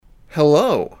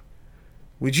Hello.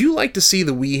 Would you like to see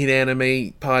the We Hate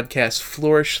Anime podcast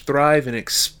flourish, thrive, and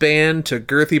expand to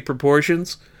girthy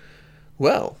proportions?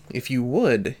 Well, if you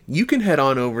would, you can head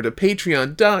on over to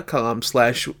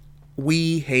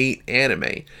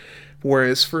patreon.com/WeHateAnime,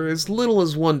 whereas for as little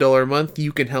as $1 a month,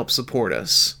 you can help support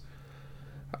us.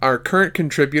 Our current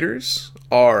contributors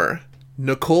are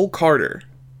Nicole Carter,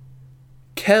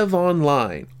 Kev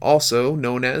Online, also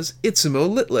known as Itsumo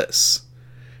Litless,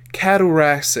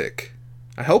 Kadurasic,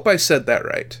 I hope I said that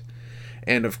right,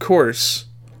 and of course,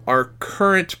 our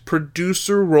current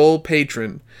producer role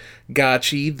patron,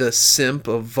 Gachi the Simp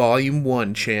of Volume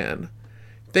 1 Chan.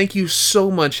 Thank you so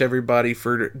much, everybody,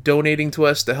 for donating to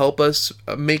us to help us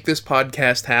make this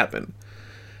podcast happen.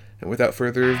 And without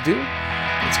further ado,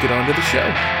 let's get on to the show.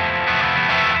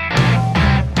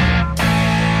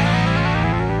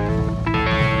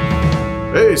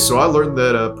 Hey, so I learned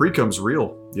that pre-cum's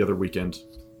real the other weekend.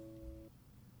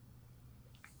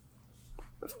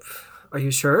 Are you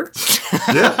sure?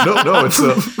 Yeah, no, it's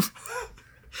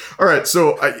all right,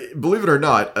 so believe it or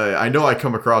not, I know I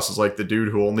come across as like the dude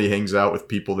who only hangs out with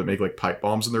people that make like pipe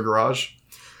bombs in their garage,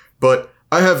 but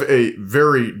I have a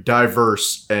very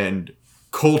diverse and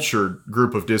cultured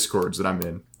group of discords that I'm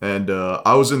in, and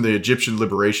I was in the Egyptian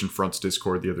Liberation Front's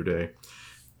discord the other day,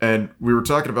 and we were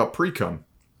talking about pre-cum,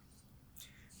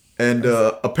 and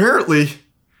apparently,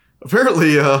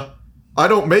 I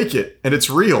don't make it, and it's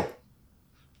real.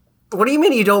 What do you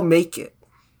mean you don't make it?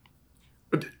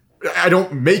 I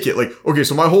don't make it. Like, okay,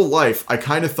 so my whole life, I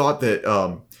kind of thought that,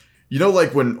 you know,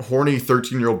 like when horny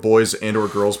 13-year-old boys and or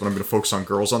girls, but I'm going to focus on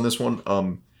girls on this one,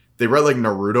 they write like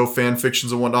Naruto fan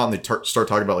fictions and whatnot, and they start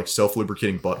talking about like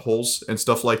self-lubricating buttholes and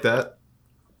stuff like that.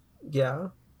 Yeah.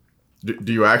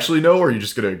 Do you actually know, or are you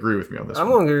just going to agree with me on this I'm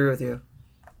one? going to agree with you.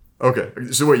 Okay,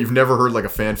 so what, you've never heard like a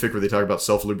fanfic where they talk about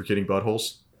self-lubricating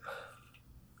buttholes?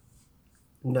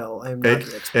 No, I'm not.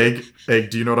 Egg,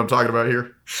 do you know what I'm talking about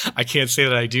here? I can't say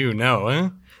that I do, no. Eh?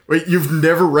 Wait, you've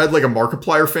never read like a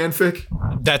Markiplier fanfic?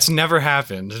 That's never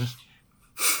happened.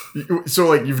 So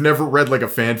like you've never read like a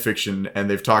fan fiction and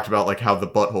they've talked about like how the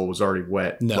butthole was already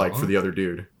wet, No. like for the other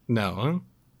dude? No.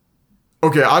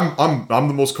 Okay, I'm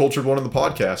the most cultured one in the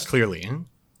podcast. Clearly.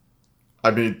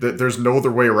 I mean, there's no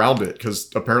other way around it,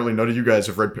 because apparently none of you guys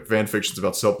have read fan fictions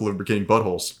about self-lubricating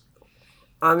buttholes.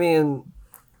 I mean,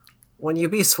 when you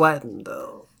be sweating,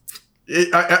 though.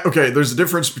 Okay, there's a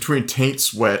difference between taint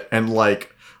sweat and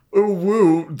like, oh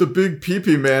woo, the big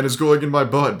pee-pee man is going in my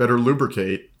butt, better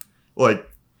lubricate. Like,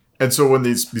 and so when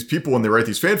these people, when they write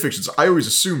these fan fictions, I always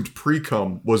assumed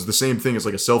pre-cum was the same thing as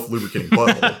like a self-lubricating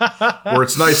butthole, where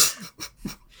it's nice,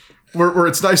 where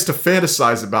it's nice to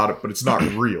fantasize about it, but it's not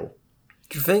real.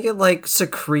 Do you think it, like,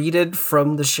 secreted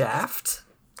from the shaft?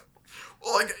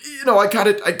 Well, like, you know, I kind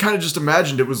of just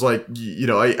imagined it was like, you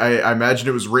know, I imagined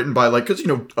it was written by like, because, you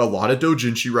know, a lot of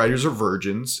doujinshi writers are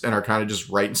virgins and are kind of just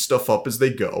writing stuff up as they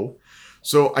go.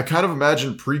 So I kind of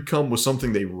imagined pre-cum was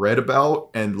something they read about,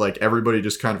 and like everybody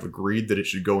just kind of agreed that it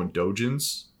should go in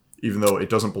doujins, even though it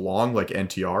doesn't belong, like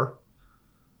NTR.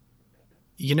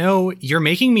 You know, you're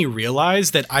making me realize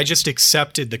that I just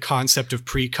accepted the concept of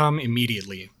pre-cum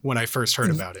immediately when I first heard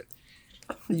about it.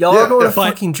 Y'all are going to but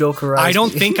fucking joke around. I don't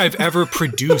think I've ever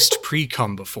produced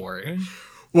pre-cum before.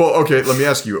 Well, okay, let me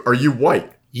ask you, are you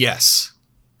white? Yes.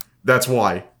 That's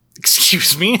why.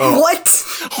 Excuse me? What?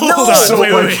 Hold on. So,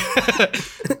 wait.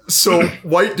 So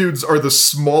white dudes are the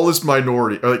smallest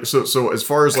minority. Like, so as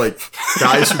far as like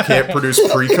guys who can't produce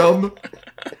pre-cum,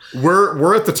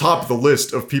 we're at the top of the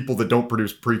list of people that don't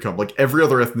produce pre-cum. Like every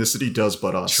other ethnicity does,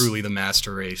 but us. Truly the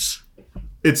master race.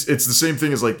 It's the same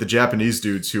thing as like the Japanese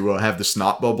dudes who have the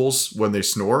snot bubbles when they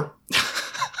snore.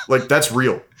 Like that's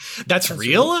real. That's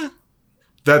real?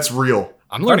 That's real.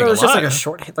 I'm learning a It's lot. just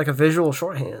like a visual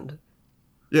shorthand.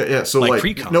 Yeah. So Like like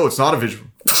pre-cum. no, it's not a visual.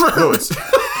 No, it's.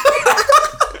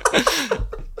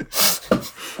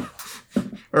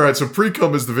 All right, so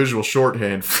pre-cum is the visual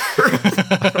shorthand.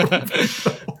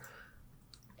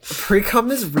 Pre-cum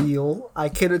is real. I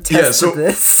can attest to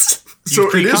this. So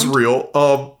it is pre-cummed?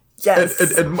 real. Yes.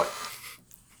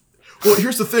 Well,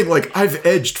 here's the thing. Like, I've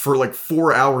edged for like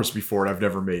 4 hours before, and I've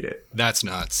never made it. That's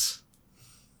nuts.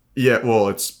 Yeah, well,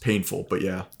 it's painful, but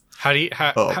yeah.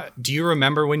 Do you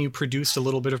remember when you produced a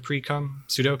little bit of pre-cum,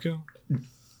 Sudoku?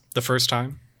 The first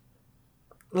time?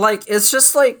 Like, it's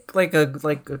just like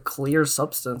a clear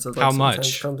substance that like, How sometimes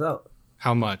much? comes out.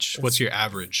 How much? What's your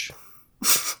average?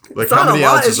 Like, It's how not many a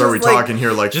lot, ounces it's are we just like- talking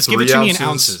here? Like, Just 3 give it to ounces? me in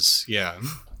ounces. Yeah.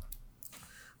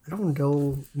 I don't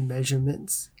know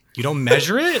measurements. You don't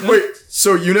measure it? Wait,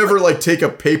 so you never like take a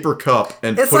paper cup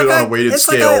and It's put like it on a- a weighted it's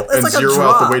like scale a- it's and like a zero out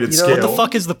drop, the weighted you know? scale? What the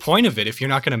fuck is the point of it if you're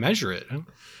not going to measure it?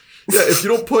 Yeah, if you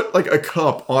don't put like a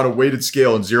cup on a weighted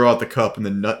scale and zero out the cup and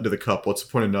then nut into the cup, what's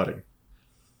the point of nutting?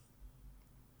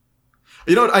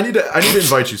 You know what? I need to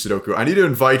invite you, Sudoku. I need to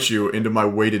invite you into my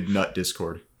weighted nut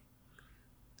Discord.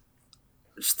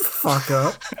 Shut the fuck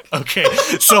up. Okay,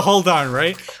 so hold on,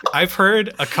 right? I've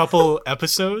heard a couple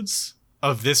episodes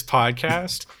of this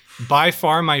podcast. By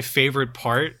far my favorite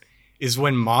part is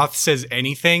when Moth says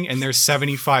anything and there's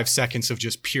 75 seconds of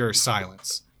just pure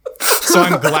silence. So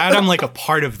I'm glad I'm like a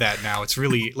part of that now. It's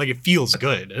really like, it feels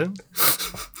good.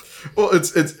 Well,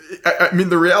 I mean,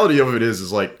 the reality of it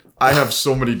is like, I have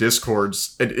so many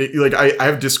Discords, and I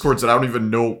have Discords that I don't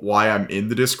even know why I'm in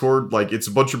the Discord. Like, it's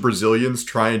a bunch of Brazilians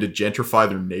trying to gentrify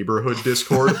their neighborhood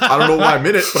Discord. I don't know why I'm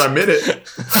in it, but I'm in it.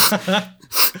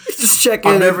 Just check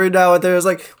in every now and then. It's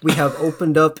like, we have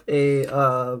opened up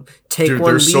a take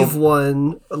one, leave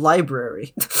one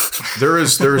library. There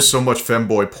is so much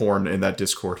femboy porn in that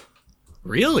Discord.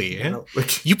 Really?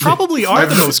 You probably are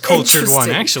the most cultured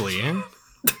one, actually.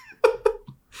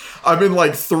 I'm in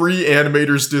like 3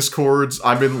 animators Discords.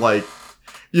 I'm in like,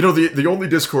 you know, the only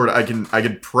Discord I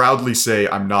can proudly say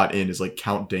I'm not in is like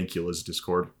Count Dankula's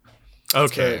Discord.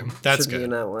 Okay, that's Should good. be in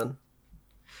that one.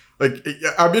 Like,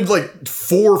 I'm in like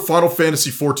 4 Final Fantasy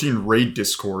 14 raid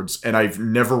Discords, and I've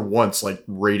never once like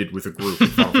raided with a group in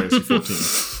Final Fantasy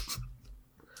 14.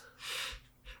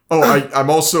 Oh,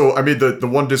 I mean, the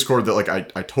one Discord that like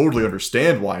I totally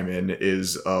understand why I'm in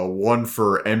is one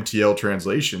for MTL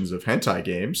translations of hentai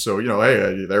games. So, you know,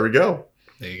 hey, there we go.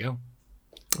 There you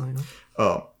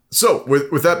go. So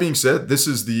with that being said, this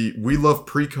is the We Love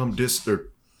Pre-Cum Discord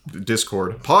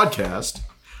podcast.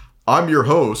 I'm your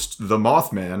host, the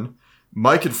Mothman.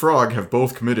 Mike and Frog have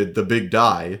both committed the big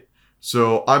die.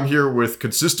 So I'm here with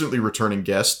consistently returning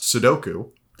guest,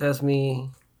 Sudoku. That's me.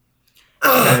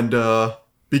 And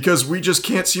because we just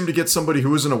can't seem to get somebody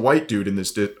who isn't a white dude in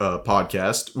this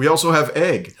podcast, we also have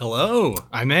Egg. Hello,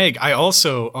 I'm Egg. I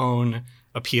also own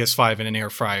a PS5 and an air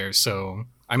fryer, so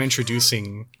I'm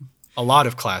introducing a lot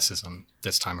of classism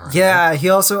this time around. Yeah, he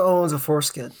also owns a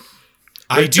foreskin.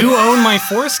 I do own my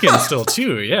foreskin still,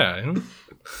 too, yeah.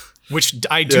 Which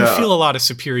I do feel a lot of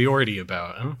superiority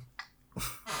about.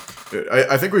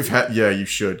 I think we've had... Yeah, you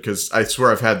should, because I swear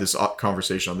I've had this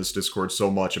conversation on this Discord so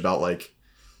much about, like,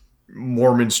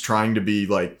 Mormons trying to be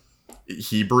like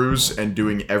Hebrews and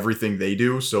doing everything they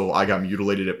do, so I got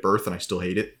mutilated at birth and I still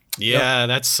hate it. Yeah,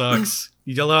 that sucks.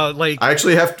 You like I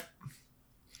actually have to,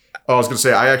 I was gonna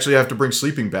say I actually have to bring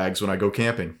sleeping bags when I go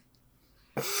camping.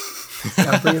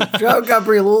 Gotta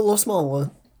bring a little small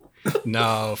one.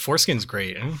 No, foreskin's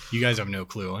great. You guys have no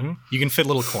clue. You can fit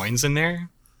little coins in there.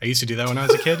 I used to do that when I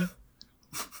was a kid.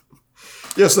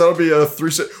 Yes, that'll be a 3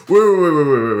 set.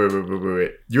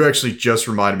 Wait. You actually just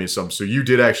reminded me of something. So you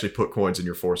did actually put coins in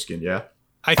your foreskin, yeah?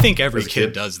 I think every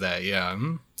kid does that, yeah.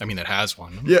 I mean, that has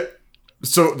one. Yeah.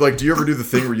 So, like, do you ever do the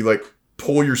thing where you, like,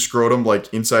 pull your scrotum,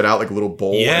 like, inside out like a little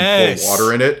bowl and pour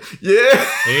water in it? Yeah!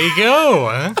 There you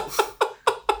go.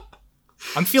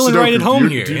 I'm feeling right at home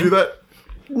here. Do you do that?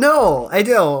 No, I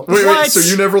don't. Wait, so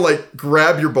you never, like,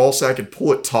 grab your ball sack and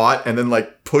pull it taut and then,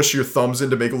 like, push your thumbs in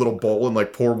to make a little bowl and,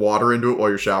 like, pour water into it while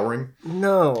you're showering?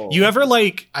 No. You ever,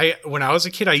 like, when I was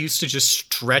a kid, I used to just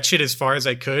stretch it as far as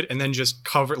I could and then just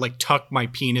tuck my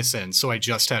penis in so I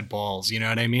just had balls, you know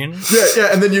what I mean?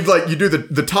 Yeah, and then you do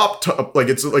the top, like,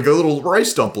 it's like a little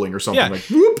rice dumpling or something. Yeah. Like,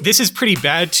 whoop. This is pretty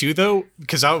bad, too, though,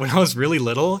 because when I was really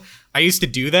little... I used to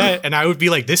do that, and I would be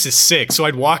like, this is sick. So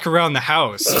I'd walk around the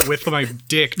house with my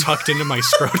dick tucked into my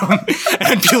scrotum, and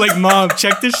I'd be like, Mom,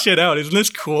 check this shit out. Isn't this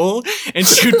cool? And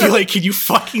she would be like, can you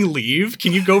fucking leave?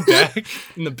 Can you go back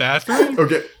in the bathroom?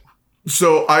 Okay.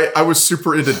 So I was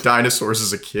super into dinosaurs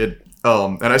as a kid.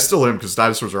 And I still am, because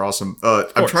dinosaurs are awesome.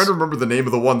 I'm trying to remember the name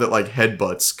of the one that, like,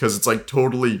 headbutts, because it's, like,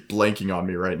 totally blanking on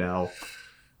me right now.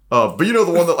 But you know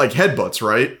the one that, like, headbutts,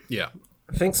 right? Yeah.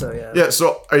 I think so, yeah. Yeah,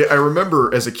 so I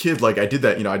remember as a kid, like, I did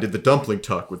that, you know, I did the dumpling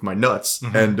tuck with my nuts,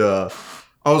 and I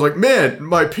was like, man,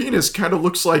 my penis kind of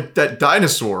looks like that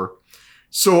dinosaur.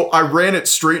 So I ran it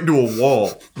straight into a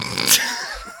wall.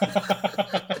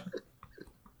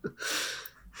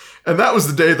 And that was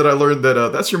the day that I learned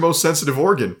that that's your most sensitive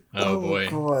organ. Oh boy.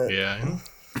 God. Yeah.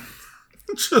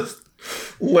 Just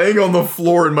laying on the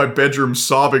floor in my bedroom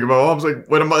sobbing. My mom's like,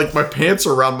 when I'm like, my pants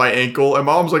are around my ankle, and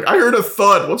mom's like, I heard a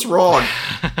thud. What's wrong?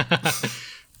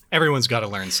 Everyone's got to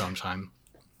learn sometime.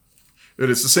 Dude,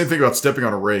 it's the same thing about stepping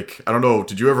on a rake. I don't know.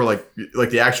 Did you ever like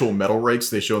the actual metal rakes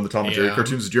they show in the Tom and Jerry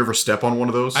cartoons? Did you ever step on one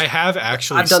of those? I have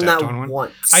actually I've done stepped that on one.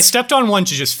 once. I stepped on one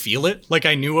to just feel it. Like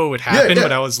I knew what would happen,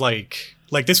 but I was like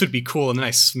like this would be cool. And then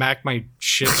I smacked my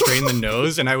shit straight in the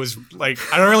nose. And I was like,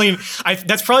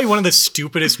 that's probably one of the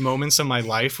stupidest moments of my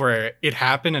life where it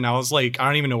happened. And I was like, I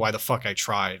don't even know why the fuck I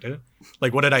tried.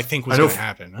 Like, what did I think was going to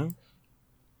happen? Huh?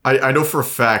 I know for a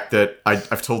fact that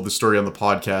I've told the story on the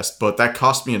podcast, but that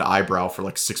cost me an eyebrow for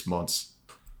like 6 months.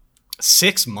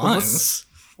 6 months?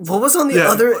 What was on the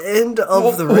other end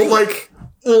of the rake?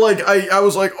 I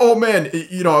was like, oh man,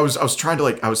 you know, I was trying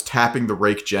to I was tapping the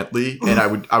rake gently, and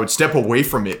I would step away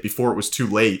from it before it was too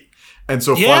late. And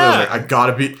so finally I was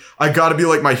like, I gotta be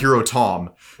like my hero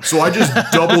Tom. So I just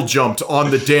double jumped on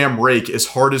the damn rake as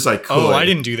hard as I could. Oh, I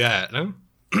didn't do that. Huh?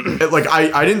 Like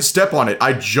I didn't step on it.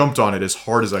 I jumped on it as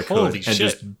hard as I could. Holy shit.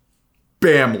 Just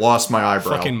bam, lost my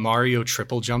eyebrow. Fucking Mario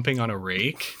triple jumping on a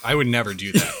rake? I would never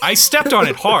do that. I stepped on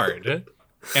it hard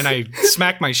and I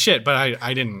smacked my shit, but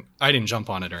I didn't jump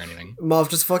on it or anything. Moth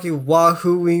just fucking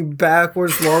wahooing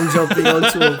backwards, long jumping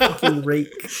onto a fucking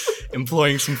rake.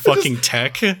 Employing some fucking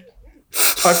tech.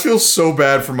 I feel so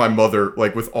bad for my mother,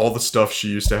 like with all the stuff she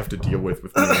used to have to deal with me.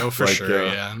 Oh, for sure,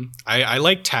 yeah.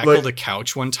 I tackled a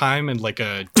couch one time and like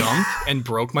a dump and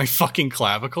broke my fucking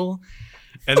clavicle.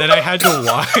 And then I had to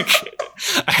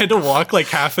walk like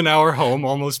half an hour home,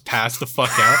 almost passed the fuck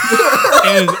out.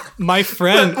 And my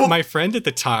friend at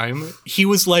the time, he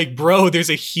was like, bro,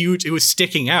 it was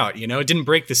sticking out, you know, it didn't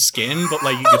break the skin, but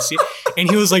like you could see it.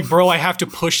 And he was like, bro, I have to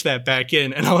push that back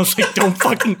in. And I was like, don't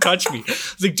fucking touch me. I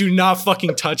was like, do not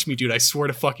fucking touch me, dude. I swear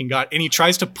to fucking God. And he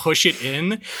tries to push it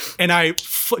in, and I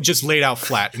just laid out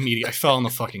flat immediately. I fell on the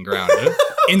fucking ground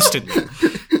instantly.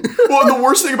 Well, and the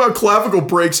worst thing about clavicle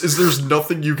breaks is there's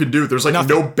nothing you can do. There's like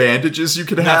no bandages you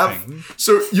can have.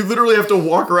 So you literally have to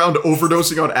walk around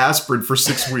overdosing on aspirin for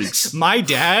 6 weeks. My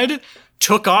dad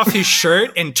took off his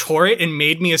shirt and tore it and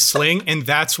made me a sling, and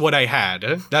that's what I had.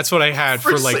 That's what I had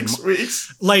for like 6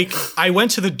 weeks. Like, I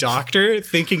went to the doctor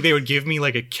thinking they would give me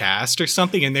like a cast or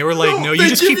something, and they were like, no, you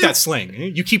just keep that sling.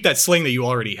 You keep that sling that you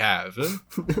already have.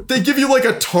 They give you like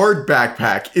a Tard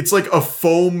backpack. It's like a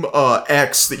foam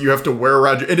X that you have to wear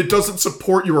around you, and it doesn't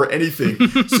support you or anything.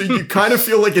 So you kind of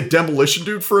feel like a demolition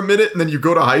dude for a minute, and then you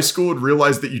go to high school and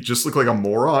realize that you just look like a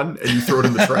moron, and you throw it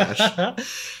in the trash.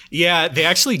 Yeah, they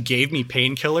actually gave me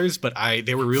painkillers, but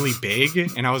they were really big,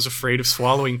 and I was afraid of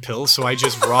swallowing pills, so I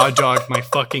just raw dogged my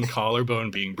fucking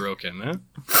collarbone being broken,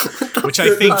 which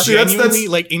I think genuinely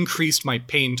like increased my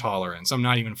pain tolerance. I'm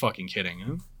not even fucking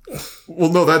kidding. Well,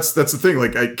 no, that's the thing.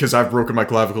 Like, because I've broken my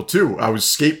clavicle too. I was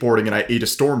skateboarding and I ate a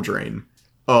storm drain.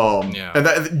 And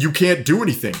that you can't do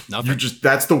anything. Nothing.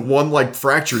 That's the one like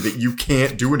fracture that you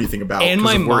can't do anything about. And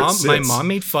my mom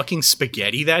made fucking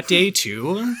spaghetti that day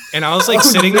too. And I was like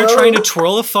sitting there trying to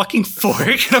twirl a fucking fork,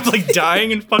 and I'm like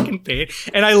dying in fucking pain.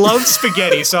 And I love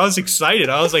spaghetti, so I was excited.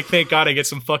 I was like, thank God I get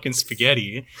some fucking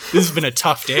spaghetti. This has been a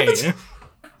tough day.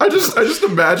 I just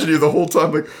imagine you the whole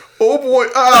time like, oh boy,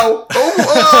 ow,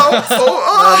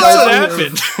 what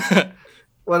happened?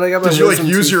 When I got my Did you like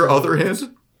use your other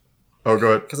hand? Oh, go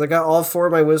ahead. Because I got all 4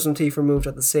 of my wisdom teeth removed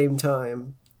at the same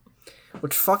time,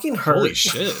 which fucking hurt. Holy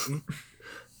shit!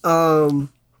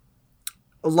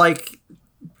 Like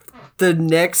the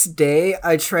next day,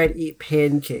 I tried to eat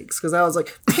pancakes because I was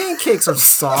like, pancakes are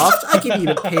soft. I can eat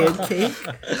a pancake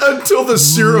until the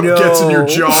syrup gets in your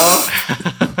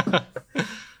jaw.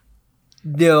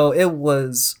 No, it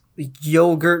was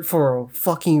yogurt for a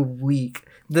fucking week.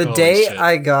 The day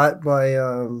I got my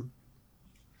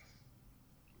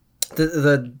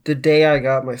The day I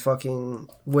got my fucking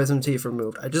wisdom teeth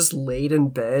removed, I just laid in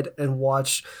bed and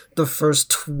watched the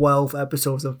first 12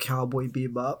 episodes of Cowboy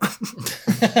Bebop.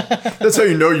 That's how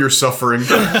you know you're suffering.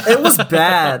 It was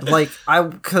bad.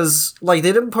 Because they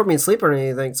didn't put me to sleep or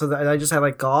anything, so I just had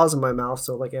like gauze in my mouth.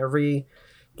 So like every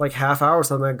like half hour or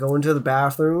something, I'd go into the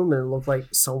bathroom and it looked like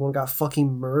someone got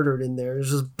fucking murdered in there.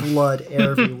 There's just blood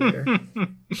everywhere.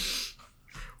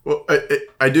 Well,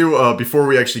 I do. Before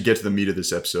we actually get to the meat of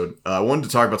this episode, I wanted to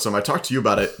talk about something. I talked to you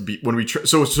about it when we.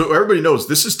 So everybody knows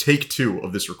this is take 2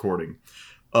 of this recording.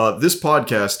 This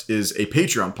podcast is a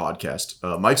Patreon podcast.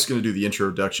 Mike's going to do the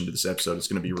introduction to this episode. It's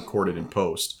going to be recorded in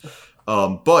post.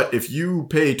 But if you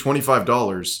pay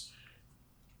 $25,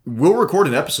 we'll record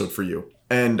an episode for you.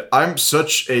 And I'm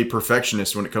such a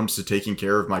perfectionist when it comes to taking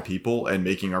care of my people and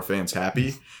making our fans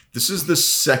happy. This is the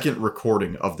second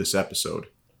recording of this episode.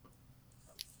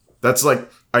 That's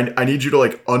like, I need you to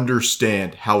like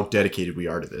understand how dedicated we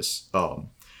are to this. But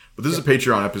this is a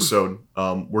Patreon episode.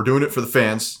 We're doing it for the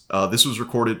fans. This was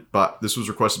requested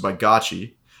by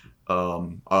Gotchi,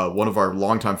 one of our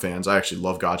longtime fans. I actually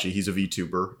love Gotchi. He's a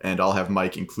VTuber, and I'll have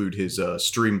Mike include his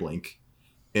stream link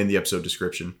in the episode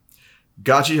description.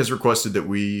 Gachi has requested that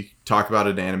we talk about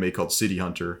an anime called City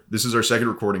Hunter. This is our second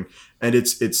recording, and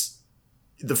it's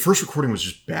the first recording was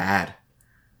just bad.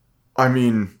 I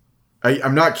mean,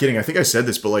 I'm not kidding. I think I said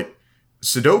this, but like,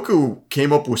 Sudoku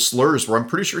came up with slurs where I'm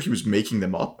pretty sure he was making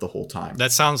them up the whole time.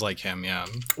 That sounds like him, yeah.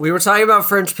 We were talking about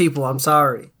French people. I'm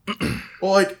sorry.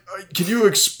 Well, like, can you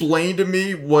explain to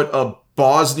me what a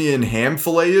Bosnian ham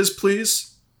fillet is,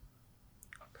 please?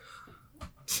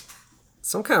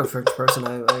 Some kind of French person,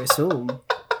 I assume.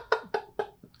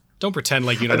 Don't pretend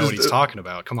like you don't know what he's talking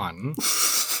about. Come on.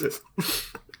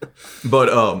 But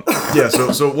yeah.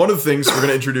 So one of the things we're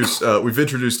gonna introduce, we've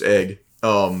introduced Egg.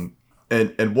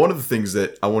 And one of the things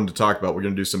that I wanted to talk about, we're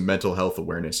gonna do some mental health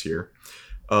awareness here.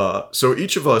 So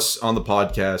each of us on the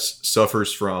podcast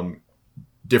suffers from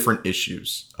different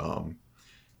issues.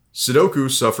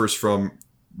 Sudoku suffers from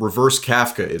reverse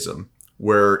Kafkaism,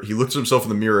 where he looks at himself in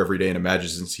the mirror every day and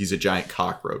imagines he's a giant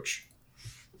cockroach.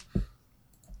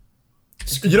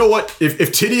 You know what?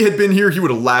 If Titty had been here, he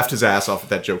would have laughed his ass off at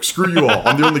that joke. Screw you all.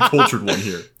 I'm the only cultured one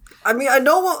here. I mean, I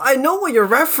know what you're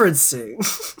referencing.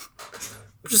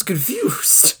 I'm just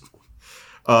confused.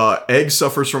 Egg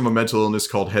suffers from a mental illness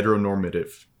called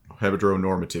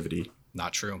heteronormativity.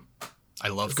 Not true. I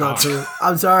love Not cock. true.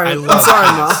 I'm sorry. I I'm love sorry,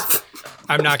 cocks. Mom.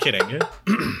 I'm not kidding.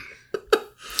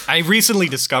 I recently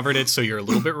discovered it, so you're a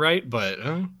little bit right, but...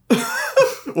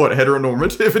 What,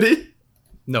 heteronormativity?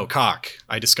 No, cock.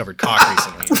 I discovered cock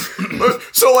recently.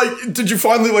 So, like, did you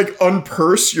finally, like,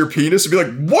 unpurse your penis and be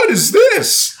like, what is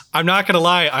this? I'm not gonna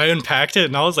lie, I unpacked it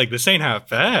and I was like, this ain't half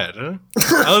bad. I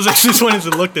was like, this one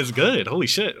doesn't look this good. Holy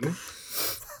shit.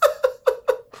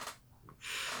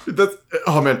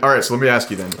 Oh, man. All right, so let me ask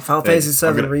you then. Final Hey, Fantasy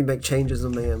I'm VII gonna- remake changes a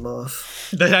man off.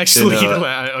 That actually... And,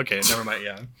 okay, never mind,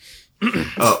 yeah.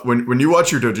 When you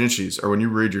watch your doujinshis, or when you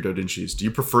read your doujinshis, do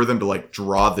you prefer them to, like,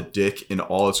 draw the dick in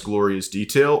all its glorious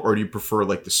detail, or do you prefer,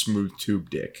 like, the smooth tube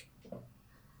dick?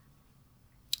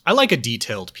 I like a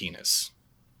detailed penis.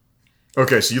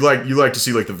 Okay, so you like to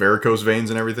see, like, the varicose veins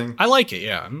and everything? I like it,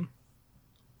 yeah.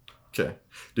 Okay.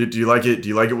 Do you like it? Do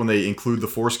you like it when they include the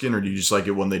foreskin, or do you just like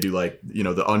it when they do, like, you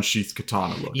know, the unsheathed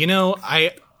katana look? You know,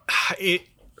 I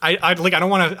don't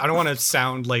want to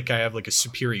sound like I have like a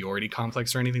superiority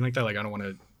complex or anything like that. Like I don't want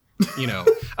to, you know,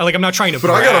 I'm not trying to. But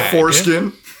brag. I got a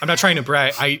foreskin. I'm not trying to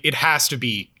brag. It has to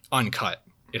be uncut.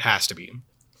 It has to be.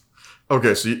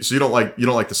 Okay, so you don't like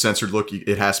the censored look.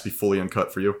 It has to be fully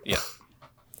uncut for you. Yeah.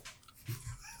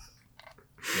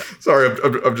 Sorry,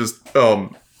 I'm just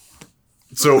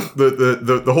So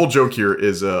the whole joke here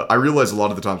is I realize a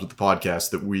lot of the times with the podcast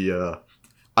that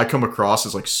I come across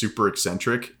as like super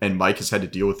eccentric, and Mike has had to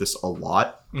deal with this a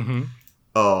lot. Mm-hmm.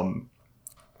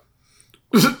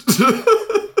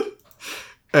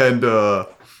 And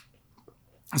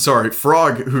sorry,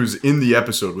 Frog, who's in the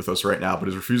episode with us right now but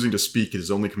is refusing to speak and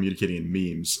is only communicating in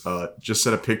memes, just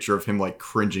sent a picture of him like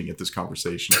cringing at this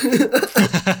conversation.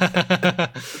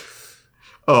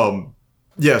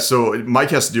 Yeah, so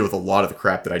Mike has to deal with a lot of the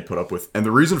crap that I'd put up with. And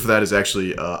the reason for that is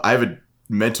actually, I have a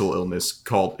mental illness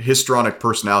called histrionic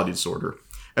personality disorder.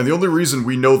 And the only reason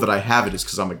we know that I have it is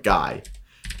because I'm a guy.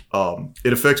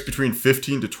 It affects between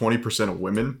 15 to 20% of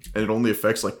women, and it only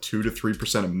affects like 2 to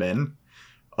 3% of men.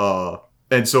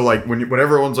 And so like when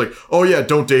everyone's like, oh yeah,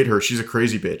 don't date her, she's a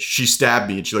crazy bitch. She stabbed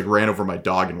me and she like ran over my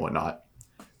dog and whatnot.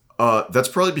 That's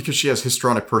probably because she has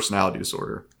histrionic personality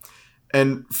disorder.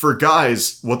 And for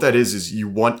guys, what that is you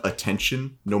want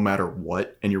attention no matter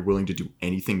what, and you're willing to do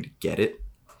anything to get it.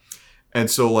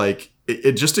 And so, like,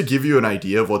 it just to give you an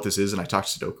idea of what this is, and I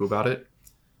talked to Sudoku about it,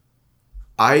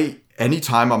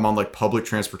 anytime I'm on, like, public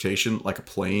transportation, like a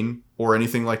plane or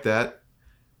anything like that,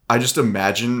 I just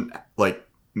imagine, like,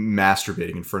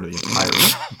 masturbating in front of the entire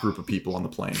group of people on the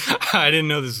plane. I didn't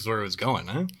know this is where it was going,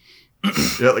 huh?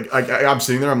 Yeah, like I'm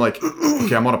sitting there, I'm like,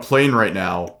 okay, I'm on a plane right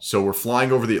now, so we're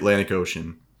flying over the Atlantic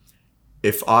Ocean.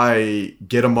 If I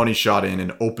get a money shot in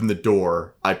and open the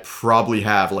door, I probably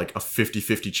have like a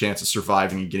 50-50 chance of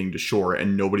surviving and getting to shore,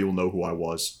 and nobody will know who I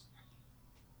was.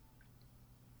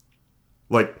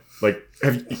 Like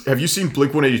have you seen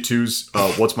Blink-182's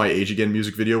What's My Age Again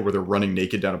music video where they're running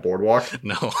naked down a boardwalk?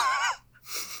 No.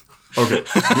 Okay.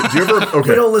 Do you ever? Okay.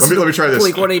 We don't listen let me try to this.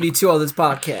 Blink 182 on this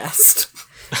podcast.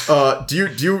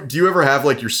 Do you ever have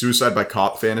like your suicide by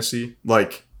cop fantasy?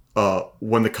 Like,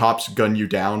 when the cops gun you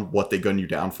down, what they gun you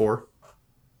down for?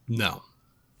 No.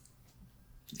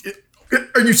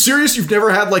 Are you serious? You've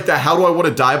never had like that how do I want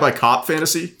to die by cop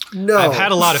fantasy? No. I've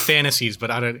had a lot of fantasies,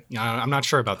 but I'm not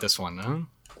sure about this one, huh?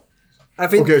 I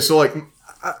think Okay, so like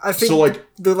I think so, like-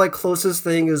 the like closest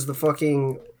thing is the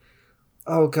fucking,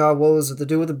 oh god, what was it? The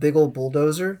dude with the big old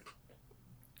bulldozer?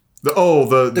 The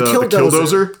Killdozer.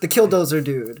 Killdozer? The Killdozer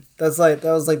dude.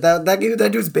 That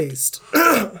dude's based.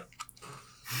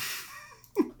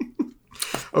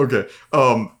 Okay.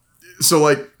 So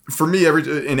like for me,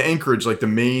 in Anchorage, like the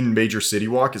main major city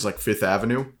walk is like Fifth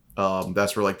Avenue.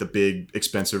 That's where like the big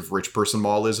expensive rich person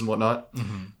mall is and whatnot.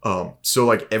 Mm-hmm. So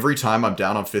like every time I'm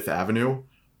down on Fifth Avenue,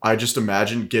 I just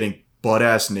imagine getting butt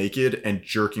ass naked and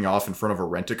jerking off in front of a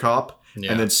rent-a-cop.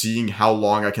 Yeah. And then seeing how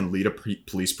long I can lead a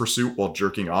police pursuit while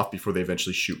jerking off before they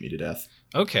eventually shoot me to death.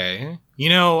 Okay. You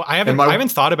know, I haven't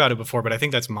thought about it before, but I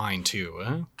think that's mine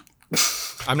too.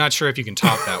 I'm not sure if you can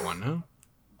top that one.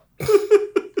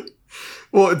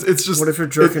 Well, it's just... What if you're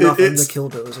jerking off in the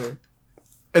Killdozer?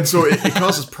 And so it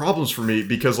causes problems for me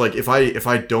because like if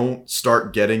I don't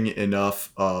start getting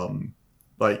enough,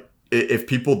 if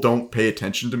people don't pay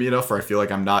attention to me enough or I feel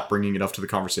like I'm not bringing enough to the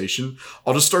conversation,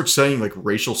 I'll just start saying like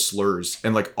racial slurs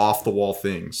and like off the wall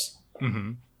things.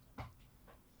 Mm-hmm.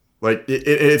 Like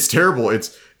it's terrible.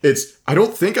 It's I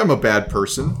don't think I'm a bad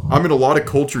person. I'm in a lot of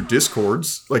culture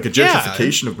discords, like a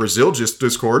gentrification of Brazil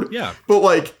Discord. Yeah. But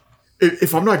like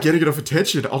if I'm not getting enough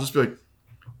attention, I'll just be like,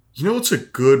 you know what's a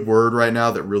good word right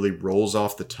now that really rolls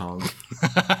off the tongue?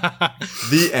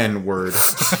 The N-word.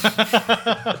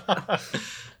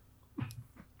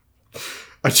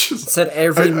 Said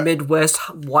every Midwest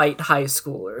white high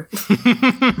schooler.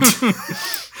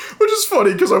 Which is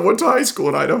funny because I went to high school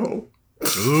in Idaho.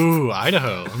 Ooh,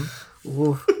 Idaho.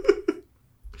 Ooh.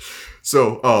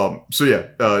 So yeah,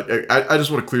 I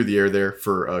just want to clear the air there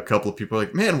for a couple of people.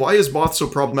 Like, man, why is Moth so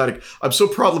problematic? I'm so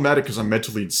problematic because I'm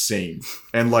mentally insane.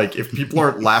 And like, if people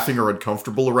aren't laughing or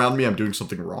uncomfortable around me, I'm doing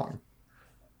something wrong.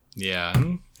 Yeah.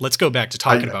 Let's go back to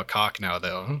talking about cock now,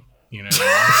 though. You know,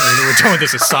 we're throwing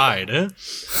this aside.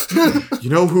 You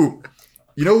know who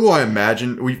I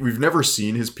imagine? We've never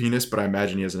seen his penis, but I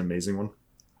imagine he has an amazing one.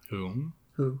 Who?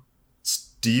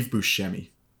 Steve Buscemi.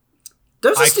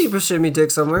 There's a Steve Buscemi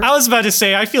dick somewhere. I was about to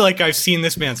say, I feel like I've seen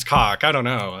this man's cock. I don't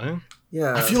know.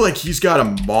 Yeah. I feel like he's got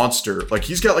a monster. Like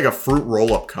he's got like a fruit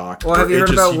roll-up cock. Well, have you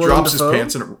heard about he William drops Dafoe? his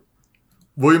pants and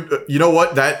William. You know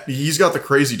what? That he's got the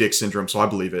crazy dick syndrome, so I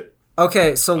believe it.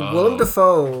 Okay, so Willem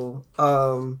Dafoe,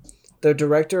 the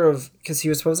director of, because he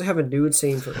was supposed to have a nude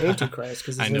scene for Antichrist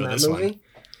because he's in that movie.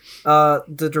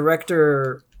 The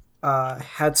director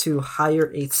had to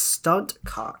hire a stunt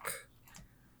cock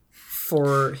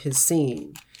for his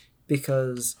scene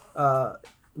because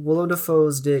Willem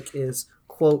Dafoe's dick is,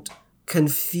 quote,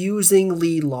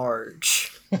 confusingly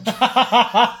large. You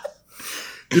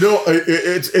know,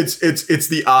 it's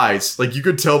the eyes. Like you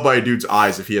could tell by a dude's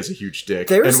eyes if he has a huge dick.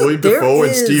 William Dafoe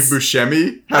and Steve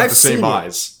Buscemi have the same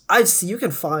eyes. You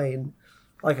can find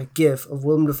like a GIF of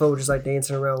Willem Dafoe just like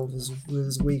dancing around with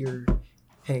his wiener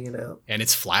hanging out, and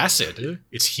it's flaccid.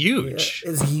 It's huge.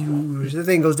 Yeah, it's huge. The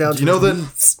thing goes down. You know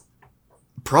that.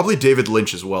 Probably David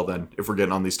Lynch as well. Then, if we're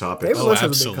getting on these topics,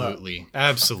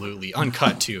 absolutely,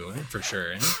 uncut too, for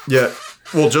sure. Yeah,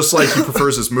 well, just like he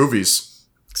prefers his movies.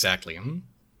 Exactly.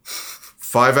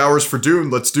 5 hours for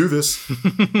Dune. Let's do this.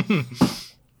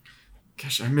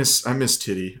 Gosh, I miss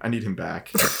Titty. I need him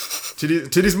back.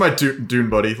 Titty's my Dune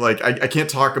buddy. Like I can't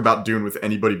talk about Dune with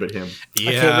anybody but him. Yeah.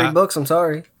 I can't read books. I'm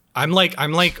sorry. I'm like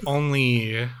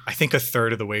only I think a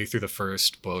third of the way through the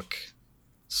first book,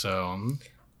 so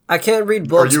I can't read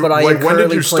books, but I am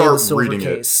currently playing Silver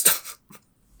Case.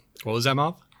 What was that,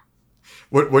 Mob?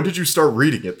 When did you start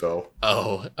reading it though?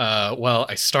 Oh, well,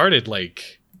 I started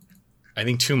like I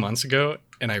think 2 months ago,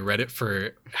 and I read it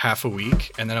for half a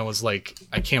week, and then I was like,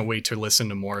 I can't wait to listen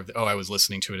to more of it. Oh, I was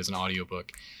listening to it as an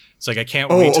audiobook. It's like I can't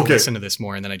wait to listen to this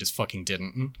more, and then I just fucking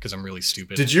didn't because I'm really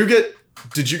stupid. Did you get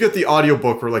the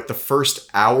audiobook where like the first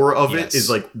hour of it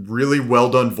is like really well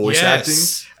done voice acting,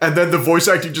 and then the voice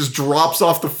acting just drops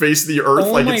off the face of the earth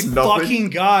like it's nothing? Oh my fucking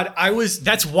god!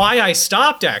 That's why I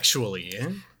stopped actually.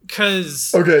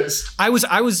 Because I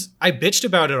bitched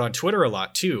about it on Twitter a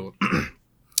lot too.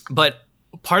 But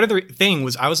part of the thing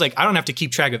was I was like, I don't have to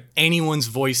keep track of anyone's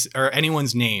voice or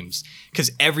anyone's names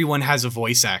because everyone has a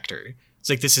voice actor. It's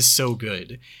like, this is so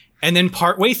good. And then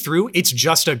partway through, it's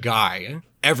just a guy.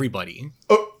 Everybody.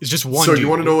 It's just one dude. So you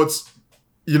want to know what's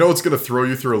going to throw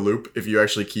you through a loop if you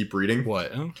actually keep reading?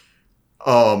 What?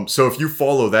 So if you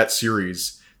follow that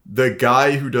series, the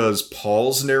guy who does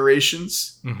Paul's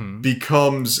narrations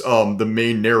becomes the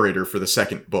main narrator for the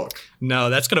second book. No,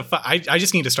 that's gonna. I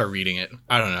just need to start reading it.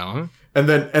 I don't know. And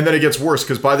then it gets worse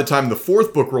because by the time the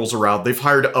fourth book rolls around, they've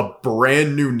hired a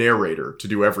brand new narrator to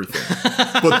do everything.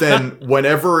 But then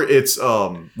whenever it's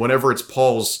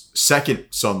Paul's second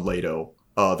son, Leto,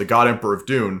 the God Emperor of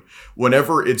Dune,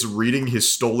 whenever it's reading his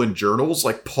stolen journals,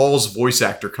 like Paul's voice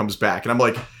actor comes back, and I'm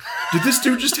like, Did this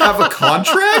dude just have a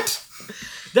contract?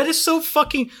 That is so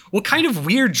fucking... What kind of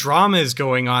weird drama is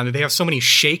going on that they have so many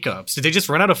shakeups? Did they just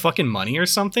run out of fucking money or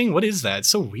something? What is that? It's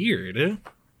so weird.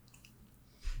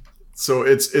 So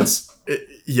it's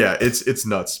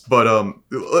nuts. But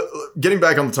getting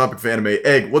back on the topic of anime,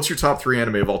 Egg, what's your top 3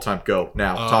 anime of all time? Go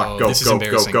now. Talk. Go. This is Go.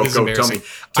 embarrassing. Go. This is Go. embarrassing.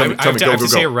 Tell me. I have to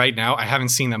say it Go. right now. I haven't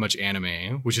seen that much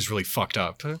anime, which is really fucked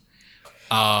up.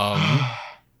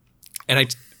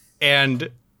 And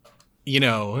you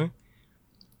know,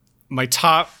 my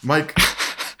top. Mike,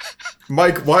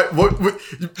 what?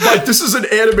 Mike, this is an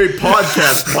anime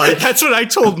podcast, Mike. That's what I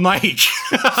told Mike.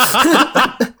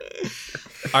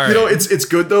 All right. You know, it's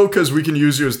good though because we can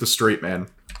use you as the straight man.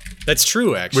 That's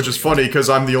true, actually. Which is funny because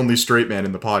I'm the only straight man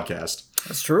in the podcast.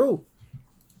 That's true.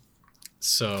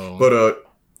 So, but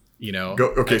you know, go,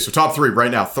 okay. So top 3 right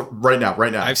now, right now.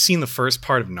 I've seen the first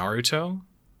part of Naruto.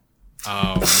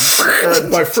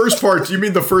 By first part, do you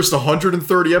mean the first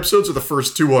 130 episodes or the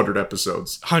first 200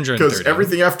 episodes? 130. Because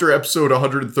everything after episode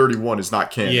 131 is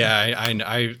not canon.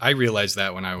 Yeah, I realized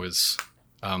that when I was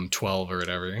 12 or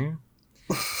whatever.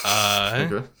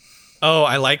 Okay. Oh,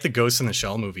 I like the Ghost in the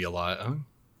Shell movie a lot.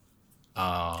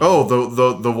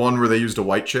 The one where they used a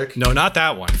white chick? No, not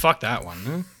that one. Fuck that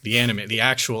one. The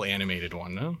actual animated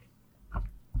one. Dude,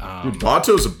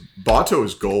 Bato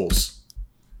is goals.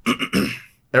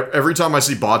 Every time I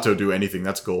see Bato do anything,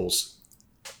 that's goals.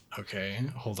 Okay,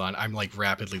 hold on. I'm like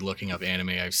rapidly looking up anime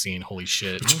I've seen. Holy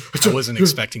shit. I wasn't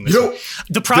expecting this.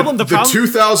 The problem. The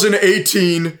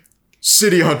 2018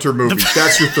 City Hunter movie.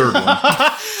 That's your third one.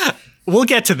 We'll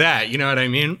get to that. You know what I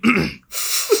mean?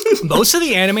 Most of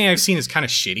the anime I've seen is kind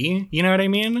of shitty. You know what I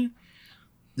mean?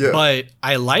 Yeah. But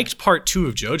I liked part 2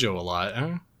 of JoJo a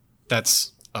lot.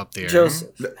 That's up there.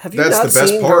 Joseph, have you that's not the best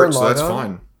seen part, Gurren so that's Lagann?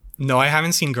 fine. No, I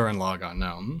haven't seen Gurren Lagann,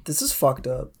 no. This is fucked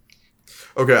up.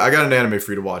 Okay, I got an anime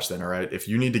for you to watch then, all right? If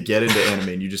you need to get into anime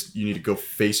and you need to go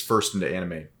face first into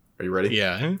anime. Are you ready?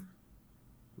 Yeah.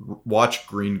 Watch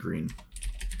Green Green.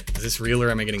 Is this real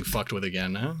or am I getting fucked with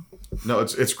again? Huh? No,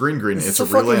 it's Green Green. Is it's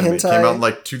this a real fucking anime. It came out hentai? in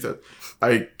like 2000.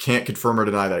 I can't confirm or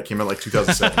deny that. It came out in like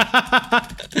 2007.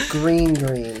 Green.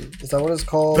 Is that what it's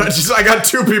called? I got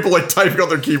 2 people like typing on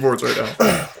their keyboards right now.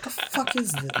 What the fuck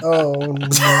is this? Oh no.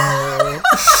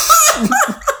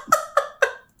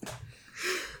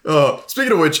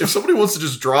 Speaking of which, if somebody wants to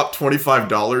just drop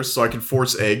 $25 so I can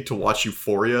force Egg to watch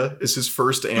Euphoria as his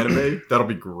first anime, that'll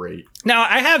be great. Now,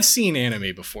 I have seen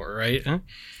anime before, right?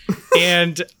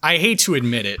 And I hate to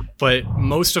admit it, but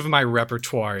most of my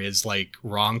repertoire is like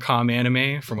rom-com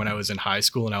anime from when I was in high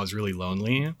school and I was really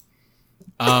lonely.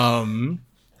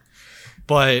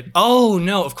 But, oh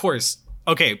no, of course.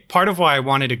 Okay, part of why I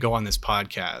wanted to go on this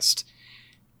podcast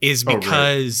is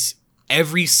because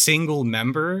every single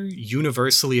member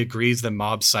universally agrees that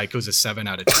Mob Psycho is a 7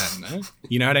 out of 10.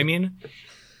 You know what I mean?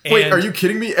 Wait, are you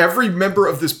kidding me? Every member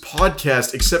of this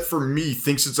podcast, except for me,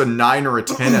 thinks it's a 9 or a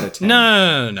 10 out of 10.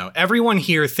 No. Everyone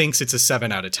here thinks it's a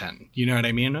 7 out of 10. You know what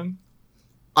I mean?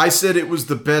 I said it was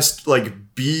the best,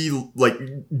 B,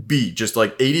 just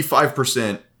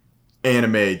 85%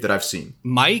 anime that I've seen.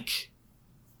 Mike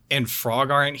and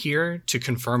Frog aren't here to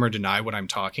confirm or deny what I'm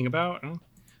talking about,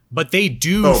 but they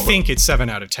do think it's 7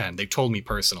 out of 10. They've told me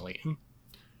personally.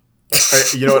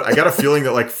 You know what? I got a feeling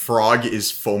that Frog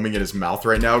is foaming in his mouth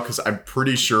right now because I'm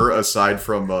pretty sure, aside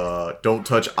from Don't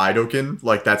Touch Idoken,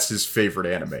 that's his favorite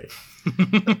anime.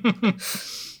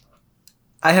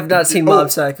 I have not seen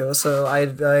Mob Psycho, so I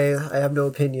have no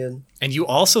opinion. And you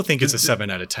also think it's a 7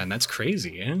 out of 10. That's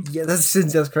crazy, eh? Yeah, that's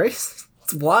crazy.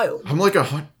 It's wild. I'm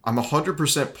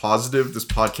 100% positive this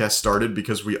podcast started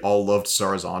because we all loved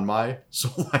Sarazanmai.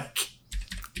 So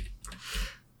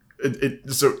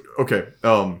okay.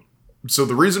 So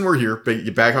the reason we're here,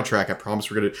 back on track. I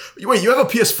promise we're gonna. Wait, you have a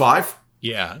PS5?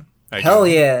 Yeah. Hell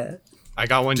yeah. I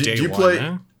got one day do you one. Play,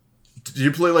 huh? Do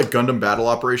you play Gundam Battle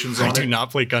Operations on I it? do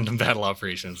not play Gundam Battle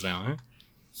Operations now. Huh?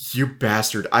 You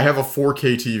bastard! I have a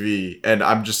 4K TV, and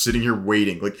I'm just sitting here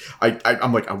waiting. I'm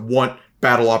I want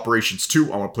Battle Operations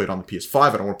 2. I want to play it on the PS5.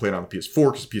 I don't want to play it on the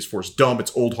PS4 because the PS4 is dumb.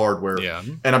 It's old hardware. Yeah.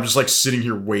 And I'm just sitting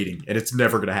here waiting, and it's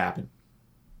never gonna happen.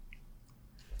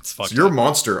 It's fucked You're up. a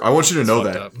monster. I want you to know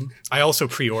that. Up. I also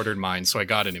pre-ordered mine, so I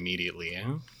got it immediately.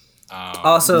 Yeah?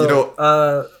 Also,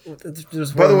 by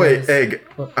the way, Egg,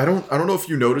 I don't know if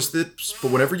you noticed this,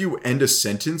 but whenever you end a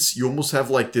sentence, you almost have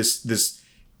this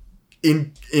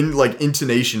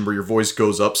intonation where your voice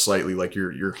goes up slightly, like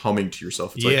you're humming to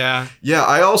yourself. It's yeah.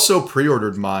 I also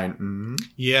pre-ordered mine. Mm-hmm.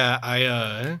 Yeah,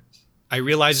 I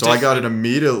realized. So I got it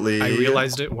immediately. I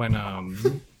realized it when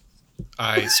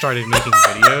I started making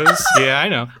videos. Yeah, I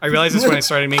know. I realized this when I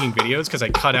started making videos because I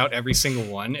cut out every single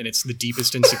one, and it's the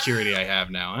deepest insecurity I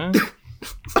have now.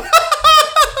 Huh?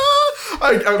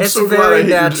 I'm It's so glad I very hate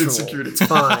your natural. insecurity. It's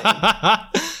fine.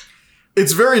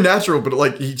 It's very natural, but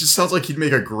like he just sounds like he'd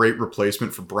make a great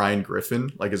replacement for Brian Griffin,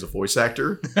 like as a voice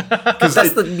actor. Because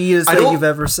That's the neatest I thing don't- you've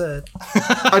ever said.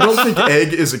 I don't think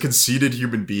Egg is a conceited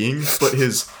human being, but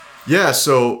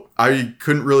so I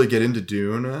couldn't really get into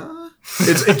Dune.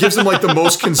 It gives him like the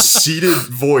most conceited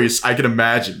voice I can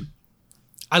imagine.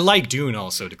 I like Dune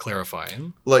also, to clarify.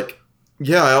 Like,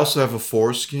 yeah, I also have a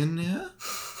foreskin, yeah.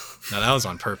 Now, that was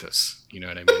on purpose. You know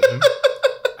what I mean?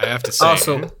 I have to say.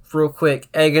 Also, real quick,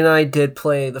 Egg and I did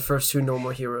play the first 2 No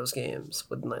More Heroes games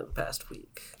within the past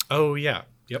week. Oh, yeah.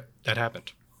 Yep, that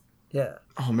happened. Yeah.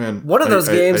 Oh man. One of those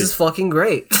games I- is fucking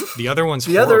great. The other one's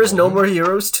The other is No horrible. More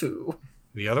Heroes 2.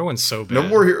 The other one's so bad. No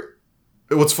More Hero.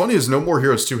 What's funny is No More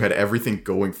Heroes 2 had everything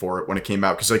going for it when it came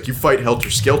out. Because, like, you fight Helter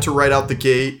Skelter right out the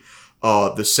gate.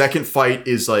 The second fight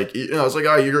is, like, it's like,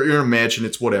 you're in a mansion,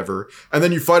 it's whatever. And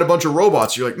then you fight a bunch of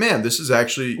robots. You're like, man, this is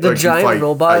actually... The like, you giant fight-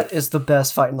 robot is the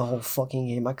best fight in the whole fucking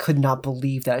game. I could not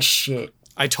believe that shit.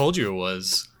 I told you it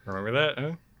was. Remember that?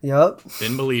 Huh? Yup.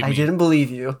 Didn't believe me. I didn't believe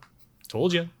you.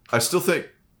 Told you. I still think...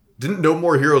 Didn't No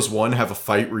More Heroes 1 have a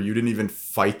fight where you didn't even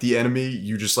fight the enemy?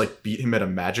 You just, like, beat him at a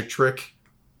magic trick?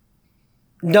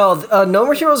 No, No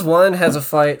More Heroes 1 has a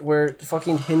fight where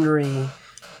fucking Henry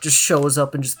just shows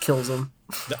up and just kills him.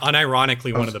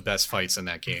 Unironically, one of the best fights in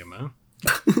that game, huh?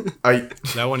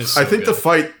 That one is so I think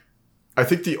good. I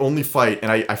think the only fight,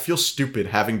 and I feel stupid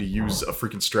having to use a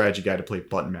freaking strategy guide to play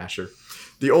Button Masher.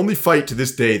 The only fight to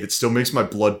this day that still makes my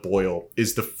blood boil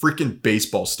is the freaking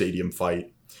baseball stadium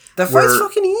fight. That fight's Where-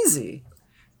 fucking easy.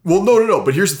 Well, no.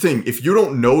 But here's the thing. If you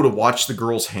don't know to watch the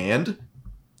girl's hand,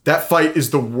 that fight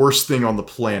is the worst thing on the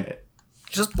planet.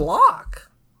 Just block.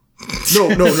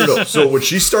 No. So when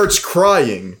she starts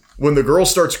crying, when the girl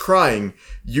starts crying,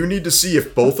 you need to see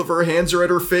if both of her hands are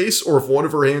at her face or if one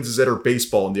of her hands is at her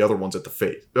baseball and the other one's at the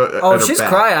face. Oh, if she's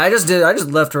crying, I just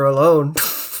left her alone.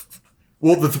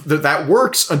 Well, that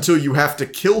works until you have to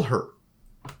kill her.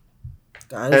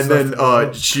 And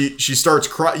then she starts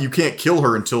crying. You can't kill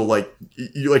her until like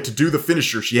you like to do the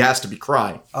finisher. She has to be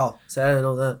crying. Oh, see, I didn't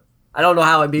know that. I don't know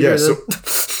how I beat Yeah, her. so- then.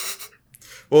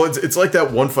 Well, it's like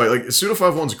that one fight. Like Suda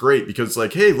 5-1's great because it's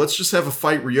like, hey, let's just have a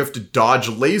fight where you have to dodge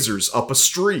lasers up a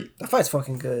street. That fight's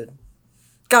fucking good.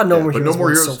 God, No More but Heroes No More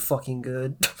 1's so Heroes- fucking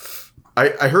good.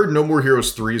 I heard No More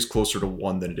Heroes 3 is closer to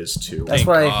 1 than it is 2. That's Thank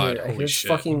what God, I hear. I holy hear it's shit.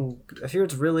 fucking. I hear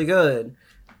it's really good.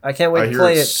 I can't wait I to hear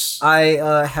play it. it's-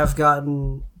 I have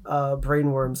gotten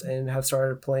brainworms and have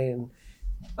started playing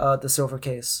the Silver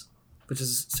Case, which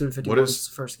is Suda What 51's is-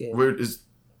 first game. Where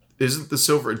isn't the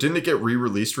silver? Didn't it get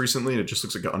re-released recently and it just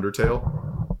looks like an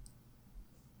Undertale?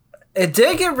 It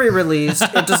did get re-released.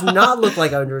 It does not look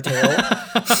like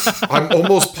Undertale. I'm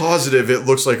almost positive it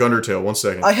looks like Undertale. 1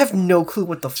 second. I have no clue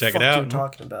what the Check fuck it out. you're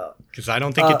talking about. Because I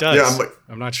don't think it does. yeah, I'm like-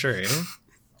 I'm not sure.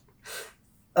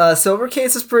 Eh? Silver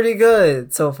Case is pretty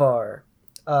good so far.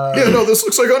 Yeah, no, this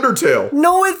looks like Undertale.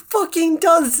 No, it fucking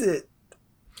doesn't.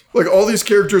 Like all these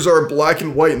characters are in black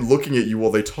and white and looking at you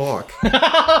while they talk.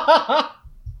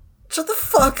 Shut the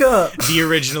fuck up. The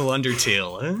original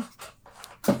Undertale, eh?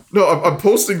 No, I'm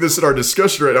posting this in our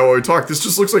discussion right now while we talk. This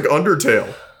just looks like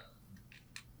Undertale.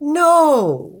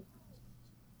 No.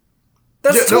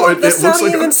 That's, Yeah, no, that's not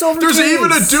even Silver there's Case.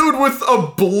 even a dude with a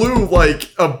blue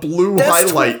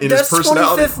highlight in his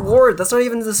personality. That's 25th Ward. That's not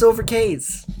even the Silver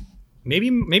Case. Maybe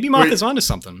Moth Wait. is onto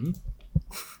something.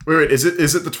 Wait, is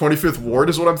it the 25th Ward?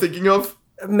 Is what I'm thinking of?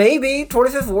 Maybe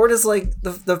 25th Ward is like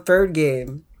the third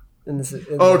game in this in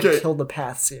Oh, the okay. Kill the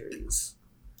Path series.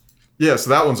 Yeah, so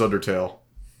that one's Undertale.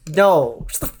 No,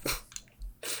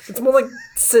 it's more like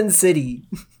Sin City.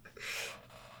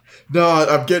 No,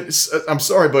 I'm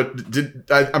sorry, but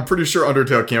I'm pretty sure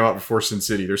Undertale came out before Sin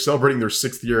City. They're celebrating their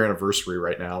 6th year anniversary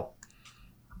right now.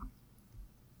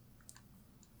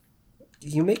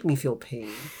 You make me feel pain.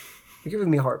 You're giving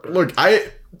me heartburn. Look,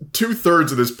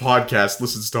 2/3 of this podcast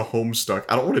listens to Homestuck.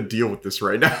 I don't want to deal with this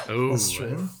right now. Oh, That's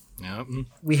true. Yep.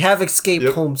 We have escaped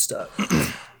Yep. Homestuck.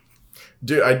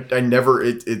 Dude, I never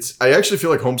I actually feel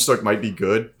like Homestuck might be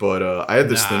good, but I had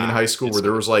this thing in high school it's where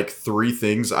there was like 3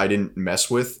 things I didn't mess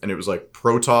with, and it was like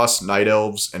Protoss, Night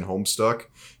Elves, and Homestuck,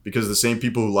 because the same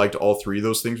people who liked all 3 of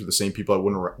those things were the same people I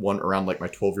wouldn't want around like my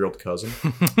 12-year-old cousin.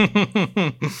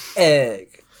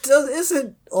 Egg.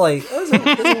 Isn't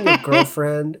your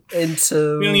girlfriend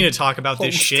into? We don't need to talk about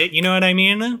this shit. You know what I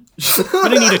mean? We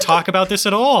don't need to talk about this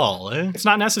at all. It's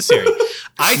not necessary.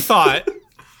 I thought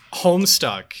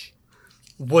Homestuck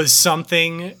was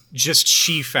something just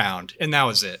she found, and that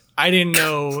was it. I didn't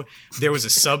know there was a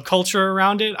subculture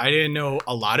around it. I didn't know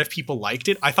a lot of people liked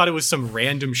it. I thought it was some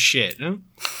random shit.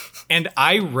 And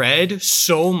I read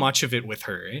so much of it with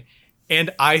her,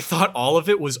 and I thought all of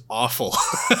it was awful.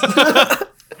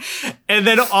 And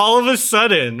then all of a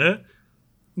sudden,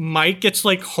 Mike gets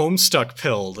like Homestuck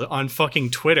pilled on fucking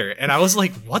Twitter, and I was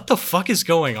like, what the fuck is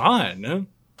going on?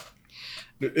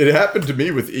 It happened to me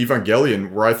with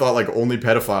Evangelion, where I thought like only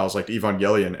pedophiles liked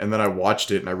Evangelion, and then I watched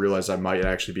it and I realized I might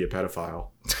actually be a pedophile.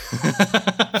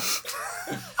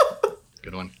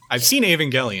 Good one. I've seen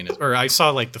Evangelion, or I saw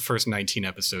like the first 19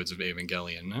 episodes of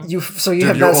Evangelion. You Dude,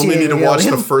 have you not seen only need to watch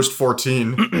the Evangelion? first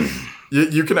 14.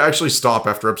 You can actually stop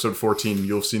after episode 14.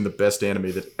 You'll have seen the best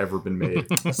anime that's ever been made.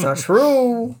 That's not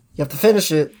true. You have to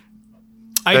finish it.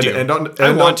 I do.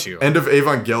 I want to. End of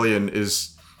Evangelion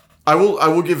is. I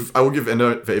will give End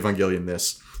of Evangelion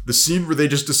this. The scene where they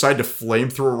just decide to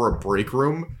flamethrower a break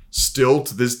room still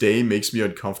to this day makes me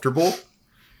uncomfortable.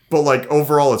 But like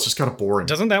overall, it's just kind of boring.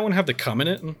 Doesn't that one have the cum in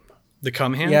it? The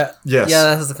cum hand? Yeah. Yes. Yeah,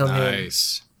 that has to come here.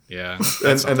 Nice. Yeah.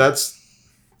 and that's.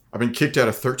 I've been kicked out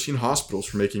of 13 hospitals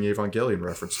for making Evangelion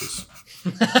references.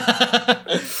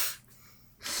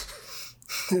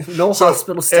 No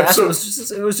hospital staff.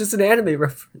 episode- It was just an anime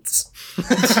reference.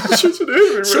 It's just an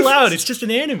anime Chill reference. out. It's just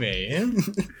an anime.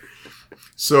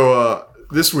 So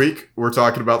this week we're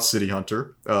talking about City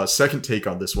Hunter. Second take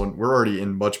on this one. We're already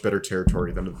in much better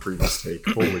territory than the previous take.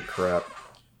 Holy crap!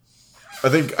 I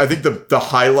think the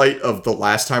highlight of the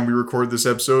last time we recorded this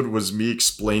episode was me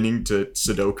explaining to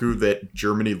Sudoku that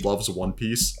Germany loves One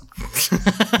Piece.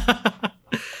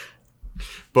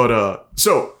 But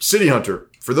so City Hunter.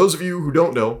 For those of you who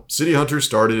don't know, City Hunter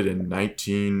started in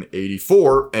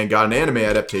 1984 and got an anime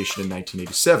adaptation in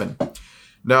 1987.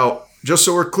 Now, just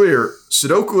so we're clear,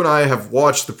 Sudoku and I have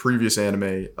watched the previous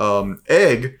anime.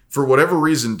 Egg, for whatever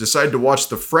reason, decided to watch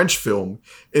the French film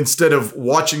instead of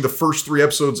watching the first 3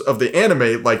 episodes of the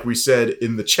anime, like we said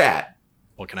in the chat.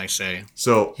 What can I say?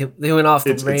 So, They went off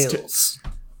the It's- rails.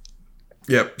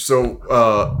 yep.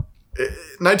 So,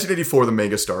 1984, the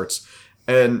manga starts,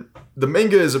 and the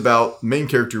manga is about main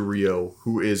character Rio,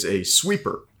 who is a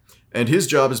sweeper, and his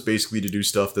job is basically to do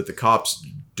stuff that the cops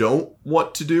don't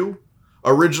want to do.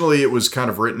 Originally, it was kind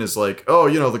of written as like, oh,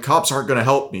 the cops aren't going to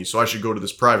help me, so I should go to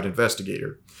this private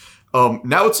investigator.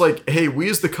 Now it's like, hey, we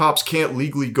as the cops can't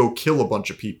legally go kill a bunch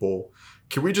of people.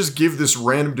 Can we just give this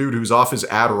random dude who's off his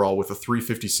Adderall with a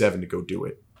 357 to go do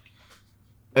it?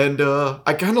 And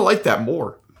I kind of like that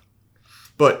more.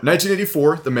 But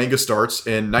 1984, the manga starts,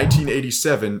 and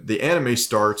 1987, the anime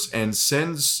starts and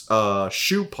sends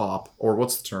shoe pop, or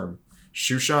what's the term?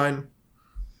 Shoe shine?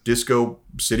 Disco,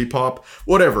 city pop,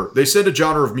 whatever. They send a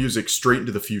genre of music straight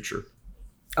into the future.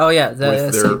 Oh yeah, the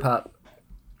With their- city pop.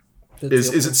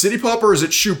 Is it city pop or is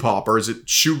it shoe pop or is it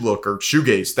shoe look or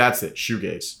shoegaze? That's it,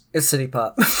 shoegaze. It's city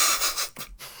pop.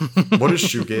 What is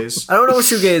shoegaze? I don't know what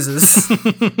shoegaze is.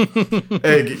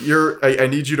 Egg, I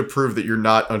need you to prove that you're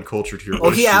not uncultured here. Oh,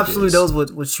 What is he absolutely shoegaze? knows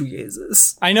what shoegaze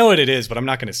is. I know what it is, but I'm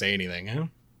not going to say anything. Huh?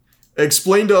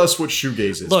 Explain to us what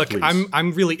shoegaze is. Look, please.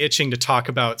 I'm really itching to talk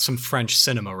about some French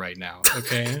cinema right now.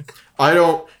 Okay, I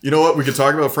don't. You know what? We can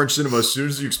talk about French cinema as soon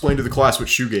as you explain to the class what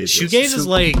shoegaze is. shoegaze is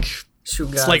like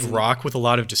Shoegaze. it's like rock with a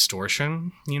lot of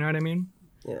distortion. You know what I mean?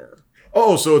 Yeah.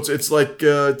 Oh, so it's like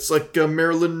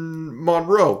Marilyn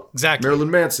Monroe. Exactly. Marilyn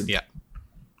Manson. Yeah.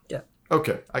 Yeah.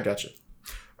 Okay, I got you.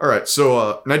 All right, so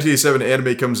 1987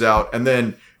 anime comes out, and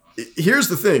then here's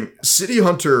the thing: City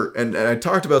Hunter, and I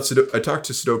talked to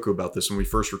Sudoku about this when we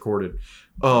first recorded.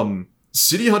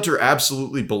 City Hunter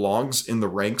absolutely belongs in the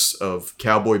ranks of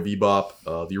Cowboy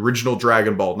Bebop, the original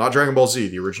Dragon Ball, not Dragon Ball Z,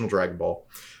 the original Dragon Ball.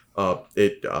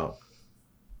 It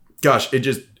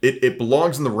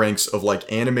belongs in the ranks of like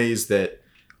animes that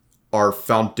are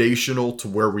foundational to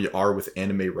where we are with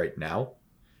anime right now.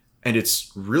 And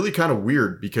it's really kind of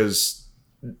weird because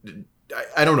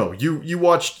I don't know. You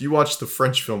watched the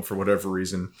French film for whatever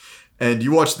reason, and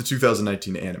you watched the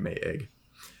 2019 anime Egg.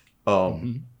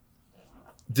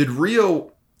 Did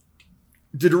Rio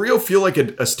feel like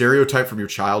a stereotype from your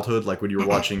childhood, like when you were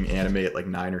watching anime at like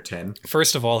 9 or 10?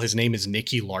 First of all, his name is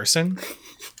Nicky Larson,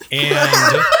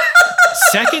 and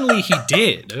secondly, he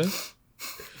did.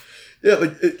 Yeah,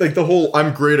 like the whole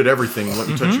 "I'm great at everything, let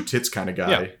me touch your tits" kind of guy.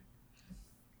 Yeah.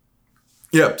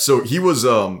 Yeah, so he was,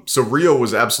 so Rio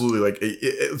was absolutely like,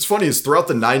 it's funny is throughout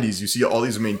the 90s, you see all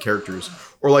these main characters,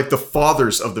 or like the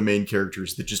fathers of the main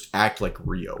characters that just act like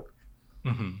Rio.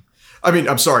 I mean,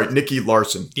 I'm sorry, Nicky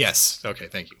Larson. Yes. Okay.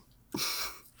 Thank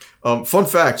you. Fun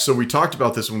fact, so we talked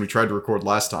about this when we tried to record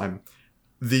last time.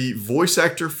 The voice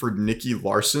actor for Nicky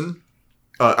Larson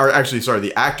or actually, sorry,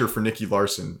 the actor for Nicky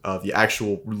Larson, the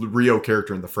actual Rio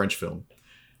character in the French film.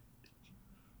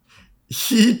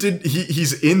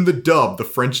 He's in the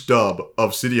French dub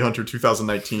of City Hunter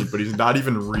 2019, but he's not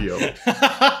even Rio.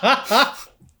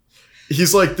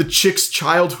 He's like the chick's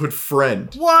childhood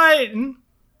friend. What?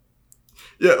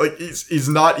 Yeah, like he's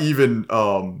not even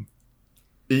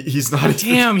he's not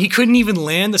Damn, he couldn't even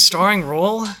land the starring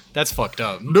role? That's fucked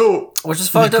up. No. Which is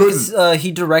fucked up because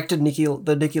he directed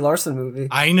the Nicky Larson movie.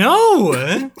 I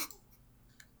know.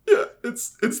 Yeah,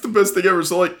 it's the best thing ever.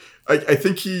 So like I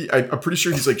think I'm pretty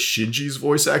sure he's like Shinji's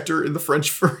voice actor in the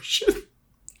French version.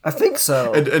 I think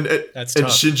so. And That's and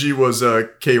tough. Shinji was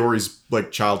Kaori's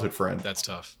like childhood friend. That's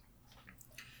tough.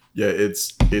 Yeah,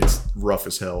 it's rough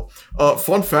as hell.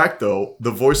 Fun fact though,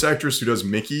 the voice actress who does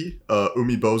Mickey,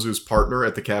 Umibozu's partner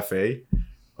at the cafe,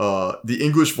 the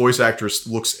English voice actress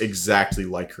looks exactly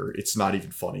like her. It's not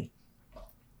even funny.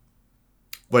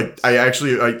 Like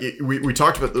we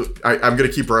talked about I'm gonna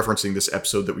keep referencing this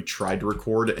episode that we tried to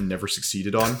record and never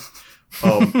succeeded on.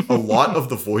 A lot of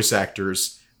the voice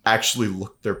actors actually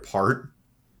look their part,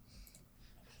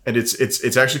 and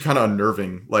it's actually kind of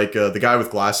unnerving. Like the guy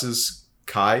with glasses,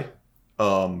 Kai,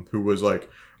 who was like,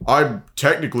 I'm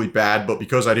technically bad, but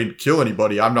because I didn't kill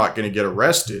anybody, I'm not gonna get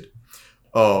arrested.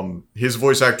 His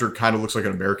voice actor kind of looks like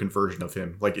an American version of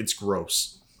him. Like, it's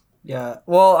gross. Yeah,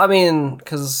 well, I mean,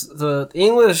 because the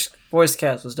English voice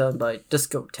cast was done by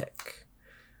Discotech,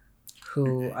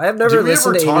 who I have never Did we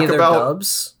listened ever to any of talk their about-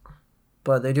 dubs,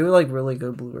 but they do like really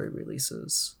good Blu-ray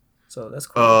releases, so that's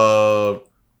cool.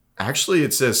 Actually,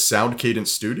 it says Sound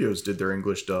Cadence Studios did their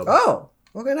English dub. Oh,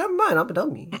 okay, never mind. I'm a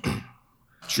dummy.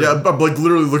 Yeah, I'm like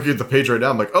literally looking at the page right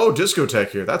now. I'm like, oh, Discotech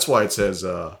here. That's why it says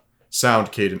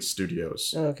Sound Cadence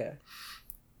Studios. Okay.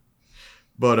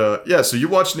 But yeah, so you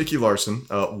watched Nicky Larson.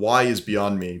 Why is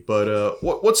beyond me. But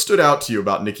what stood out to you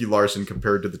about Nicky Larson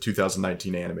compared to the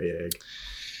 2019 anime Egg?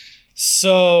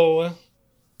 So,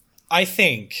 I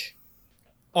think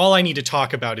all I need to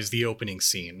talk about is the opening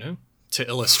scene to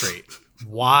illustrate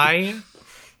why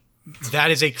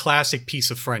that is a classic piece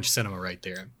of French cinema right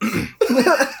there.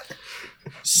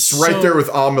 It's right there with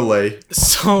Amelie.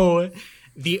 So,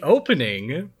 the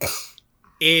opening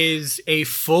is a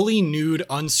fully nude,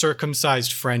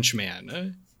 uncircumcised French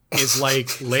man is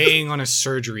like laying on a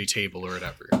surgery table or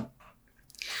whatever.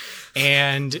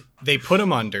 And they put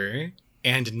him under,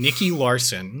 and Nicky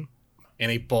Larson and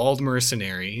a bald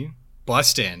mercenary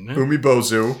bust in.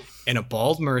 Umibozu. And a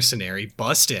bald mercenary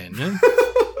bust in.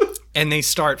 And they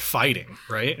start fighting,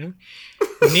 right?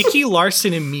 Nicky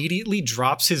Larson immediately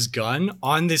drops his gun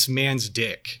on this man's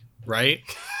dick, right?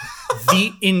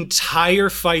 The entire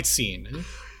fight scene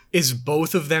is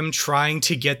both of them trying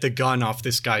to get the gun off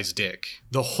this guy's dick.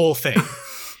 The whole thing.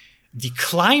 The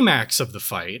climax of the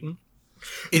fight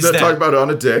is that talk about it on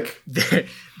a dick.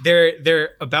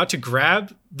 they're about to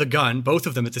grab the gun, both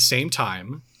of them at the same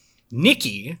time.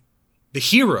 Nicky, the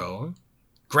hero,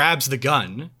 grabs the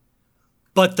gun,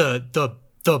 but the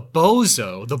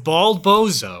bozo, the bald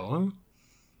bozo,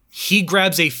 he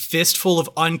grabs a fistful of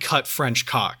uncut French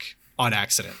cock on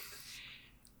accident.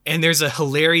 And there's a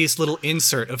hilarious little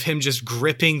insert of him just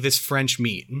gripping this French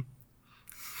meat.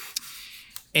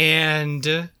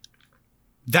 And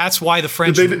that's why the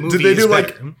French movie is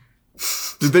better.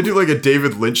 Did they do like a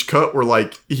David Lynch cut where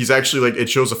like he's actually like it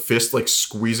shows a fist like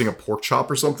squeezing a pork chop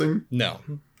or something? No.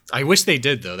 I wish they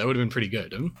did, though. That would have been pretty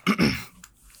good.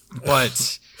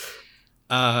 But,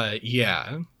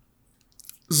 yeah.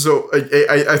 So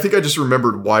I think I just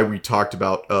remembered why we talked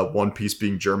about One Piece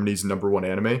being Germany's #1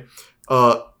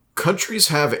 anime. Countries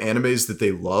have animes that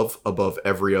they love above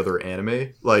every other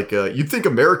anime. Like, you'd think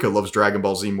America loves Dragon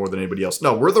Ball Z more than anybody else.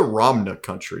 No, we're the Ramna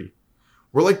country.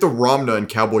 We're like the Ramna and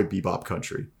Cowboy Bebop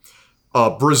country.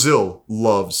 Brazil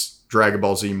loves Dragon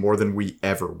Ball Z more than we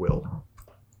ever will.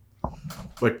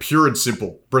 Like, pure and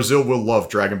simple. Brazil will love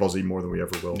Dragon Ball Z more than we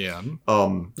ever will. Yeah.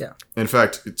 Yeah. In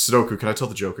fact, Sudoku, can I tell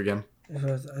the joke again?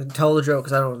 Tell the joke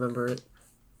because I don't remember it.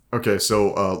 Okay,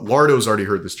 so Lardo's already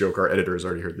heard this joke. Our editor has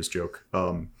already heard this joke.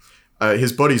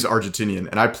 His buddy's Argentinian,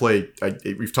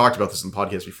 and we've talked about this in the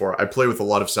podcast before. I play with a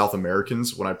lot of South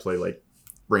Americans when I play like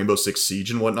Rainbow Six Siege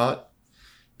and whatnot,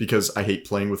 because I hate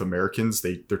playing with Americans.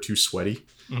 They're too sweaty.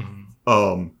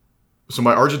 Mm-hmm. So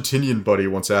my Argentinian buddy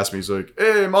once asked me, he's like,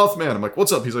 "Hey, Mothman." I'm like,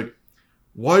 "What's up?" He's like,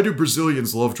 "Why do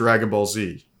Brazilians love Dragon Ball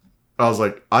Z?" I was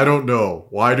like, "I don't know.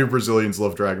 Why do Brazilians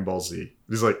love Dragon Ball Z?"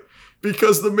 He's like,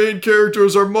 "Because the main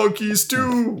characters are monkeys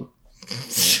too."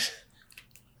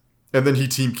 And then he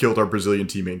team killed our Brazilian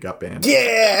teammate and got banned.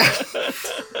 Yeah.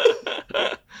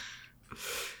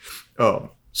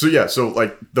 So yeah, so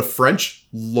like the French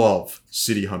love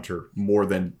City Hunter more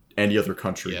than any other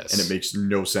country, Yes. and it makes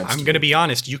no sense. I'm to going to me. be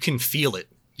honest. You can feel it.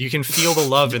 You can feel the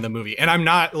love in the movie. And I'm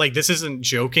not like, this isn't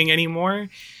joking anymore.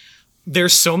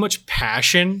 There's so much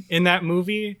passion in that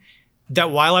movie that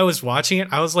while I was watching it,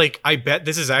 I was like, I bet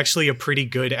this is actually a pretty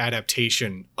good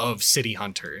adaptation of City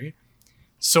Hunter.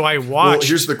 So I watched Well,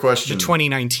 here's the question: the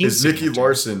 2019 Is City Nicky Hunter.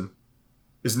 Larson?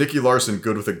 Is Nicky Larson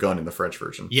good with a gun in the French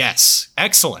version? Yes,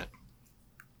 excellent.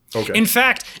 Okay. In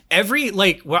fact, I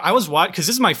was watching, because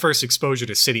this is my first exposure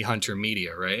to City Hunter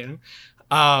media, right?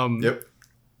 Yep.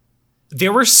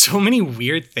 There were so many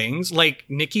weird things. Like,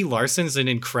 Nicky Larson's an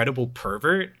incredible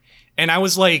pervert. And I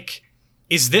was like,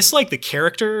 is this like the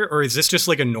character, or is this just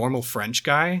like a normal French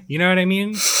guy? You know what I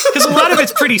mean? Because a lot of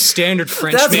it's pretty standard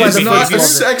French That's man why the He's not a behavior.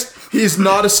 sex. He's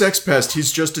not a sex pest.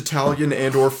 He's just Italian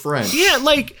and or French. Yeah,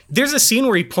 like, there's a scene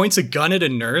where he points a gun at a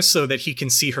nurse so that he can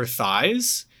see her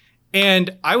thighs.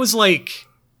 And I was like,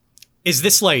 is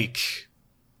this like,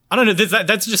 I don't know,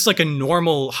 that's just like a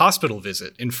normal hospital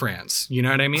visit in France. You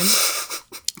know what I mean?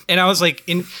 And I was like,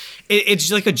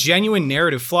 it's like a genuine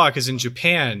narrative flaw, because in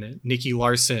Japan, Nicky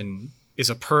Larson is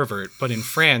a pervert, but in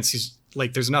France, he's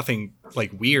like, there's nothing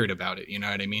like weird about it. You know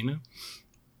what I mean?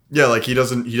 Yeah, like he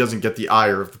doesn't get the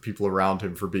ire of the people around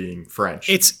him for being French.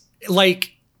 It's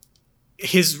like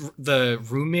the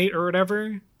roommate or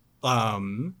whatever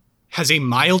has a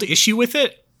mild issue with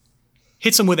it,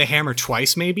 hits him with a hammer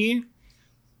twice maybe,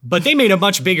 but they made a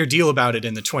much bigger deal about it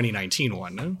in the 2019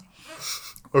 one.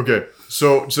 Okay,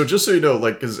 so just so you know,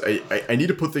 like, because I need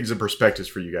to put things in perspective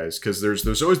for you guys, because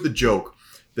there's always the joke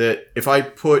that if I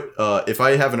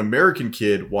have an American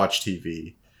kid watch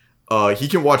TV, he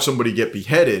can watch somebody get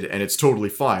beheaded and it's totally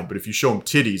fine. But if you show him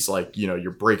titties, like, you know,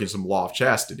 you're breaking some law of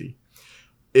chastity.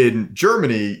 In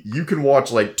Germany, you can watch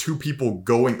like two people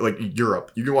going, like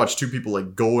Europe, you can watch two people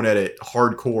like going at it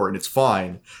hardcore and it's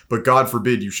fine. But God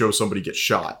forbid you show somebody get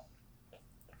shot.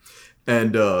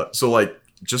 And so like,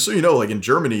 just so you know, like in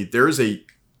Germany, there is a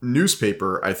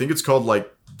newspaper, I think it's called like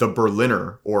the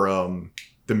Berliner or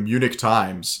the Munich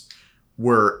Times,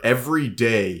 where every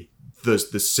day the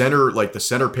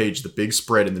center page, the big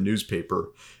spread in the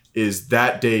newspaper is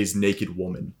that day's naked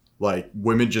woman. Like,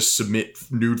 women just submit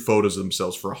nude photos of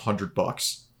themselves for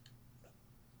 $100.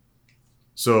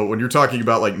 So when you're talking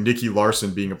about like Nicky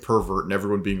Larson being a pervert and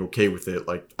everyone being okay with it,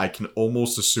 like, I can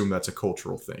almost assume that's a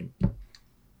cultural thing.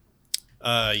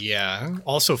 Yeah.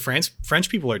 Also, French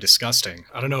people are disgusting.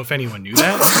 I don't know if anyone knew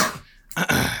that.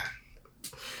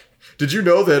 Did you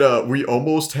know that we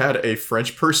almost had a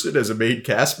French person as a main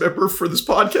cast member for this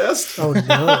podcast? Oh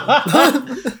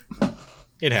no.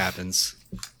 It happens.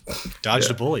 Dodged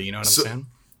a bullet, you know what I'm saying?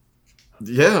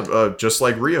 Yeah, just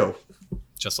like Rio.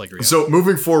 Just like Rio. So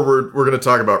moving forward, we're going to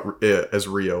talk about as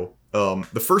Rio.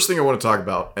 The first thing I want to talk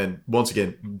about, and once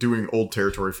again, doing old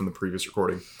territory from the previous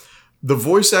recording, the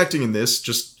voice acting in this,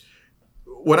 just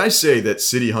when I say that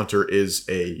City Hunter is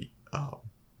a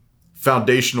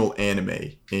foundational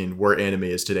anime in where anime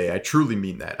is today, I truly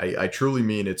mean that. I truly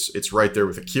mean it's right there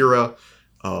with Akira.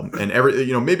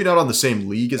 And maybe not on the same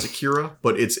league as Akira,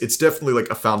 but it's definitely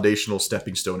like a foundational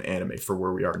stepping stone anime for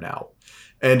where we are now.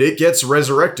 And it gets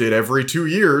resurrected every 2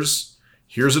 years.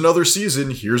 Here's another season.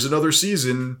 Here's another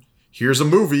season. Here's a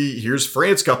movie. Here's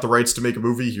France got the rights to make a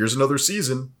movie. Here's another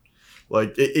season.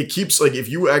 Like it keeps, like, if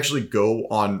you actually go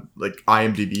on like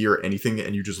IMDb or anything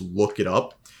and you just look it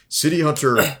up, City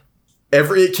Hunter,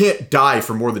 it can't die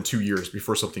for more than 2 years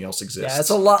before something else exists. Yeah, it's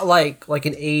a lot like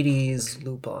an 80s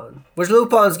Lupin. Which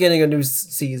Lupin's getting a new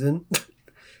season.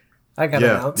 I got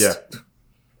announced.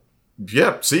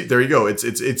 Yeah, see, there you go.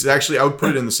 It's actually, I would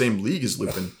put it in the same league as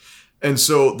Lupin. And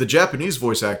so the Japanese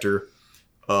voice actor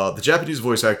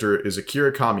is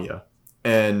Akira Kamiya.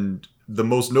 And the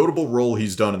most notable role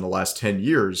he's done in the last 10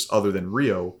 years, other than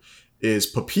Rio,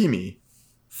 is Papimi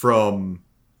from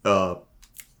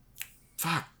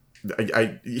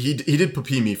he did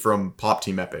Papimi from Pop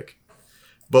Team Epic.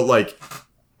 But like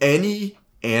any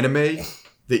anime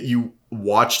that you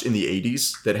watched in the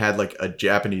 80s that had like a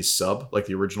Japanese sub, like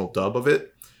the original dub of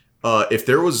it, if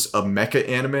there was a mecha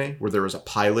anime where there was a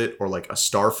pilot or like a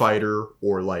starfighter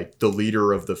or like the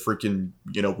leader of the freaking,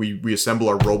 we assemble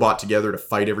our robot together to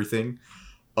fight everything,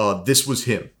 this was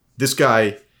him. This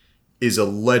guy is a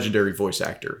legendary voice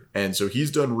actor. And so he's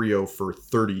done Rio for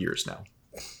 30 years now.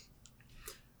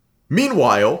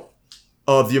 Meanwhile,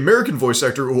 the American voice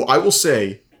actor, who I will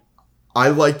say, I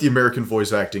like the American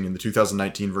voice acting in the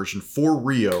 2019 version for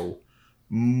Rio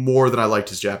more than I liked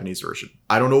his Japanese version.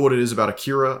 I don't know what it is about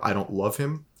Akira. I don't love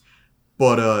him.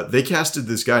 But they casted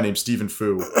this guy named Stephen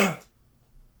Fu.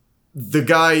 The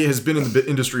guy has been in the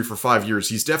industry for 5 years.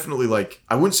 He's definitely like,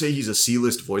 I wouldn't say he's a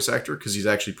C-list voice actor because he's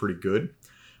actually pretty good.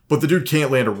 but the dude can't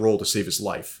land a roll to save his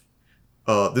life.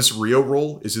 This Rio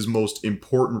roll is his most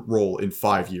important roll in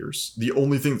 5 years. The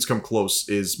only thing that's come close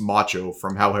is Macho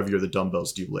from How Heavy Are the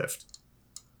Dumbbells Do You Lift?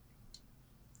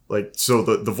 Like, so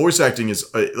the voice acting is,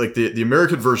 like, the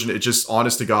American version, it just,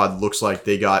 honest to God, looks like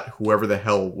they got whoever the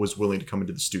hell was willing to come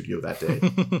into the studio that day.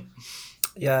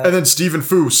 Yeah. And then Stephen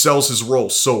Fu sells his role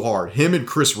so hard. Him and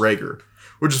Chris Rager.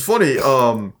 Which is funny,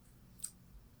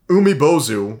 Umi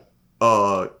Bozu,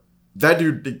 that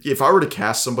dude, if I were to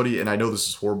cast somebody, and I know this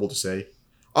is horrible to say,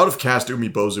 I would have cast Umi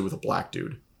Bozu with a black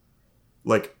dude.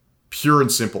 Like, pure and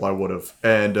simple, I would have.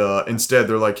 And instead,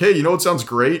 they're like, hey, you know what sounds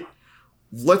great?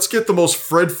 Let's get the most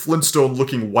Fred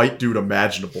Flintstone-looking white dude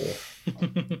imaginable.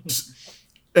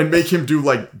 And make him do,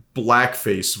 like,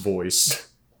 blackface voice.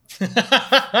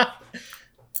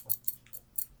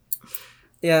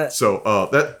 Yeah. So,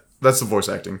 that's the voice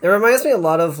acting. It reminds me a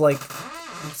lot of, like,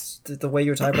 the way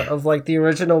you were talking about, of, like, the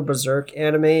original Berserk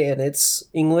anime and its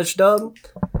English dub.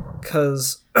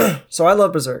 Because, so I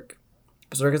love Berserk.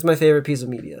 Berserk is my favorite piece of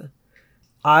media.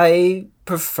 I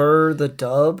prefer the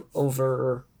dub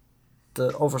over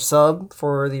sub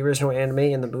for the original anime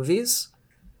and the movies.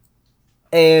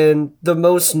 And the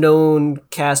most known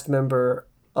cast member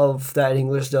of that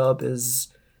English dub is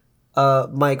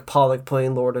Mike Pollock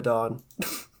playing Lord Adon.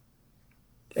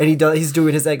 And he's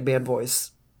doing his Eggman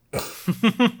voice.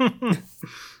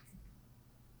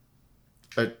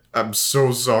 I'm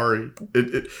so sorry.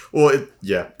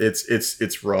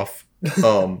 It's rough.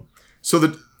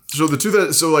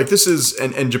 This is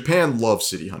and Japan loves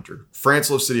City Hunter. France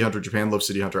loves City Hunter. Japan loves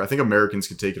City Hunter. I think Americans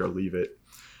can take it or leave it.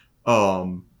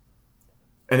 And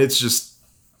it's just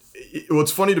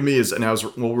what's funny to me is, and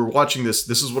while we're watching this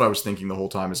is what I was thinking the whole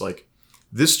time is like,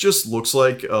 this just looks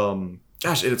like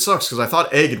gosh, it sucks because I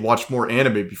thought Egg had watched more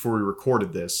anime before we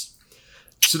recorded this.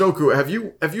 Sudoku, have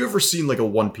you ever seen like a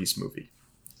One Piece movie?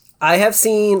 I have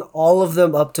seen all of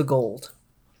them up to Gold.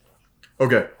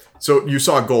 Okay, so you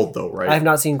saw Gold though, right? I have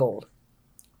not seen Gold.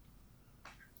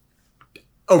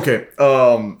 Okay,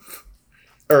 all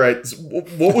right. So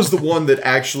what was the one that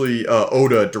actually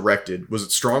Oda directed? Was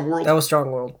it Strong World? That was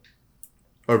Strong World.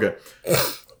 Okay.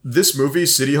 This movie,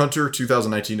 City Hunter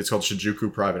 2019, it's called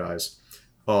Shinjuku Private Eyes,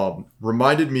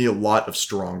 reminded me a lot of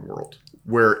Strong World,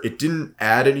 where it didn't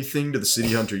add anything to the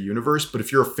City Hunter universe, but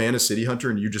if you're a fan of City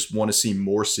Hunter and you just want to see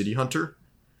more City Hunter,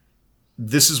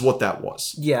 this is what that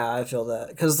was. Yeah, I feel that.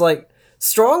 Because, like,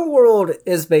 Strong World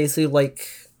is basically, like,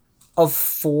 a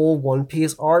full One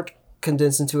Piece arc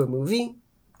condensed into a movie.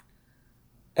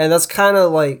 And that's kind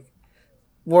of, like...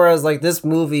 Whereas, like, this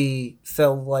movie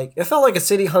felt like a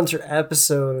City Hunter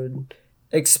episode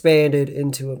expanded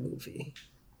into a movie.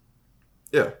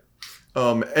 Yeah.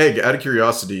 Egg, out of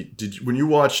curiosity, when you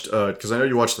watched, because I know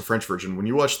you watched the French version, when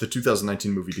you watched the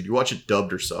 2019 movie, did you watch it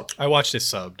dubbed or subbed? I watched it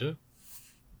subbed.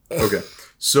 Okay.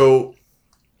 So,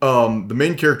 the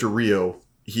main character, Rio,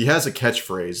 he has a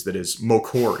catchphrase that is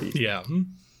Mokori. Yeah. And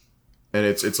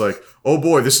it's like, oh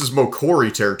boy, this is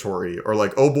Mokori territory. Or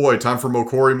like, oh boy, time for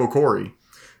Mokori.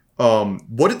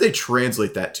 What did they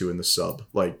translate that to in the sub?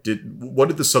 Like, did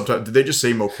they just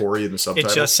say Mokori in the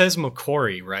subtitle? It just says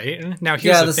Mokori, right? Now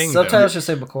here's the thing, subtitles just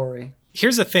say Mokori.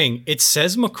 Here's the thing. It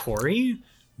says Mokori,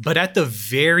 but at the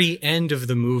very end of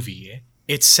the movie,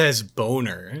 it says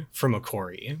boner for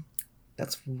Mokori.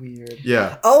 That's weird.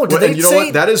 Yeah. Oh, did they you know say...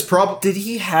 what? That is probably... Did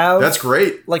he have... That's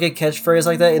great. Like a catchphrase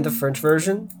like that in the French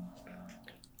version?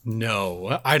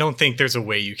 No, I don't think there's a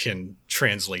way you can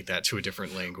translate that to a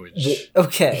different language.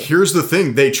 Okay. Here's the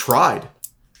thing. They tried.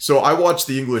 So I watched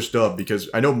the English dub because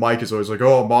I know Mike is always like,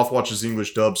 oh, Moth watches the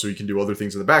English dub so he can do other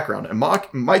things in the background. And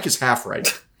Mike is half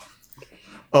right.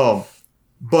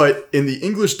 But in the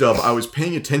English dub, I was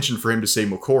paying attention for him to say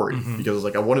Mokori because I was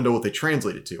like, I want to know what they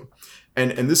translated to.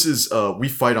 And this is, we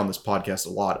fight on this podcast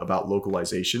a lot about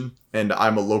localization, and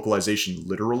I'm a localization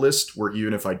literalist, where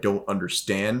even if I don't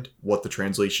understand what the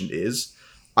translation is,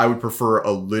 I would prefer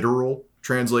a literal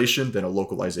translation than a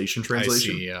localization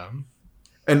translation. I see, yeah.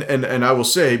 And I will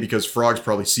say, because Frog's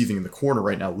probably seething in the corner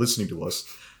right now listening to us,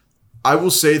 I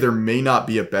will say there may not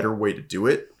be a better way to do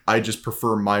it. I just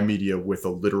prefer my media with a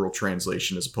literal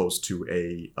translation as opposed to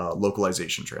a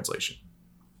localization translation.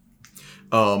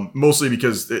 Mostly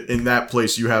because in that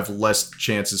place you have less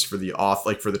chances for the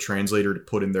for the translator to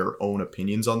put in their own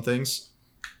opinions on things.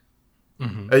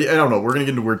 Mm-hmm. I don't know. We're going to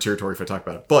get into weird territory if I talk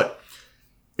about it. But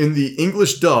in the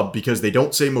English dub, because they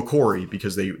don't say Mokori,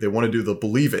 because they want to do the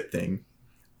believe it thing,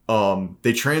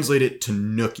 they translate it to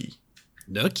Nookie.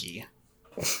 Nookie?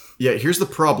 Yeah, here's the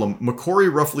problem.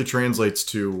 Mokori roughly translates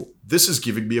to, this is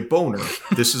giving me a boner.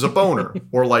 This is a boner.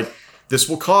 Or like, this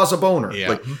will cause a boner. Yeah.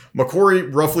 Like,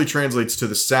 Makori roughly translates to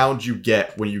the sound you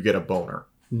get when you get a boner.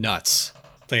 Nuts.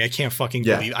 Like, I can't fucking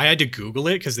Yeah. believe. I had to Google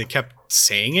it because they kept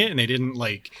saying it and they didn't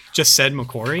like just said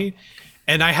Makori,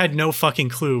 and I had no fucking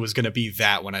clue it was gonna be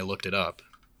that when I looked it up.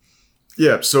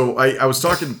 Yeah, so I was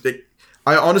talking...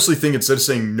 I honestly think instead of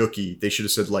saying nookie, they should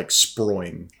have said, like,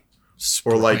 sproing.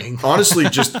 Or, like, Sproing. honestly,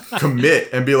 just commit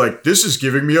and be like, this is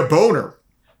giving me a boner.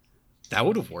 That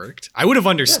would have worked. I would have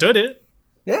understood it.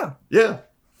 Yeah. Yeah.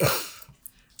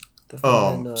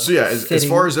 Definitely, So yeah, as fitting.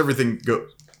 far as everything goes,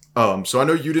 so I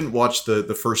know you didn't watch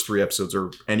the first 3 episodes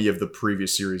or any of the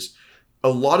previous series. A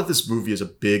lot of this movie is a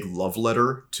big love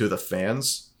letter to the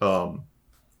fans.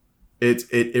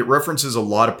 It references a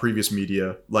lot of previous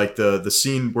media, like the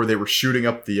scene where they were shooting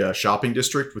up the shopping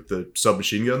district with the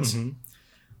submachine guns. Mhm.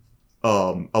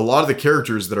 A lot of the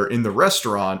characters that are in the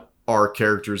restaurant are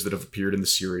characters that have appeared in the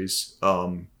series.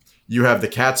 You have the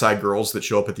Cat's Eye girls that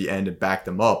show up at the end and back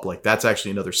them up. Like, that's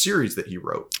actually another series that he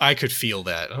wrote. I could feel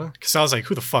that because I was like,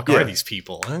 "Who the fuck Yeah. are these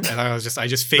people?" And I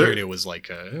just figured it was like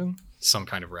some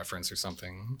kind of reference or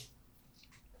something.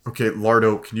 Okay,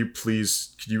 Lardo, can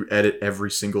you edit every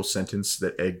single sentence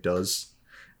that Egg does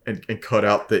and cut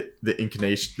out the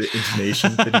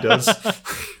intonation that he does?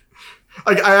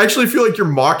 I actually feel like you're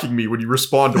mocking me when you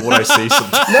respond to what I say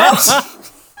sometimes.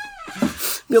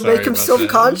 You'll Sorry make him about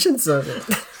self-conscious of it.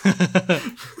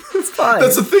 It's fine.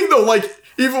 That's the thing though, like,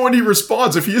 even when he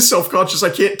responds, if he is self-conscious, I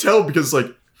can't tell because,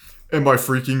 like, am I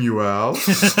freaking you out?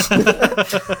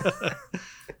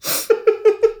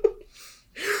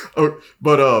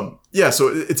 Yeah, so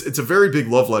it's a very big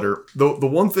love letter. The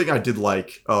one thing I did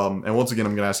like, and once again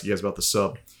I'm gonna ask you guys about the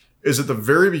sub, is at the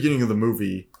very beginning of the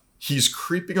movie, he's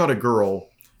creeping on a girl,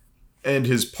 and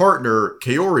his partner,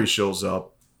 Kaori, shows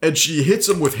up, and she hits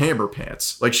him with hammer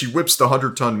pants. Like, she whips the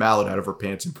 100-ton mallet out of her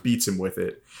pants and beats him with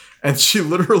it. And she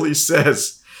literally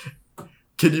says,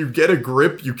 can you get a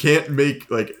grip? You can't make,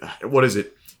 like, what is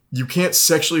it? You can't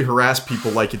sexually harass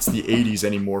people like it's the 80s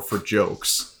anymore for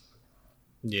jokes.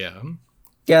 Yeah.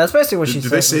 Yeah, that's basically what she Did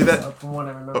said. they say that? From what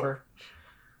I remember.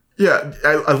 Yeah,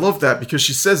 I love that because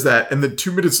she says that, and then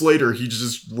 2 minutes later, he's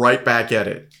just right back at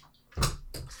it.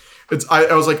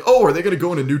 I was like, oh, are they going to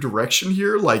go in a new direction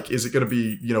here? Like, is it going to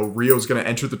be, Rio's going to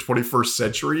enter the 21st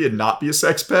century and not be a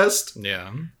sex pest? Yeah.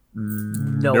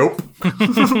 Nope.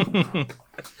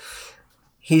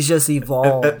 He's just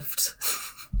evolved.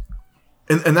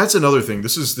 And that's another thing.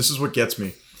 This is what gets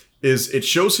me. Is it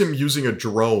shows him using a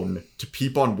drone to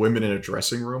peep on women in a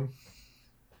dressing room.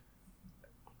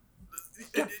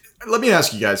 Let me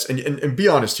ask you guys, and be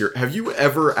honest here. Have you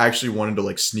ever actually wanted to,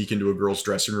 like, sneak into a girl's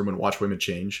dressing room and watch women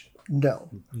change? No.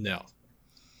 No.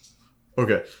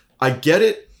 Okay. I get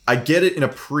it in a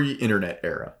pre-internet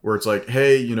era where it's like,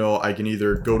 hey, I can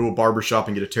either go to a barbershop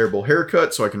and get a terrible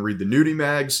haircut so I can read the nudie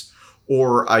mags,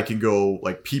 or I can go,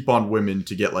 like, peep on women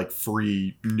to get, like,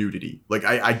 free nudity. Like,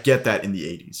 I get that in the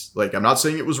 80s. Like, I'm not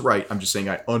saying it was right. I'm just saying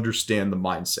I understand the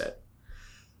mindset.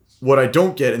 What I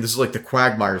don't get, and this is like the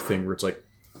Quagmire thing where it's like,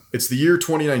 it's the year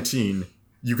 2019.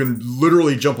 You can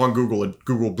literally jump on Google and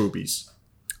Google boobies.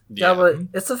 Yeah, but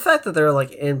it's the fact that they're,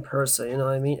 like, in person, you know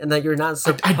what I mean? And that you're not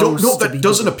supposed I don't know. to That be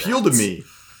doesn't doing appeal that. to me.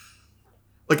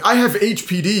 Like, I have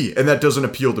HPD, and that doesn't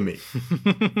appeal to me.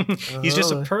 He's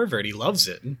just a pervert. He loves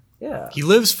it. Yeah. He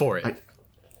lives for it.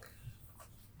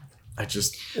 I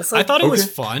just... It's I like, thought it was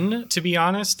Okay. fun, to be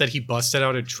honest, that he busted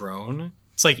out a drone.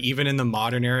 It's like, even in the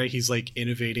modern era, he's like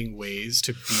innovating ways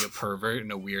to be a pervert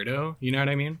and a weirdo. You know what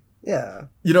I mean? yeah.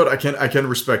 You know what? I can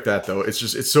respect that, though. It's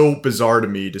just, it's so bizarre to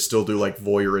me to still do, like,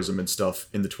 voyeurism and stuff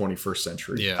in the 21st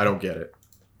century. Yeah. I don't get it.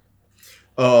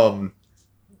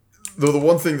 Though the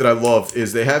one thing that I love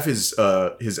is they have his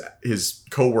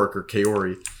coworker,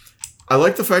 Kaori. I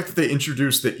like the fact that they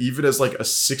introduced that even as, like, a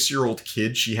 6-year-old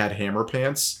kid, she had hammer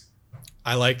pants.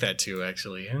 I like that too,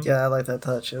 actually. Yeah, I like that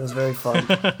touch. It was very fun.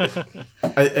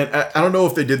 I don't know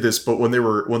if they did this, but when they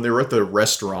were at the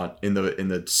restaurant in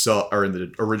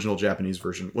the original Japanese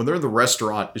version, when they're in the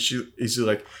restaurant, he's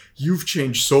like, "You've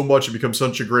changed so much and become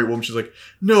such a great woman." She's like,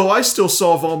 "No, I still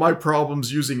solve all my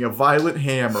problems using a violent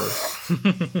hammer."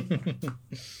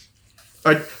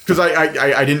 Because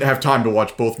I didn't have time to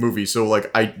watch both movies, so,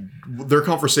 like, their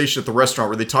conversation at the restaurant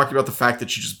where they talked about the fact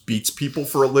that she just beats people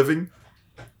for a living.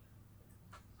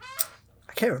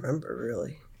 I can't remember,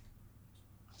 really.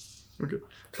 Okay.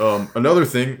 Another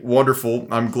thing, wonderful.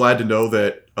 I'm glad to know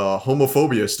that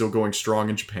homophobia is still going strong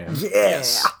in Japan. Yeah.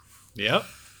 Yes. Yep.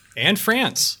 And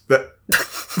France. That,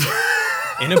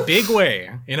 In a big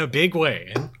way. In a big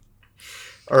way.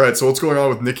 all right. So what's going on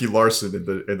with Nicky Larson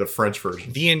in the French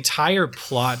version? The entire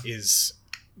plot is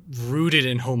rooted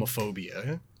in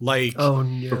homophobia. Like, Oh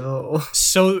no.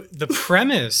 so the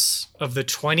premise of the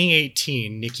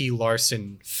 2018 Nicky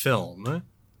Larson film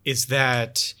is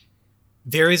that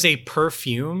there is a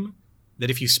perfume that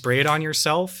if you spray it on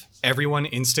yourself, everyone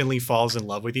instantly falls in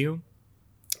love with you.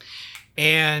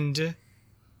 And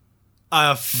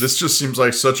This just seems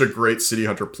like such a great City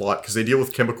Hunter plot because they deal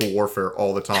with chemical warfare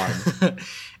all the time.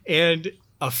 and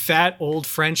a fat old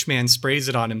French man sprays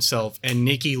it on himself, and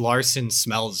Nicky Larson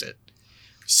smells it.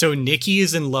 So Nicky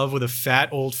is in love with a fat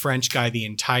old French guy the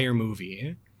entire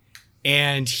movie.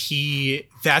 And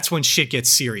that's when shit gets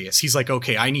serious. He's like,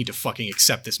 okay, I need to fucking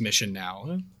accept this mission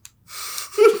now.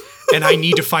 And I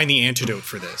need to find the antidote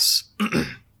for this.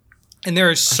 And there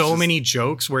are so many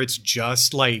jokes where it's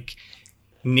just like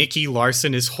Nicky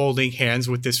Larson is holding hands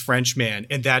with this French man.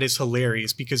 And that is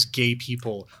hilarious because gay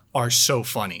people are so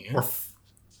funny.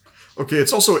 Okay,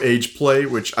 it's also age play,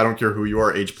 which I don't care who you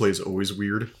are, age play is always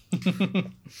weird.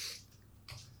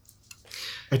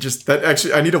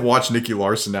 I need to watch Nicky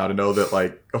Larson now to know that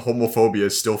like homophobia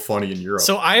is still funny in Europe.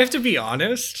 So I have to be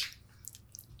honest,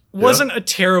 wasn't a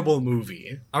terrible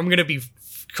movie. I'm going to be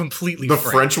completely the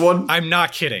frank. French one? I'm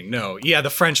not kidding. No. Yeah, the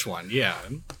French one. Yeah.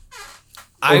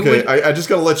 I just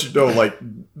gotta let you know, like,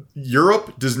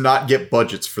 Europe does not get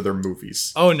budgets for their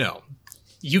movies. Oh, no.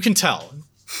 You can tell.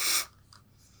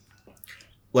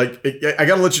 Like, I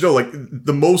gotta let you know, like,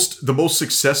 the most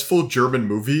successful German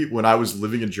movie when I was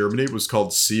living in Germany was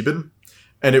called Sieben,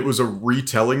 and it was a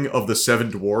retelling of The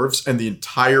Seven Dwarves, and the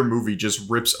entire movie just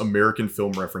rips American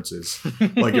film references.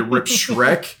 Like, it rips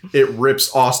Shrek, it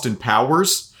rips Austin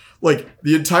Powers. Like,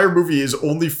 the entire movie is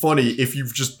only funny if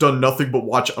you've just done nothing but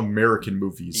watch American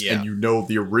movies, and you know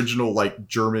the original, like,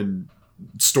 German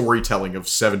storytelling of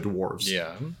Seven Dwarves.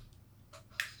 Yeah.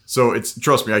 So,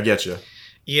 trust me, I get you.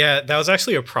 Yeah, that was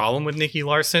actually a problem with Nicky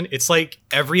Larson. It's like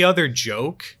every other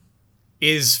joke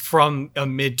is from a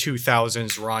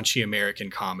mid-2000s raunchy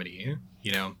American comedy,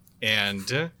 you know?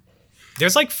 And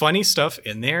there's like funny stuff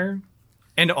in there.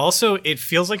 And also it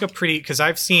feels like because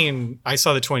I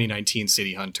saw the 2019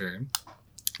 City Hunter,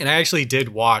 and I actually did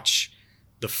watch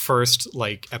the first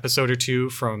like episode or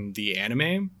two from the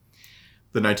anime.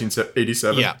 The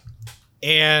 1987? Yeah.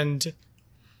 And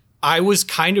I was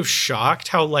kind of shocked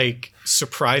how like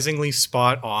surprisingly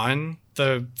spot on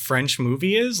the French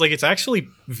movie is. Like, it's actually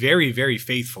very, very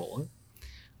faithful.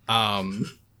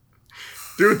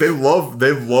 Dude, they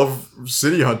love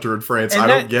City Hunter in France. I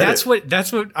don't get it.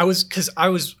 That's what I was, because I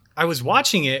was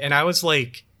watching it and I was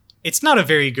like, it's not a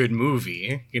very good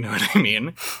movie, you know what I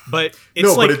mean? But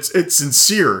it's but it's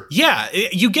sincere. Yeah,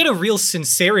 you get a real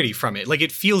sincerity from it. Like,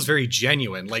 it feels very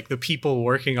genuine. Like, the people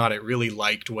working on it really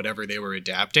liked whatever they were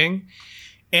adapting.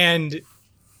 And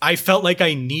I felt like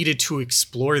I needed to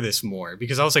explore this more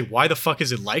because I was like, why the fuck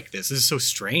is it like this? This is so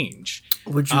strange.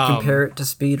 Would you compare it to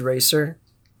Speed Racer?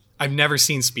 I've never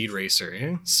seen Speed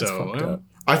Racer, so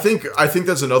I think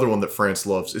that's another one that France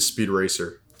loves is Speed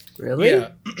Racer. Really? Yeah.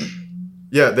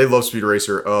 Yeah, they love Speed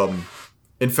Racer.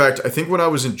 In fact, I think when I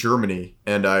was in Germany,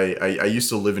 and I used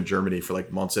to live in Germany for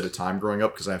like months at a time growing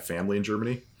up because I have family in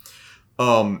Germany.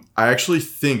 I actually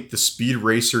think the Speed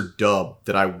Racer dub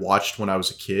that I watched when I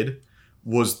was a kid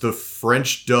was the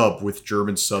French dub with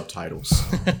German subtitles.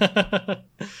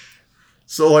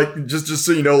 So like just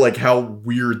so you know like how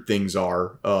weird things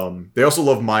are. They also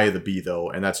love Maya the Bee though,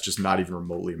 and that's just not even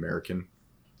remotely American.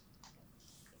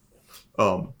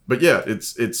 But yeah,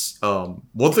 it's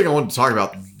one thing I wanted to talk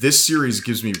about. This series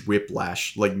gives me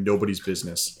whiplash like nobody's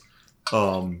business.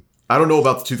 I don't know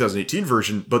about the 2018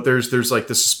 version, but there's like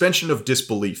the suspension of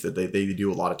disbelief that they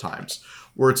do a lot of times,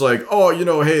 where it's like, oh, you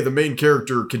know, hey, the main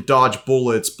character can dodge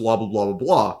bullets, blah blah blah blah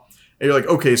blah, and you're like,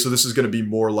 okay, so this is going to be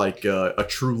more like a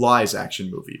True Lies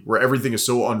action movie where everything is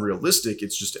so unrealistic,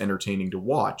 it's just entertaining to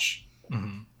watch.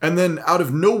 Mm-hmm. And then out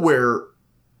of nowhere,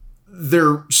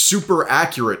 they're super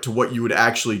accurate to what you would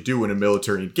actually do in a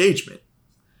military engagement.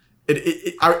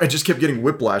 I just kept getting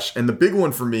whiplash. And the big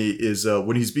one for me is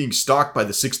when he's being stalked by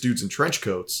the 6 dudes in trench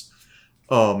coats.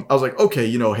 I was like, okay,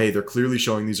 you know, hey, they're clearly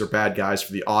showing these are bad guys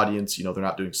for the audience. You know, they're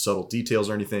not doing subtle details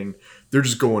or anything. They're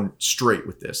just going straight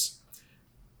with this.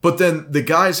 But then the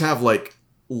guys have like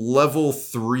level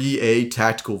 3A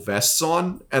tactical vests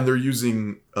on, and they're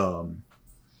using low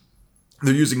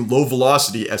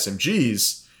velocity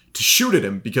SMGs to shoot at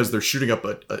him because they're shooting up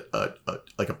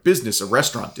a business, a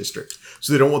restaurant district.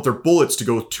 So they don't want their bullets to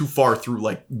go too far through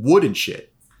like wood and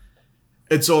shit.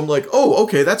 And so I'm like, oh,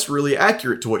 okay, that's really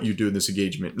accurate to what you do in this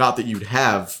engagement. Not that you'd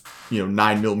have,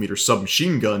 9mm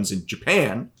submachine guns in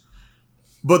Japan.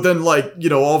 But then, like, you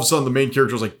know, all of a sudden the main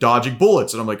character was like dodging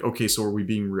bullets, and I'm like, okay, so are we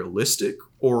being realistic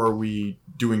or are we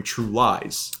doing true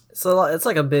lies? So it's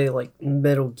like a big like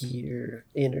Metal Gear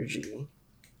energy.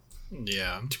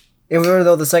 Yeah. Even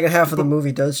though the second half of the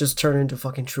movie does just turn into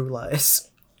fucking True Lies.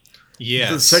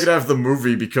 Yeah. The second half of the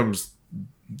movie becomes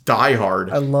Die Hard.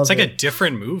 I love It's like it. a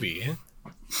different movie.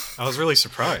 I was really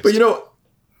surprised. But you know,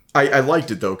 I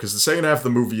liked it though, because the second half of the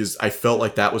movie I felt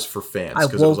like that was for fans. I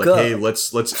Because it was woke like, up. hey,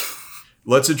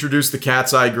 let's introduce the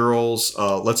Cat's Eye Girls.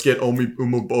 Let's get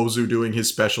Umibozu doing his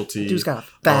specialty. Dude's got a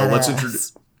fat let's ass.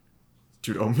 introduce.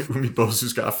 Dude,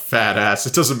 Umibozu's got a fat ass.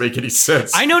 It doesn't make any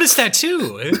sense. I noticed that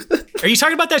too. Are you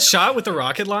talking about that shot with the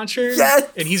rocket launcher? Yes!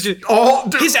 And he's just. Oh,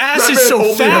 dude, His ass that is man so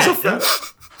only has a fat.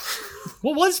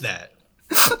 What was that?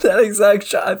 That exact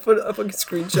shot. I fucking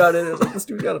screenshot it. I was like, this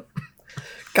dude got a.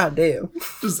 God damn.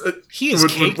 Just, He is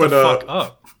caked the fuck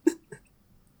up.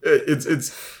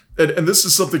 it's and this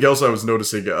is something else I was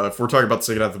noticing. If we're talking about the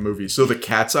second half of the movie, so the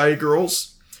Cat's Eye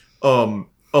Girls,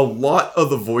 a lot of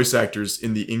the voice actors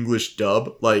in the English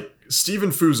dub, like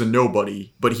Stephen Fu's a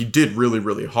nobody, but he did really,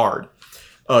 really hard.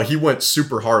 He went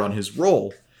super hard on his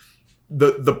role.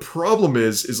 The problem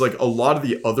is like a lot of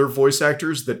the other voice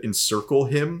actors that encircle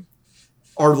him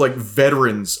are like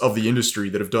veterans of the industry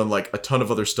that have done like a ton of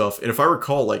other stuff. And if I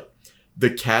recall, like the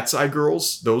Cat's Eye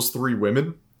Girls, those three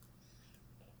women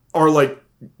are like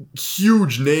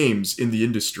huge names in the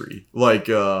industry, like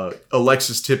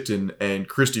Alexis Tipton and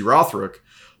Christy Rothrock.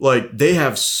 Like they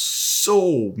have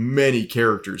so many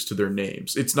characters to their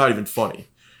names. It's not even funny.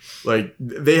 Like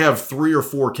they have 3 or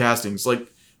 4 castings. Like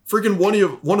freaking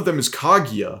one of them is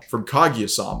Kaguya from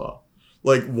Kaguya-sama.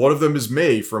 Like one of them is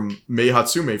Mei from Mei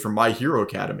Hatsume from My Hero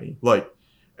Academy. Like,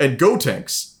 and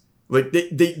Gotenks. Like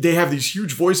they have these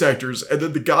huge voice actors, and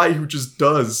then the guy who just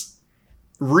does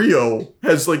Rio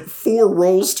has like 4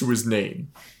 roles to his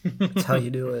name. That's how you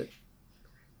do it.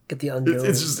 Get the unknowns.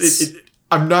 It's just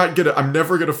I'm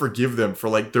never gonna forgive them for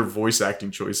like their voice acting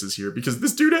choices here, because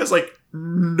this dude has like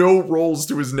no roles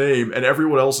to his name and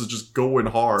everyone else is just going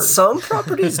hard. Some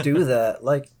properties do that.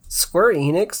 Like Square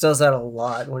Enix does that a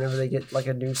lot. Whenever they get like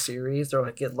a new series, they'll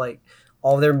get like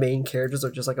all their main characters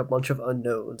are just like a bunch of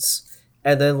unknowns,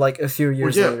 and then like a few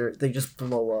years later, they just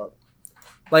blow up.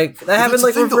 Like that happened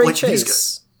like with Ray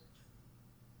Chase.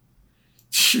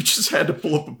 You just had to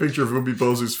pull up a picture of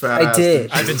Umibozu's fat I ass.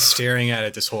 did. I've been staring at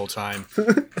it this whole time.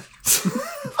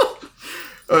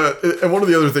 And one of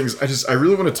the other things, I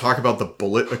really want to talk about the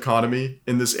bullet economy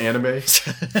in this anime.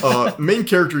 Main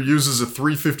character uses a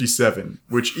 357,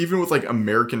 which even with like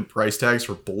American price tags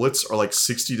for bullets are like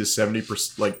 60 to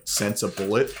 70% like cents a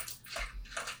bullet.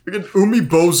 Freaking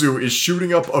Umibozu is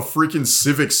shooting up a freaking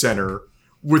civic center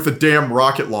with a damn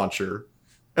rocket launcher.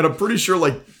 And I'm pretty sure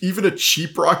like even a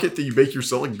cheap rocket that you make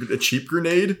yourself, like a cheap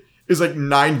grenade, is like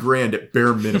 $9,000 at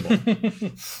bare minimum.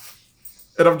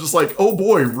 And I'm just like, oh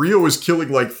boy, Rio is killing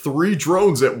like 3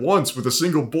 drones at once with a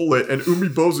single bullet, and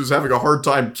Umibozu's having a hard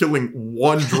time killing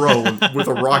 1 drone with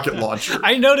a rocket launcher.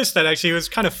 I noticed that actually. It was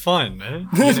kind of fun,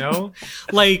 you know?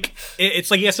 Like,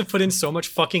 it's like he has to put in so much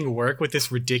fucking work with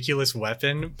this ridiculous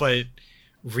weapon, but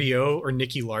Rio or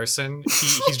Nicky Larson,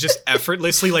 he's just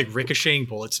effortlessly like ricocheting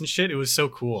bullets and shit. It was so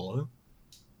cool.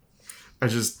 I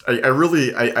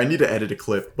need to edit a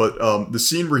clip, but the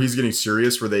scene where he's getting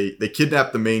serious, where they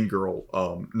kidnap the main girl,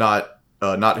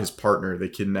 not his partner, they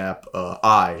kidnap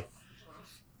Ai.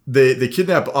 They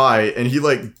kidnap Ai, and he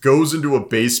like goes into a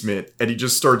basement and he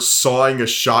just starts sawing a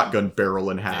shotgun barrel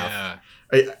in half.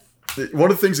 Yeah.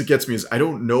 One of the things that gets me is I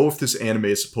don't know if this anime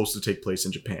is supposed to take place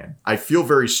in Japan. I feel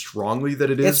very strongly that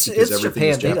it is, because It's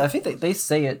everything Japan. is I think they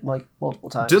say it like multiple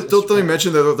times. Don't they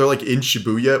mention that they're like in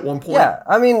Shibuya at one point? Yeah,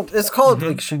 I mean it's called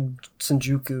like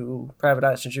Shinjuku. Private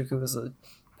Eye Shinjuku is a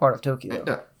part of Tokyo.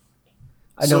 Yeah.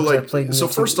 I know. So 'cause I like, played so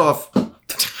Neo first Tokyo. off,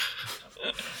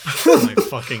 Oh my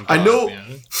fucking God, I know-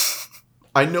 man.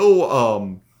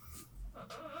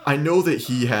 I know that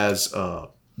he has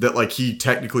that like he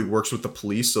technically works with the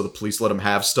police, so the police let him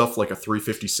have stuff like a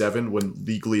 357 when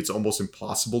legally it's almost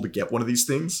impossible to get one of these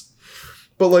things.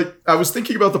 But like I was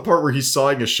thinking about the part where he's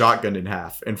sawing a shotgun in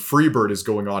half, and Freebird is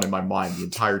going on in my mind the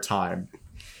entire time.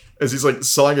 As he's like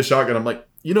sawing a shotgun, I'm like,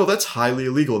 you know, that's highly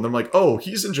illegal. And I'm like, oh,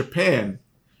 he's in Japan.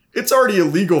 It's already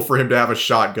illegal for him to have a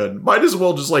shotgun. Might as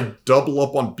well just like double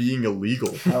up on being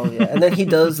illegal. Oh yeah, and then he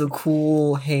does the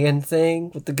cool hand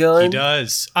thing with the gun. He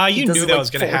does. You does knew it, that like, was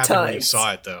going to 4 happen when you times.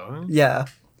 saw it, though. Yeah,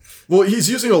 Well, he's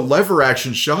using a lever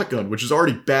action shotgun, which is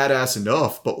already badass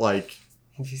enough, but like,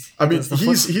 I mean, does the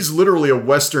he's literally a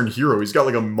Western hero. He's got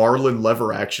like a Marlin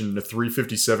lever action and a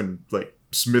 357 like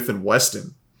Smith and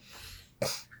Wesson.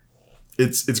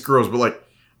 It's gross, but like,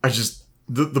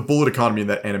 the bullet economy in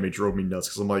that anime drove me nuts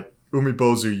because I'm like,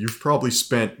 Umibozu, you've probably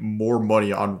spent more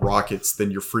money on rockets than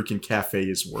your freaking cafe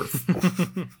is worth.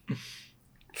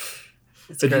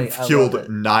 It's And great. you've I love killed it.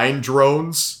 9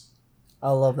 drones.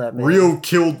 I love that, man. Rio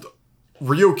killed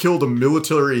a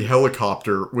military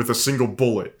helicopter with a single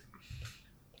bullet.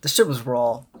 This shit was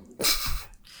raw.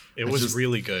 It was just-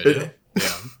 really good. it-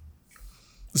 Yeah.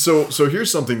 So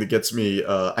here's something that gets me.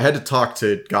 I had to talk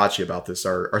to Gotchi about this,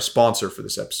 our sponsor for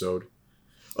this episode.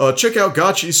 Check out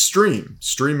Gotchi's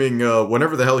streaming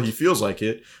whenever the hell he feels like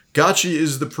it. Gotchi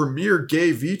is the premier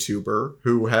gay VTuber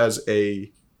who has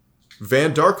a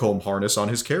Van Darkholm harness on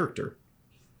his character.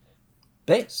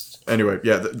 Based. Anyway,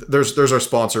 yeah, there's our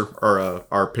sponsor,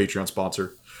 our Patreon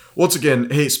sponsor. Once again,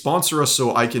 hey, sponsor us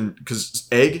so I can, because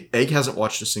Egg hasn't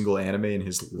watched a single anime in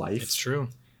his life. It's true.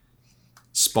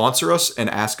 Sponsor us and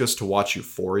ask us to watch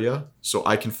Euphoria so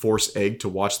I can force Egg to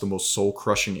watch the most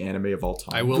soul-crushing anime of all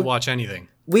time. I will watch anything.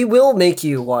 We will make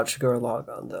you watch Gurren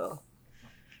Lagann, though.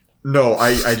 No,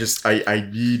 I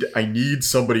need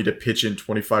somebody to pitch in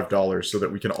 $25 so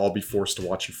that we can all be forced to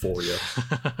watch Euphoria.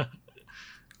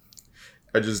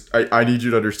 I need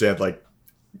you to understand, like,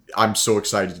 I'm so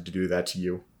excited to do that to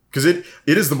you. Because it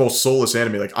is the most soulless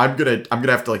anime. Like, I'm gonna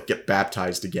have to, like, get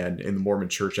baptized again in the Mormon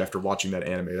church after watching that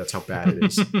anime. That's how bad it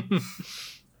is.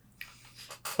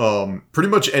 Pretty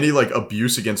much any, like,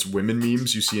 abuse against women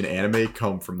memes you see in anime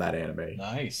come from that anime.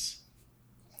 Nice.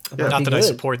 Yeah. Not Be that I good.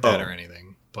 support that Oh. or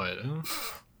anything, but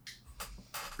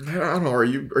I don't know. Are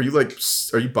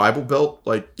you Bible Belt?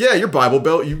 Like, yeah, you're Bible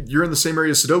Belt. You're in the same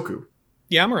area as Sudoku.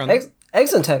 yeah, I'm around.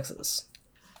 Eggs in Texas.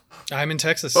 I'm in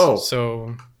Texas, Oh.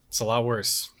 so it's a lot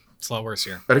worse. It's a lot worse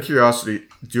here. Out of curiosity,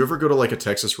 do you ever go to like a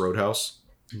Texas Roadhouse?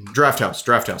 Draft House,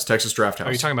 Texas Draft House.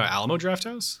 Are you talking about Alamo Draft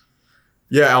House?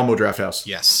 Yeah, Alamo Draft House.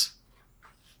 Yes.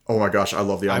 Oh my gosh, I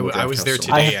love the Alamo Draft House. I was there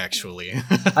so much. today, actually.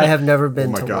 I have never been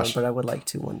Oh my to gosh. one, but I would like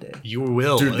to one day. You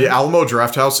will. Dude, the Alamo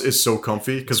Draft House is so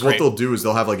comfy because what great. they'll do is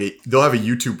they'll have a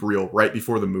YouTube reel right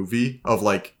before the movie of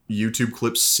like YouTube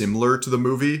clips similar to the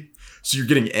movie. So you're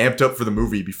getting amped up for the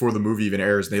movie before the movie even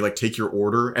airs. And they like take your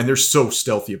order and they're so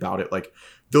stealthy about it. Like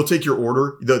they'll take your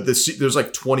order. There's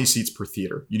like 20 seats per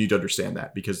theater. You need to understand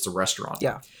that because it's a restaurant.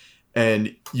 Yeah.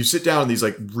 And you sit down in these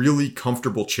like really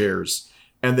comfortable chairs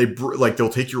and they'll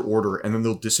take your order and then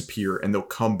they'll disappear and they'll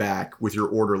come back with your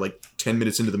order like 10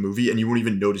 minutes into the movie and you won't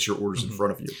even notice your order's in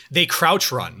front of you. They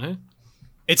crouch run.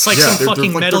 It's like Yeah, some they're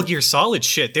fucking like- Metal they're- Gear Solid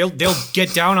shit. They'll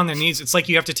get down on their knees. It's like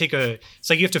you have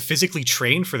to physically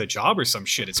train for the job or some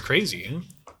shit. It's crazy.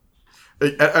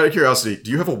 Out of curiosity, do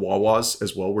you have a Wawa's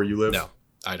as well where you live? No,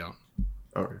 I don't.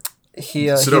 Okay. He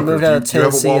Sudoku, moved do out you- of do you have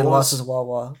a Tennessee and Wawa's? lost his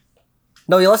Wawa.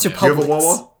 No, he lost your Do you have a Publix.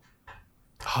 Wawa?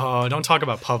 Oh, don't talk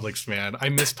about Publix, man. I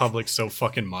miss Publix so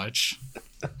fucking much.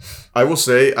 I will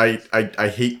say I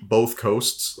hate both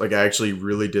coasts. Like I actually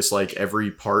really dislike every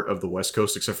part of the West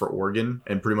Coast except for Oregon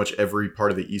and pretty much every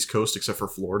part of the East Coast except for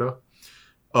Florida.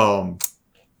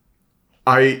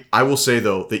 I will say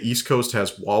though, the East Coast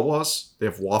has Wawa's, they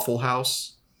have Waffle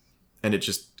House, and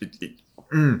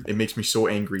it makes me so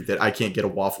angry that I can't get a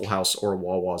Waffle House or a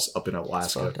Wawa's up in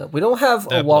Alaska. Fucked up. We don't have a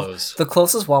That Waffle. blows. The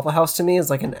closest Waffle House to me is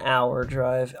like an hour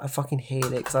drive. I fucking hate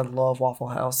it because I love Waffle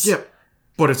House. Yeah,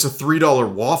 but it's a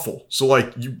 $3 waffle. So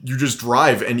like you just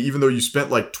drive, and even though you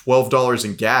spent like $12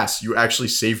 in gas, you actually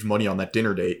saved money on that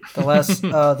dinner date. The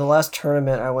last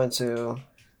tournament I went to,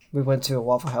 we went to a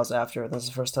Waffle House after. This is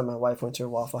the first time my wife went to a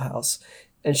Waffle House,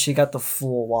 and she got the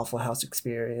full Waffle House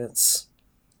experience.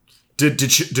 Did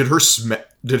her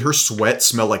sweat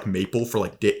smell like maple for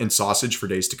like and sausage for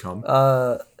days to come?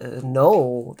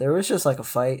 No, there was just like a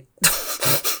fight.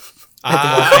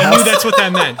 I knew that's what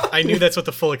that meant. I knew that's what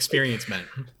the full experience meant.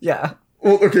 Yeah.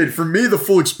 Well, okay, for me the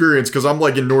full experience because I'm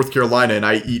like in North Carolina and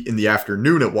I eat in the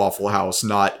afternoon at Waffle House,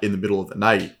 not in the middle of the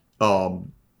night.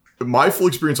 My full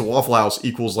experience at Waffle House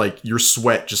equals like your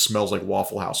sweat just smells like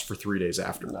Waffle House for 3 days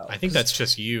after. No. I think that's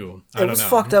just you. I It don't was know.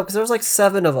 fucked up because there was like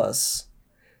 7 of us.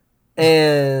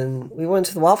 And we went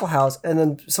to the Waffle House, and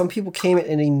then some people came in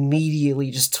and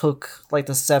immediately just took like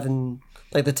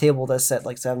the table that set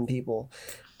like 7 people.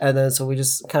 And then so we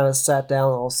just kind of sat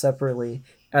down all separately.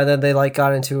 And then they like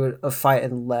got into a fight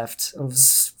and left. I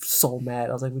was so mad.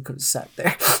 I was like, we could have sat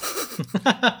there.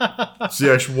 It's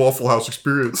the actual Waffle House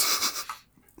experience.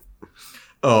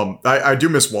 I do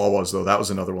miss Wawa's though. That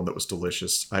was another one that was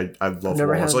delicious. I love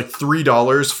never Wawa's. had- Like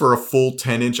 $3 for a full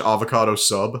 10-inch avocado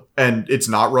sub, and it's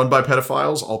not run by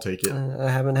pedophiles. I'll take it. I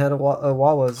haven't had a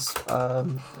Wawa's.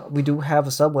 We do have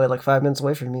a Subway like 5 minutes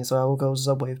away from me, so I will go to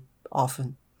Subway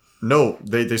often. No,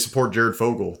 they support Jared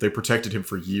Fogle. They protected him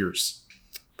for years.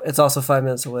 It's also 5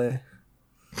 minutes away.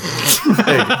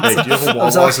 Hey, do you have a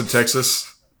Wawa's in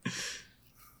Texas?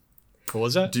 What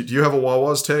was that? Do you have a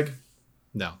Wawa's, Teg?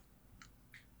 No.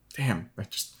 Damn,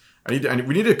 we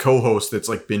need a co-host that's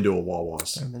like been to a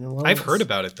Wawa's. I've heard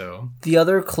about it though. The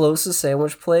other closest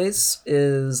sandwich place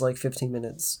is like 15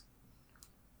 minutes.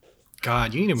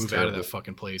 God, you need to move out of terrible. that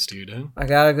fucking place, dude. I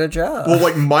got a good job. Well,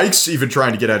 like Mike's even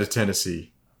trying to get out of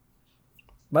Tennessee.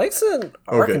 Mike's in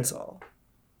Arkansas.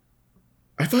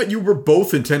 I thought you were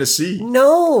both in Tennessee.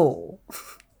 No,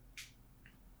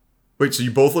 Wait, so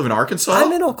you both live in Arkansas?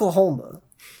 I'm in Oklahoma.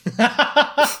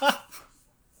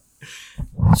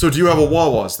 So do you have a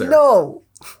Wawa's there? No.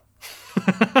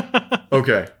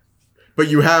 Okay. But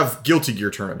you have Guilty Gear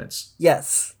tournaments.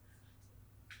 Yes.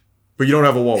 But you don't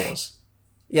have a Wawa's.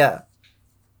 Yeah.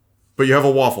 But you have a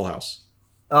Waffle House.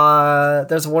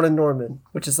 There's one in Norman,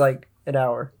 which is like an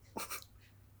hour.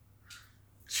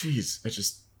 Jeez,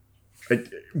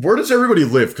 where does everybody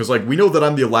live? Because like we know that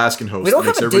I'm the Alaskan host. We don't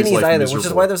that have a makes everybody's Denny's life either, which is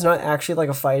miserable. why there's not actually like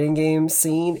a fighting game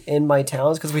scene in my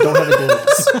towns because we don't have a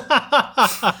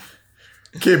Denny's.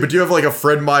 Okay, but do you have like a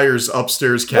Fred Meyer's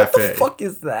upstairs What cafe? the fuck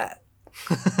is that?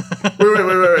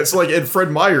 Wait. So like in Fred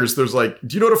Meyer's, there's like,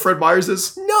 do you know what a Fred Meyer's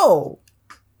is? No.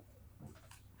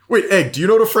 Wait, Egg, do you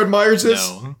know what a Fred Meyer's is?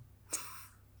 No.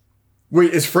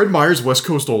 Wait, is Fred Meyer's West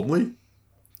Coast only?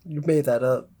 You made that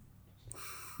up.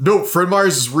 No, Fred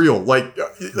Meyer's is real. Like No,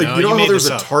 you you know how made there's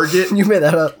this a up. Target? You made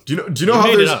that up. Do you know You how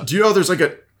made it there's up. do you know how there's like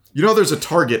a you know how there's a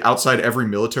Target outside every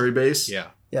military base? Yeah.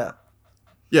 Yeah.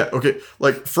 Yeah, okay.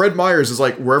 Like Fred Meyer's is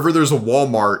like wherever there's a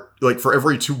Walmart, like for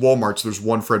every 2 Walmarts there's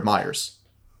one Fred Meyer's.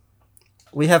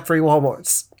 We have 3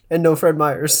 Walmarts and no Fred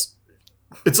Meyer's.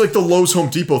 It's like the Lowe's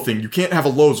Home Depot thing. You can't have a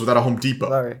Lowe's without a Home Depot.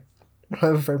 Sorry. I don't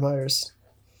have a Fred Meyer's.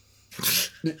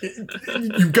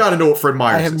 You gotta know what Fred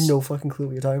Myers I have is. no fucking clue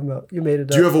what you're talking about. You made it up.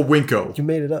 Do you have a Winco? You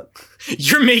made it up.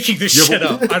 You're making this You shit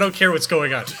have up. I don't care what's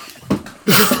going on.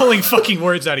 You're pulling fucking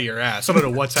words out of your ass. I don't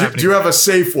know what's happening. Do you have a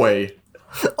Safeway?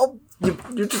 Oh,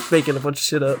 you're just making a bunch of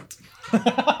shit up.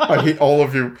 I hate all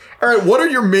of you. All right, what are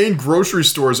your main grocery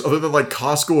stores other than like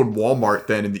Costco and Walmart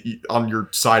then on your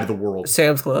side of the world?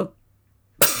 Sam's Club.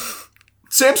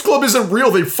 Sam's Club isn't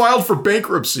real. They filed for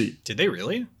bankruptcy. Did they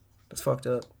really? That's fucked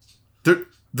up.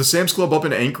 The Sam's Club up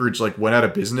in Anchorage like went out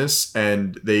of business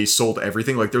and they sold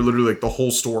everything. Like they're literally like the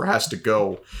whole store has to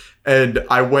go. And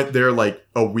I went there like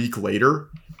a week later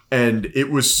and it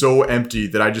was so empty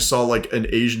that I just saw like an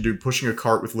Asian dude pushing a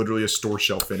cart with literally a store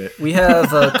shelf in it. We have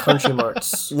Country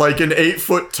Marts. Like an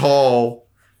 8-foot tall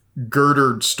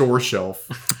girdered store shelf.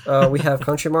 We have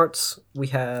Country Marts. We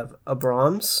have a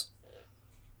Brahms.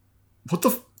 What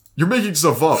the you're making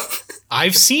stuff up.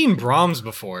 I've seen Brahms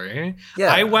before.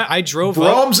 Yeah. I drove up.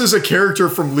 Brahms is a character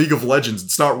from League of Legends.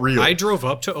 It's not real. I drove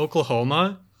up to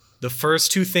Oklahoma. The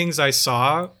first 2 things I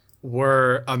saw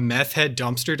were a meth head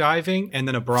dumpster diving and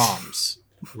then a Brahms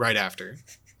right after.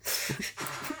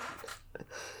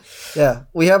 Yeah,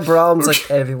 we have Brahms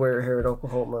like everywhere here in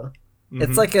Oklahoma.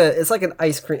 It's like an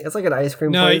ice cream. It's like an ice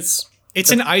cream No, place.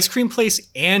 It's an ice cream place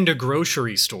and a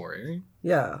grocery store.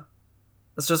 Yeah,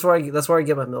 that's where I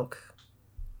get my milk.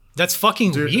 That's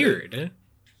fucking Dude, weird.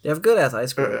 They have good ass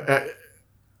ice cream.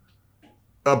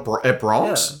 At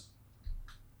Brahms?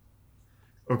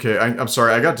 Okay, I'm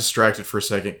sorry. I got distracted for a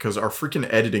second because our freaking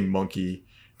editing monkey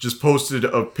just posted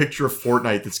a picture of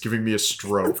Fortnite that's giving me a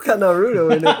stroke. It's got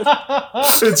Naruto in it.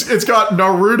 It's got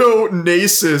Naruto,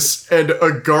 Nasus, and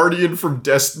a Guardian from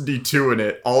Destiny 2 in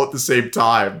it, all at the same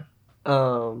time.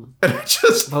 And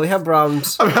But we have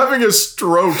Brahms. I'm having a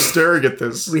stroke staring at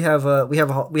this. We have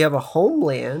a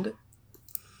Homeland.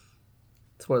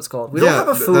 That's what it's called. We don't have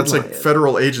a food that's lion. like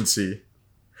federal agency.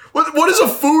 What is a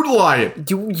food lion?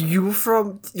 You're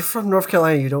from North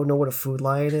Carolina. You don't know what a food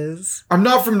lion is. I'm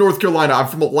not from North Carolina. I'm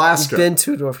from Alaska. You've been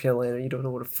to North Carolina. You don't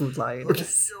know what a food lion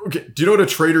is. Okay. Do you know what a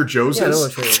Trader Joe's Yeah, I is? know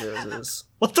what Trader Joe's is.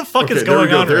 What the fuck is Okay, there we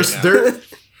going go. on right now?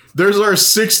 There's our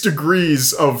 6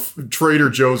 degrees of Trader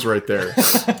Joe's right there.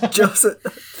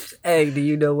 Joseph, Egg, do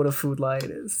you know what a food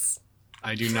lion is?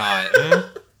 I do not.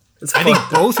 It's I think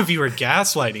fucked up. both of you are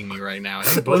gaslighting me right now. I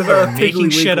think What both about are a making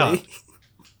Piggly shit up. Wiggly?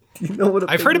 Do you know what a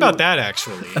I've heard Piggly about that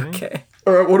actually. Okay.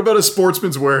 All right, what about a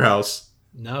Sportsman's Warehouse?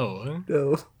 No.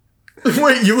 No.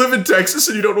 Wait, you live in Texas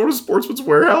and you don't know what a Sportsman's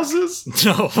Warehouse is?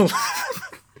 No.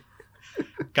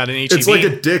 Got an HEB. It's like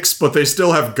a Dick's, but they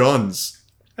still have guns.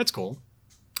 That's cool.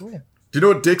 Yeah. Do you know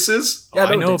what Dick's is? Oh,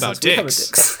 I know Dick's about is. We have a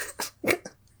Dick's. Dick's.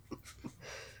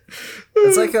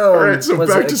 It's like All right, so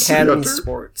what's back it, to City Academy Hunter.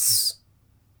 Sports.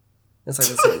 It's like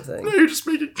the same thing. No, you're just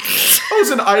making. I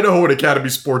was in Idaho and Academy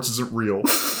Sports isn't real.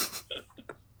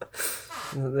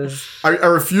 There's, I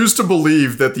refuse to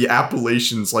believe that the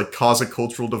Appalachians like cause a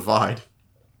cultural divide.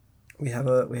 We have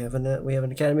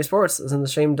an Academy Sports. It's in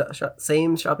the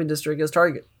same shopping district as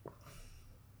Target.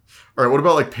 All right, what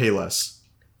about like Payless?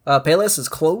 Payless is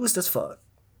closed as fuck.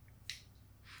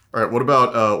 All right, what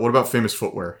about Famous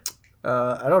Footwear?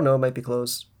 I don't know. It might be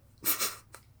closed.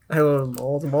 I don't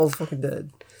know. The mall's fucking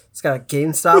dead. It's got a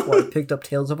GameStop where I picked up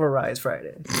Tales of Arise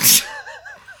Friday.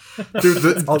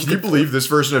 Dude, can you believe this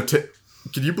version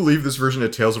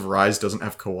of Tales of Arise doesn't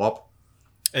have co-op?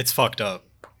 It's fucked up.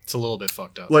 It's a little bit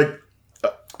fucked up. Like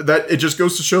that, it just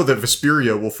goes to show that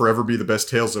Vesperia will forever be the best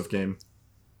Tales of game.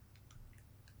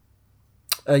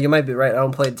 You might be right. I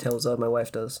don't play Tales of. My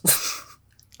wife does.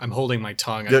 I'm holding my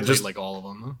tongue. I Yeah, played just- like all of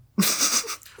them.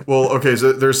 Well, okay,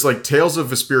 so there's like Tales of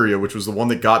Vesperia, which was the one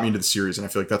that got me into the series, and I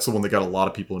feel like that's the one that got a lot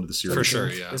of people into the series. For sure,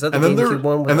 yeah. Is that the And then GameCube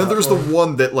one? there's the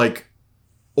one that like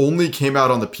only came out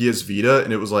on the PS Vita,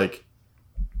 and it was like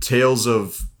Tales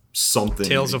of something.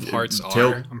 Tales of Hearts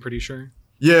are, I'm pretty sure.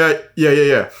 Yeah.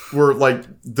 Where like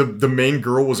the main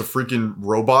girl was a freaking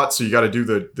robot, so you got to do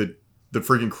the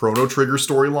freaking Chrono Trigger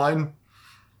storyline.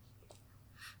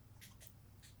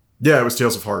 Yeah, it was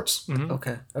Tales of Hearts.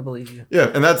 Okay, I believe you. Yeah,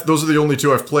 and those are the only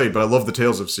two I've played, but I love the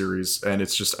Tales of series, and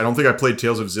it's just I don't think I played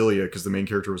Tales of Xillia because the main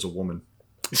character was a woman.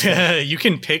 You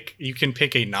can pick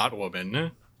a not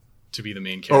woman to be the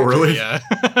main character. Oh, really? Yeah.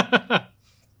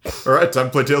 All right, time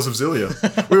to play Tales of Xillia.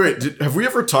 Wait, have we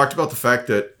ever talked about the fact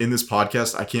that in this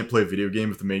podcast I can't play a video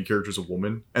game if the main character is a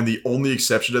woman, and the only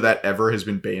exception to that ever has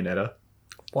been Bayonetta?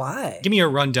 Why? Give me a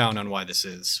rundown on why this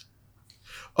is.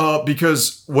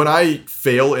 Because when I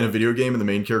fail in a video game and the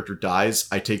main character dies,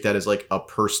 I take that as like a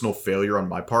personal failure on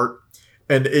my part.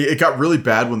 And it got really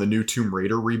bad when the new Tomb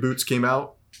Raider reboots came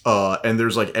out. And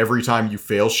there's like every time you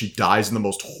fail, she dies in the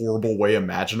most horrible way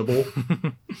imaginable.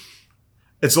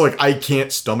 And so like I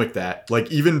can't stomach that.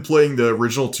 Like even playing the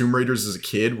original Tomb Raiders as a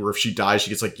kid, where if she dies, she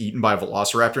gets like eaten by a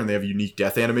velociraptor and they have unique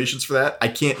death animations for that. I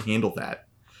can't handle that.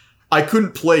 I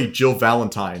couldn't play Jill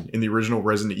Valentine in the original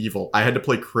Resident Evil. I had to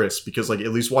play Chris because like at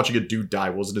least watching a dude die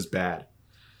wasn't as bad.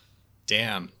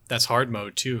 Damn, that's hard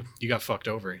mode too. You got fucked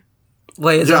over.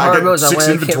 Wait, is it Yeah, I hard mode? got Is that 6 why I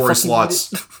can't inventory fucking slots.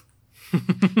 beat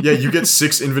it? Yeah, you get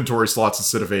 6 inventory slots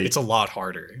instead of 8. It's a lot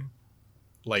harder.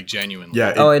 Like genuinely.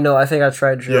 Yeah, Oh, I know. I think I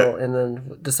tried Drill and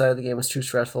then decided the game was too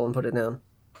stressful and put it down.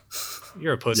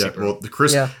 You're a pussy, yeah. bro. Well, the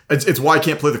Chris. Yeah. It's why I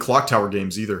can't play the Clock Tower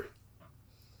games either.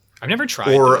 I've never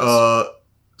tried Or those.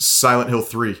 Silent Hill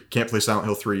 3. Can't play Silent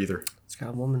Hill 3 either. It's got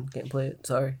a woman. Can't play it.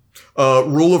 Sorry.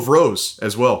 Rule of Rose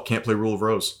as well. Can't play Rule of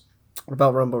Rose. What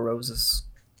about Rumble Roses?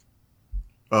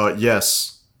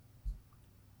 Yes.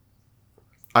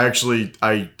 I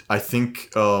think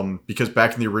because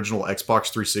back in the original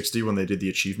Xbox 360 when they did the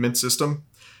achievement system,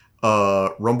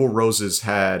 Rumble Roses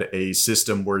had a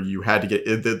system where you had to get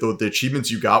the achievements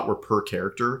you got were per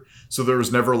character, so there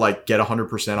was never like get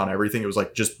 100% on everything. It was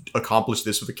like just accomplish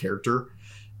this with a character.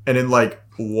 And in like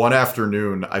one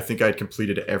afternoon, I think I'd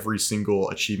completed every single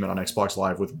achievement on Xbox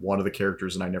Live with one of the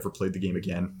characters, and I never played the game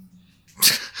again.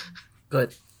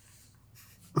 Good.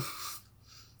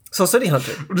 So City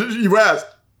Hunter. You asked.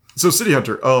 So City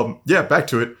Hunter, yeah, back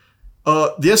to it.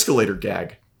 The escalator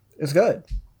gag. It's good.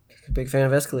 Big fan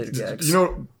of escalator gags.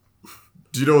 Do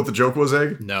you know what the joke was,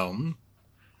 Egg? No.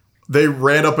 They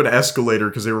ran up an escalator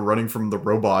because they were running from the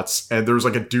robots, and there was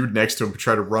like a dude next to him who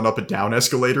tried to run up a down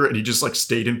escalator, and he just like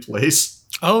stayed in place.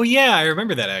 Oh yeah, I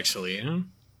remember that actually.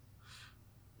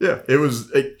 Yeah,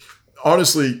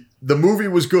 honestly, the movie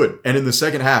was good, and in the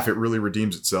second half, it really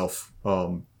redeems itself.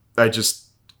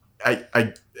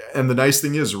 And the nice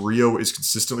thing is, Rio is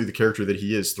consistently the character that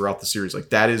he is throughout the series. Like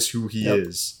that is who he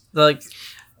is. Like,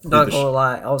 not gonna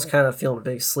lie, I was kind of feeling a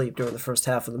big sleep during the first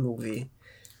half of the movie.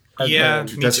 Yeah,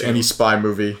 Like, me That's too. any spy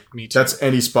movie. Me too. That's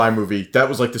any spy movie. That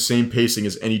was like the same pacing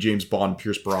as any James Bond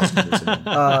Pierce Brosnan was in.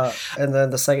 and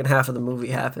then the second half of the movie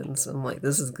happens. I'm like,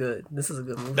 this is good. This is a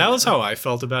good movie. That was how I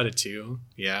felt about it too.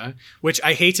 Yeah. Which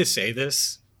I hate to say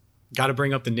this. Got to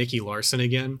bring up the Nicky Larson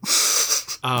again.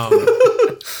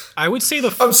 I would say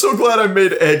I'm so glad I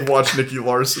made Egg watch Nicky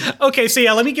Larson. Okay, so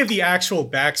yeah, let me give the actual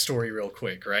backstory real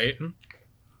quick, right?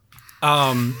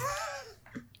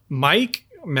 Mike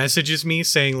messages me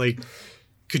saying like,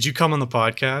 could you come on the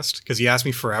podcast? Because he asked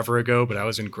me forever ago, but I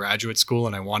was in graduate school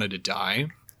and I wanted to die.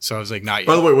 So I was like, not yet.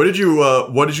 By the way, what did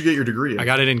you get your degree in? I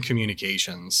got it in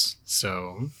communications.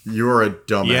 So You are a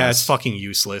dumbass. yeah, it's fucking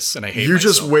useless and I hate You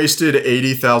myself. just wasted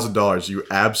 $80,000. You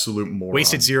absolute moron.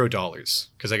 wasted $0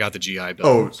 because I got the GI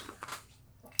Bill.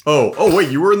 Oh,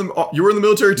 wait, you were in the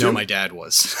military too? No, my dad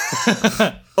was.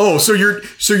 Oh, so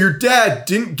your dad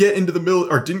didn't get into the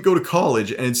or didn't go to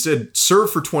college and instead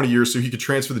served for 20 years so he could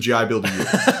transfer the GI Bill to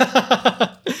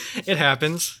you. It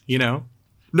happens, you know.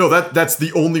 No, that's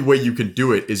the only way you can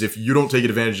do it is if you don't take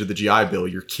advantage of the GI Bill,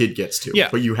 your kid gets to. Yeah.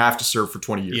 But you have to serve for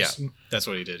 20 years. Yeah, that's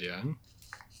what he did, yeah.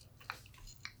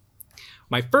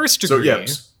 My first degree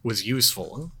was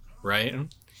useful, right?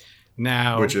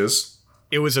 Now, Which is?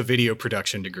 it was a video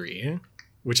production degree,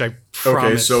 which I promise.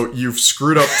 Okay, so you've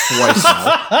screwed up twice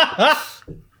now.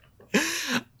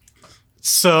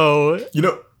 So, You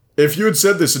know, if you had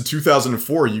said this in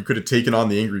 2004, you could have taken on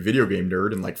the angry video game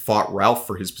nerd and like fought Ralph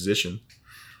for his position.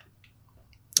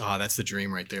 that's the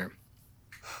dream right there.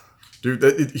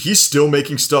 Dude, he's still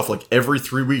making stuff. Like every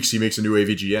 3 weeks, he makes a new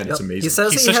AVGN. Yep. It's amazing. He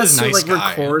says He's he such a has to nice like guy.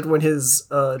 record when his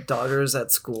daughter's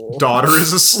at school. Daughter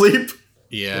is asleep.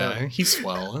 Yeah, he's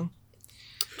swell.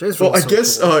 Jay's Well, really I so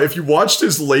guess cool. if you watched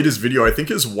his latest video, I think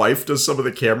his wife does some of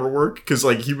the camera work because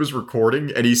like he was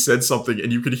recording and he said something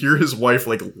and you could hear his wife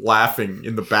like laughing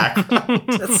in the background.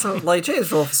 That's so like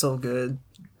Jay's role is so good.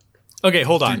 Okay,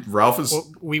 hold on. Dude, Ralph is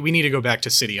Well, we need to go back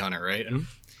to City Hunter, right?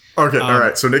 okay. All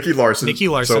right, so Nikki Larson. Nikki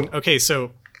Larson. So, Okay,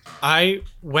 so I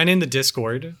went in the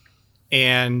Discord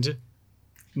and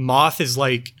Moth is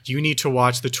like, you need to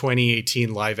watch the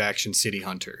 2018 live action City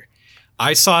Hunter.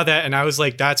 I saw that and I was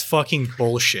like, that's fucking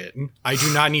bullshit. I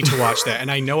do not need to watch that. And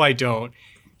I know I don't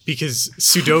because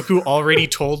Sudoku already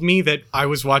told me that I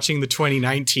was watching the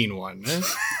 2019 one.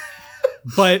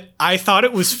 But I thought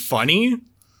it was funny.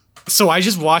 So I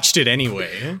just watched it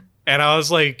anyway. And I was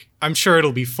like, I'm sure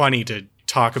it'll be funny to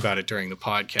talk about it during the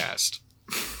podcast.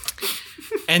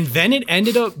 And then it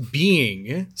ended up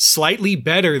being slightly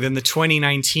better than the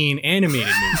 2019 animated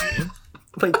movie.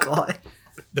 Oh my god.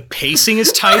 The pacing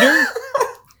is tighter.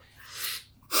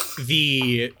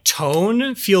 The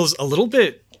tone feels a little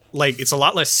bit like it's a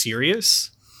lot less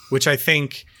serious, which I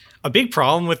think a big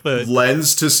problem with the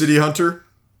lens to City Hunter.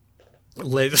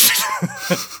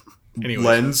 Anyway.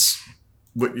 Lens.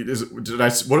 What did I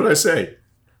say?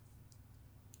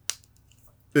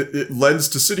 It lends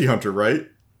to City Hunter, right?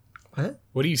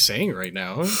 What are you saying right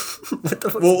now? What the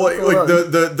fuck's Well, like going on?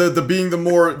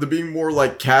 the being more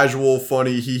like casual,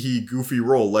 funny, hee goofy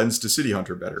role lends to City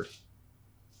Hunter better.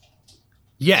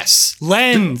 Yes,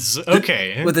 lens.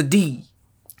 Okay, with a D.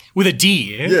 with a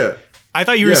D. Yeah. I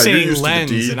thought you were Yeah, you're saying used to the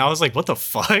lens, D. and I was like, what the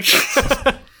fuck?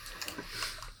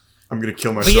 I'm gonna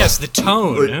kill myself. But yes, the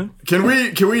tone. Like,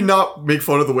 can we not make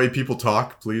fun of the way people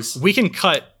talk, please? We can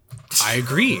cut. I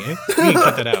agree. We can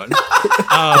cut that out.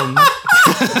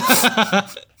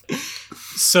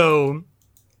 So,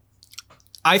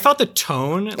 I thought the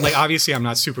tone, like, obviously, I'm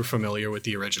not super familiar with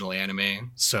the original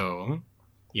anime, so,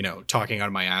 you know, talking out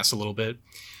of my ass a little bit.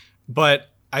 But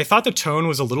I thought the tone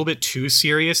was a little bit too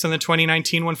serious in the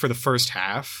 2019 one for the first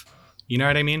half. You know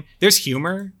what I mean? There's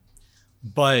humor,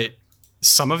 but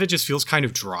some of it just feels kind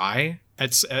of dry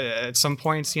at some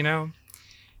points, you know?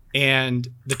 And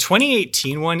the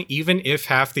 2018 one, even if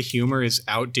half the humor is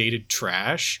outdated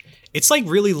trash, it's like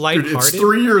really Dude, lighthearted. it's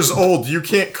 3 years old. You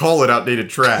can't call it outdated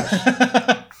trash.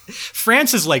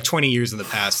 France is like 20 years in the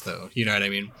past, though. You know what I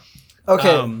mean?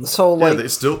 Okay, so Yeah, like,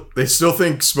 they still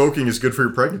think smoking is good for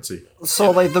your pregnancy.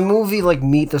 the movie like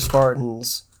Meet the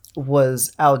Spartans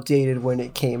was outdated when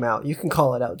it came out. You can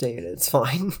call it outdated. It's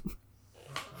fine.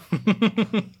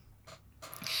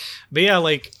 But yeah,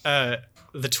 like the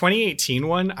 2018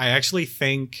 one, I actually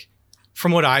think,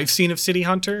 from what I've seen of City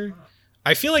Hunter,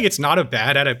 I feel like it's not a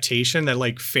bad adaptation that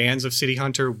like fans of City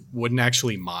Hunter wouldn't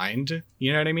actually mind.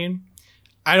 You know what I mean?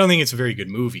 I don't think it's a very good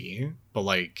movie, but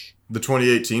like, The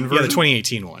 2018 version? yeah, the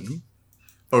 2018 one.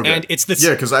 Okay. And it's the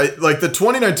Yeah, because I like the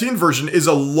 2019 version is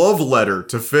a love letter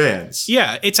to fans.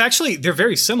 Yeah, it's actually, they're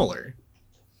very similar.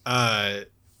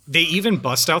 They even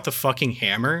bust out the fucking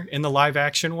hammer in the live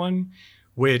action one,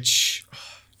 which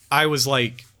I was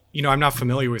like, you know, I'm not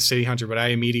familiar with City Hunter, but I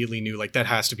immediately knew like that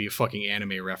has to be a fucking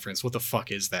anime reference. What the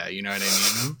fuck is that? You know what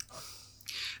I mean?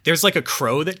 There's like a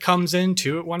crow that comes in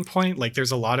too at one point. Like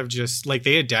there's a lot of just like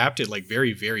they adapt it like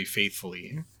very, very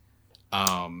faithfully.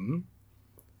 And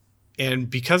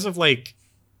because of like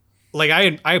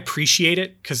I appreciate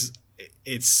it because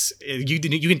you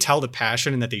can tell the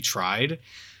passion and that they tried.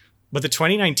 But the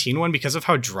 2019 one, because of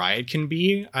how dry it can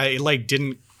be, I like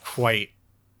didn't quite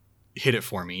hit it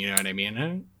for me. You know what I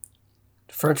mean?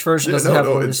 The French version Yeah, doesn't no, have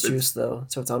no, lotus it's- juice though,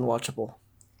 so it's unwatchable.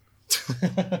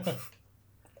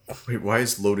 Wait, why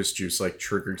is Lotus Juice like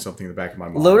triggering something in the back of my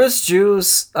mind? Lotus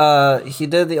Juice, he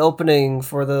did the opening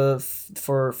for the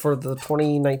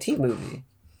 2019 movie.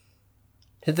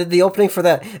 He did the opening for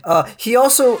that. He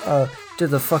also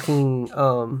did the fucking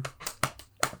oh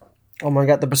my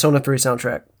god, the Persona 3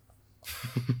 soundtrack.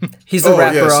 He's the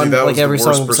rapper on that like was the every worst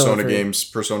song in Persona 3. games,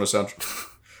 Persona soundtrack.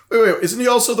 Wait, isn't he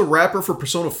also the rapper for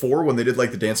Persona 4 when they did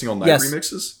like the Dancing All Night Yes.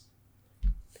 remixes?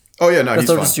 Oh yeah, no, That's he's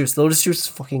Lotus fine. Juice. Lotus Juice is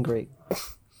fucking great.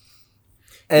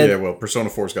 And Yeah, well, Persona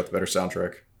 4's got the better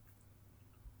soundtrack.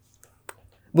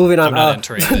 moving on, I'm not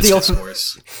entering this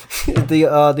discourse.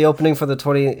 the opening for the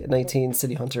 2019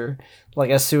 City Hunter. Like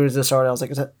as soon as it started, I was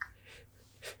like, "Is that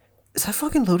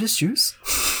fucking Lotus Juice?"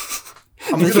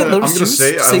 I'm Did they get gonna Lotus Juice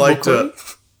say to I sing liked.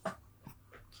 Mokuri?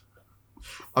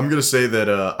 I'm gonna say that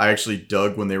I actually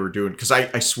dug when they were doing, because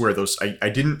I swear those I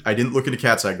didn't look into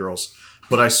Cat's Eye Girls,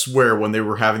 but I swear when they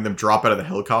were having them drop out of the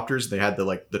helicopters, they had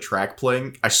the track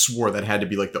playing. I swore that had to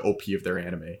be like the OP of their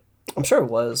anime. I'm sure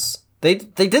it was. They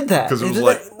did that. 'Cause it They was did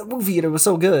like- that in the movie, and it was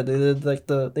so good. They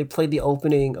did they played the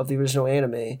opening of the original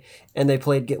anime, and they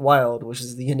played Get Wild, which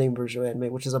is the ending version of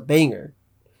anime, which is a banger.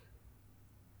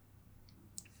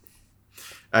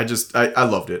 I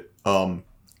loved it.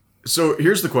 So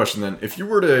here's the question then: if you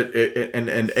were to,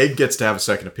 and Egg gets to have a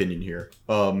second opinion here.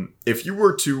 If you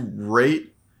were to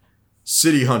rate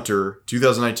City Hunter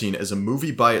 2019 as a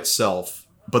movie by itself,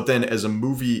 but then as a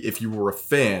movie if you were a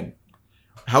fan,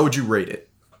 how would you rate it?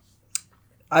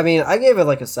 I mean, I gave it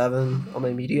like a 7 on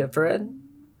my media thread.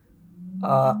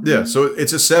 Yeah, so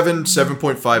it's a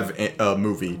 7.5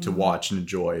 movie to watch and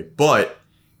enjoy. But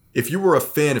if you were a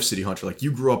fan of City Hunter, like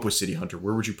you grew up with City Hunter,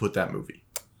 where would you put that movie?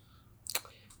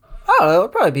 I don't know. It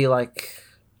would probably be like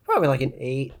an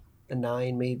 8, a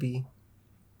 9, maybe.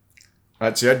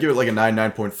 I'd say I'd give it like a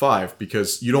 9.5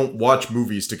 because you don't watch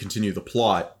movies to continue the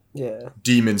plot. Yeah,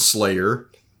 Demon Slayer.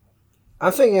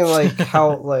 I'm thinking like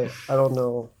how like I don't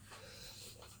know.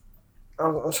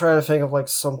 I'm trying to think of like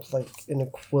some like an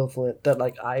equivalent that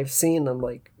like I've seen. I'm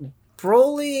like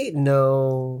Broly.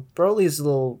 No, Broly's a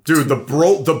little Dude,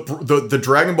 the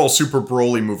Dragon Ball Super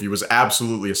Broly movie was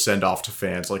absolutely a send off to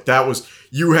fans. Like that was,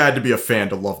 you had to be a fan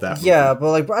to love that movie. Yeah,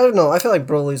 but like I don't know. I feel like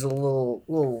Broly's a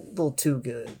little too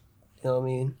good. You know what I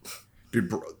mean? Dude,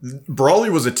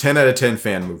 Broly was a 10 out of 10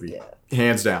 fan movie,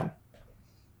 hands down.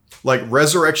 Like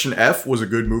Resurrection F was a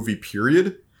good movie.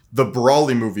 Period. The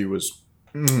Broly movie was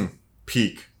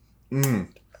peak.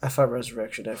 I thought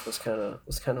Resurrection F was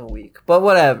kind of weak, but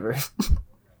whatever.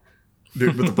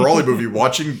 Dude, but the Broly movie,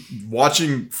 watching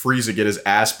Frieza get his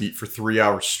ass beat for 3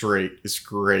 hours straight is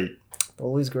great.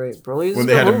 Broly's great. Broly's When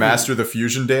they had to master the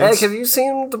fusion dance. Hey, have you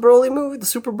seen the Broly movie, the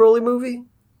Super Broly movie?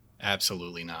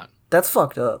 Absolutely not. That's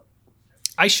fucked up.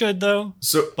 I should though.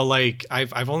 So But like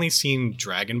I've only seen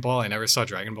Dragon Ball. I never saw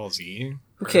Dragon Ball Z.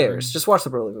 Who cares? Just watch the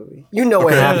Broly movie. You know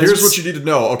what okay, happens. here's what you need to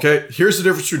know. Okay, here's the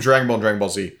difference between Dragon Ball and Dragon Ball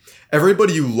Z.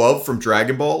 Everybody you love from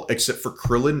Dragon Ball, except for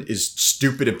Krillin, is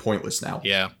stupid and pointless now.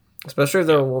 Yeah. Especially if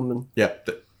they're a woman. Yeah.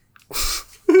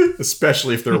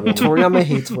 Especially if they're a woman. Toriyama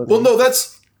hates women. Well,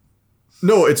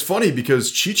 no, it's funny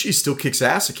because Chi-Chi still kicks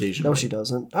ass occasionally. No, she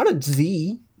doesn't. Not a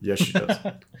Z. Yes, she does.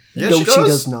 Yeah, No, she she does.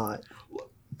 does not.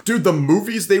 Dude, the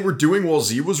movies they were doing while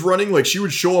Z was running, like she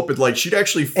would show up and like she'd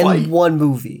actually fight. In one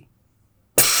movie.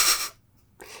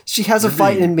 She has a You're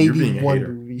fight being- in you're maybe being a one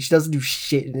hater. movie. She doesn't do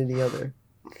shit in any other.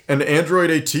 And Android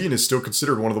 18 is still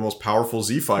considered one of the most powerful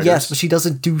Z fighters. Yes, but she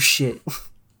doesn't do shit.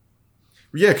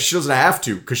 Yeah, because she doesn't have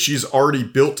to, because she's already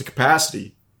built to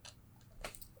capacity.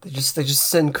 They just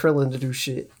send Krillin to do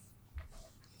shit.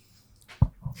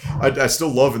 I still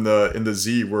love in the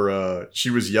Z where she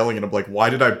was yelling at him like, "Why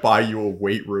did I buy you a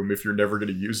weight room if you're never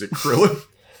going to use it, Krillin?"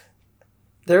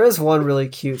 There is one really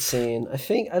cute scene.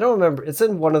 I don't remember. It's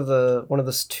in one of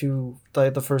the two,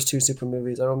 like the first two Super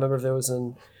movies. I don't remember if it was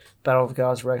in Battle of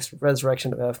Gods,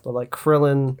 Resurrection of F, but like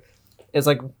Krillin is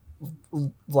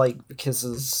like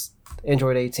kisses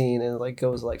Android 18 and like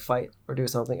goes like fight or do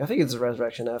something. I think it's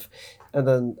Resurrection F, and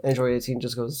then Android 18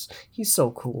 just goes, "He's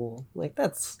so cool." Like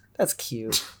that's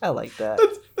cute. I like that.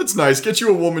 That's nice. Get you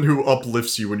a woman who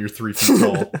uplifts you when you're 3 feet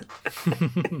tall.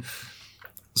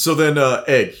 So then,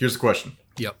 Egg, here's the question.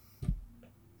 Yep.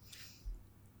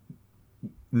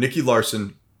 Nicky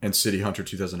Larson and City Hunter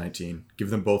 2019. Give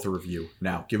them both a review.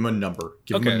 Now, give them a number.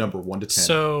 Give them a Okay. number 1 to 10.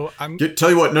 So I'm Tell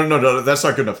you what, no, that's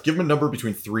not good enough. Give them a number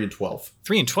between 3 and 12.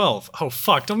 3 and 12. Oh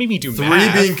fuck! Don't make me do 3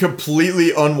 math. being completely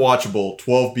unwatchable,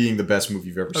 12 being the best movie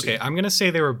you've ever Okay, seen. I'm gonna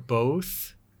say they were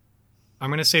both.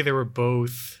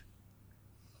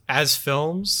 As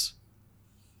films.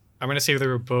 I'm gonna say they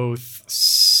were both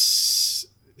sevens.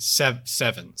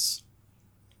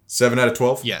 7 out of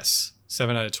 12? Yes,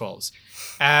 7 out of 12s.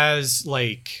 As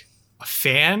like a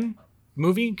fan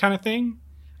movie kind of thing,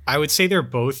 I would say they're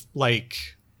both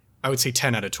like, I would say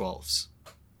 10 out of 12s.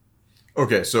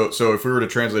 Okay, so if we were to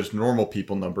translate it to normal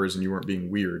people numbers and you weren't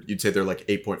being weird, you'd say they're like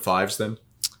 8.5s then?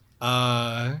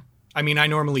 I mean, I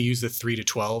normally use the 3 to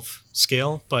 12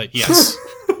 scale, but yes,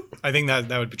 I think that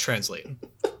would translate.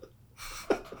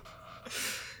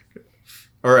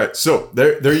 All right, so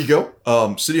there you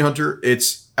go. City Hunter,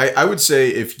 it's I would say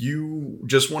if you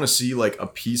just want to see like a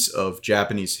piece of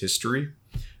Japanese history,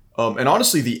 and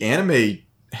honestly, the anime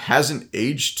hasn't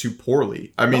aged too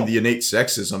poorly. I mean, the innate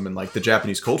sexism and like the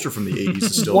Japanese culture from the 80s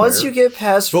is still Once there. you get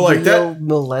past But, like, Rio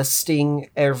molesting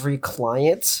every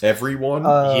client, Everyone,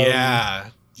 Yeah.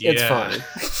 it's fine.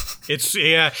 It's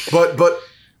yeah. but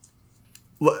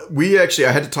we actually,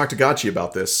 I had to talk to Gachi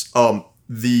about this.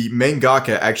 The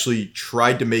mangaka actually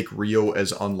tried to make Rio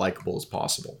as unlikable as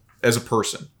possible as a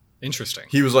person. Interesting.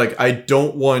 He was like, I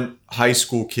don't want high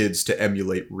school kids to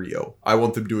emulate Rio. I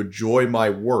want them to enjoy my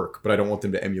work, but I don't want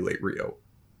them to emulate Rio.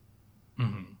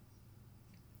 Mhm.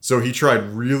 So he tried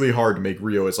really hard to make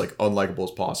Rio as like unlikable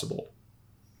as possible.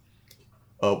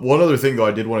 One other thing though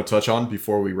I did want to touch on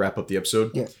before we wrap up the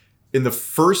episode. Yeah. In the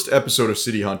first episode of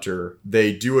City Hunter,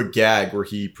 they do a gag where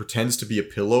he pretends to be a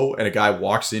pillow and a guy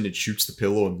walks in and shoots the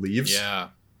pillow and leaves. Yeah.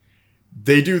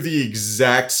 They do the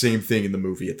exact same thing in the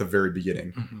movie at the very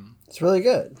beginning. Mhm. It's really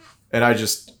good. And I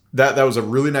just that was a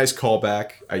really nice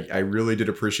callback. I really did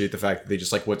appreciate the fact that they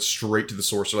just like went straight to the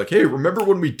source. They're like, hey, remember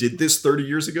when we did this 30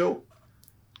 years ago?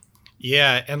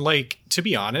 Yeah, and like to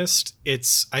be honest,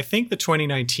 I think the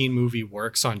 2019 movie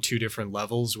works on two different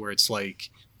levels where it's like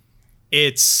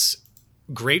it's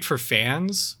great for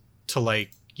fans to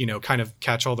like, you know, kind of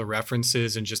catch all the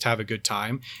references and just have a good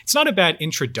time. It's not a bad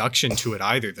introduction to it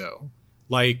either though.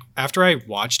 Like after I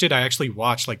watched it, I actually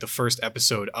watched like the first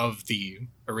episode of the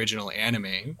original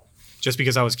anime just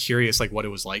because I was curious like what it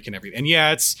was like and everything. And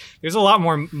yeah, there's a lot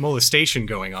more molestation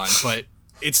going on, but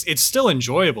it's still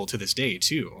enjoyable to this day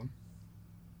too.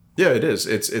 Yeah, it is.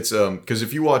 It's because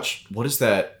if you watch what is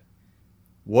that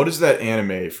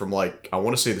anime from like I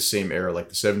want to say the same era, like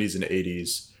the 70s and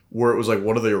 80s, where it was like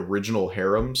one of the original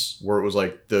harems, where it was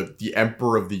like the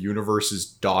emperor of the universe's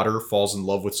daughter falls in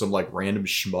love with some like random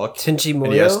schmuck, Tenchi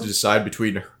and he has to Muyo? decide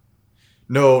between her.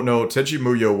 No, Tenchi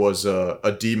Muyo was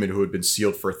a demon who had been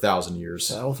sealed for 1,000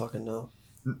 years. I don't fucking know.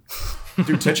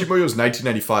 Dude, Tenchi Muyo is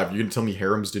 1995. You gonna tell me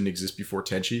harems didn't exist before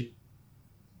Tenchi?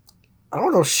 I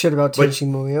don't know shit about Like- Tenchi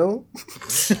Muyo.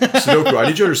 Sudoku, I need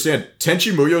you to understand.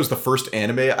 Tenchi Muyo is the first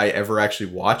anime I ever actually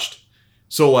watched.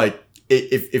 So like,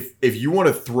 if you want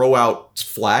to throw out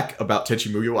flack about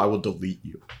Tenchi Muyo, I will delete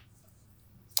you.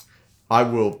 I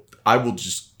will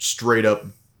just straight up.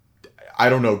 I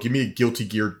don't know. Give me a Guilty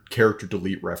Gear character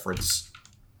delete reference.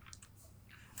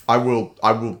 I will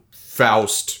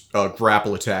Faust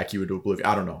grapple attack you into oblivion.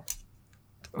 I don't know.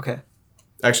 Okay.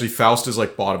 Actually, Faust is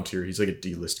like bottom tier. He's like a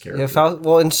D-list character. Yeah,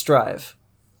 well, in Strive.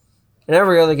 In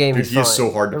every other game, Dude, he's he is fine.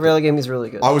 so hard to Every other game, he's really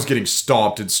good. I was getting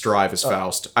stomped in Strive as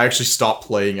Faust. I actually stopped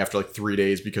playing after like 3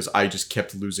 days because I just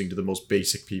kept losing to the most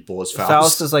basic people as Faust.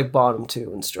 Faust is like bottom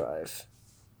 2 in Strive.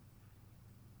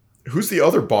 Who's the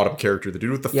other bottom character? The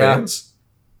dude with the Yeah. fans?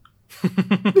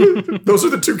 Those are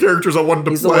the two characters I wanted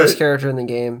to He's the play. worst character in the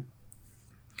game.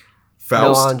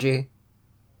 Faust? No Anji.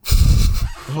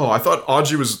 Oh, I thought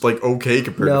Anji was like okay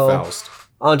compared No. to Faust.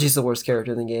 Anji's the worst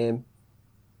character in the game.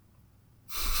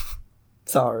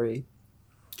 Sorry.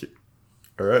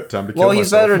 Alright, time to kill Well,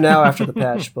 he's myself. better now after the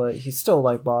patch, but he's still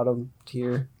like bottom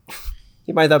tier.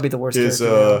 He might not be the worst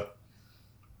character.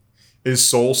 Is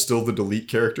Soul still the delete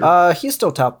character? He's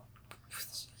still top.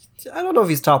 I don't know if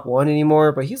he's top 1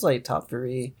 anymore, but he's like top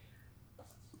 3.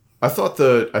 I thought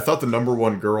the number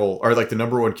one girl, or like the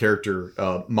number one character,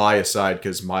 Mai aside,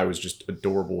 because Mai was just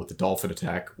adorable with the dolphin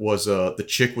attack, was the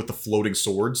chick with the floating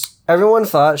swords. Everyone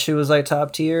thought she was like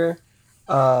top tier.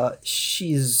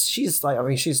 She's like, I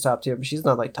mean, she's top tier, but she's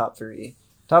not like top 3.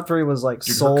 Top 3 was like Dude,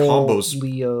 her Soul, combos-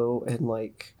 Leo, and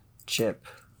like Chip.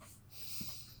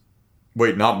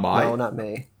 Wait, not Mai? No, not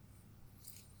May.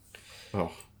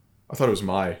 Oh, I thought it was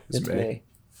Mai. It's May.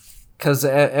 Because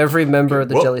every member of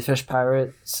the Well- Jellyfish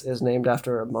Pirates is named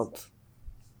after a month.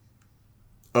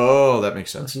 Oh, that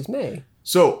makes So sense. she's May.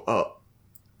 So,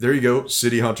 there you go,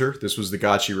 City Hunter. This was the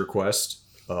Gachi request.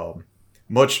 Oh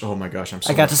my gosh, I'm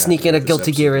so I got to much sneak happier in a with this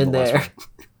Guilty episode Gear than in the last there.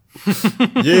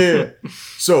 one. Yeah.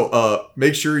 So,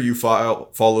 make sure you follow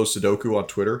Sudoku on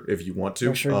Twitter if you want to.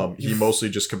 For sure. He mostly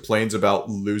just complains about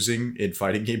losing in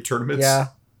fighting game tournaments. Yeah.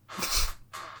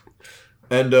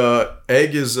 And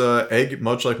Egg,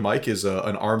 much like Mike, is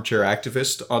an armchair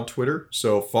activist on Twitter.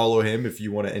 So follow him if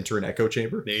you want to enter an echo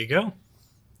chamber. There you go.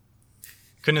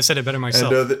 Couldn't have said it better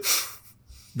myself. And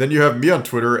then you have me on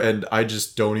Twitter, and I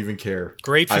just don't even care.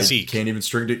 Great physique.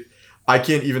 I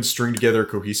can't even string together a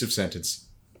cohesive sentence.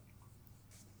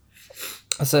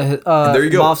 So there you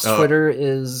go. Moff's Twitter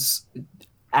is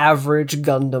average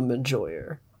Gundam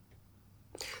enjoyer.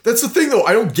 That's the thing, though.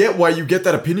 I don't get why you get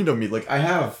that opinion of me. Like, I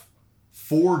have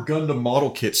 4 Gundam model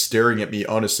kits staring at me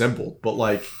unassembled, but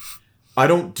like, I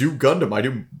don't do Gundam. I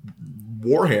do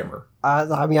Warhammer.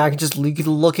 I mean, I can just you can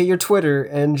look at your Twitter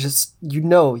and just you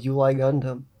like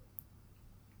Gundam.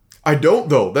 I don't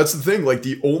though. That's the thing. Like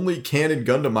the only canon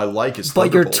Gundam I like is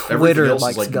But your Thunderbolt. Twitter Everything else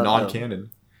likes is like Gundam.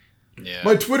 non-canon. Yeah.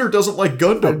 My Twitter doesn't like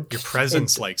Gundam. Your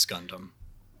presence likes Gundam.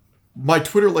 My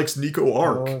Twitter likes Nico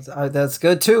Arc. That's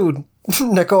good too.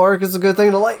 Nico Arc is a good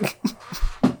thing to like.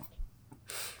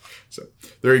 So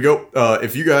there you go.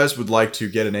 If you guys would like to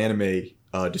get an anime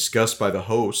discussed by the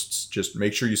hosts, just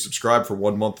make sure you subscribe for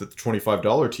 1 month at the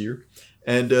 $25 tier.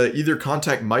 And either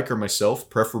contact Mike or myself,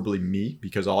 preferably me,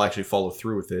 because I'll actually follow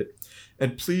through with it.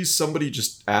 And please, somebody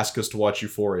just ask us to watch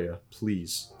Euphoria.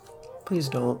 Please. Please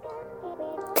don't.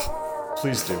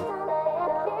 Please do.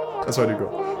 That's how I do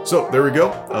go. So, there we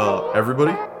go.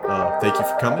 Everybody, thank you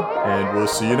for coming, and we'll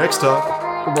see you next time.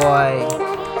 Boy.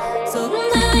 そん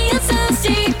な優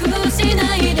しくし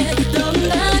ないで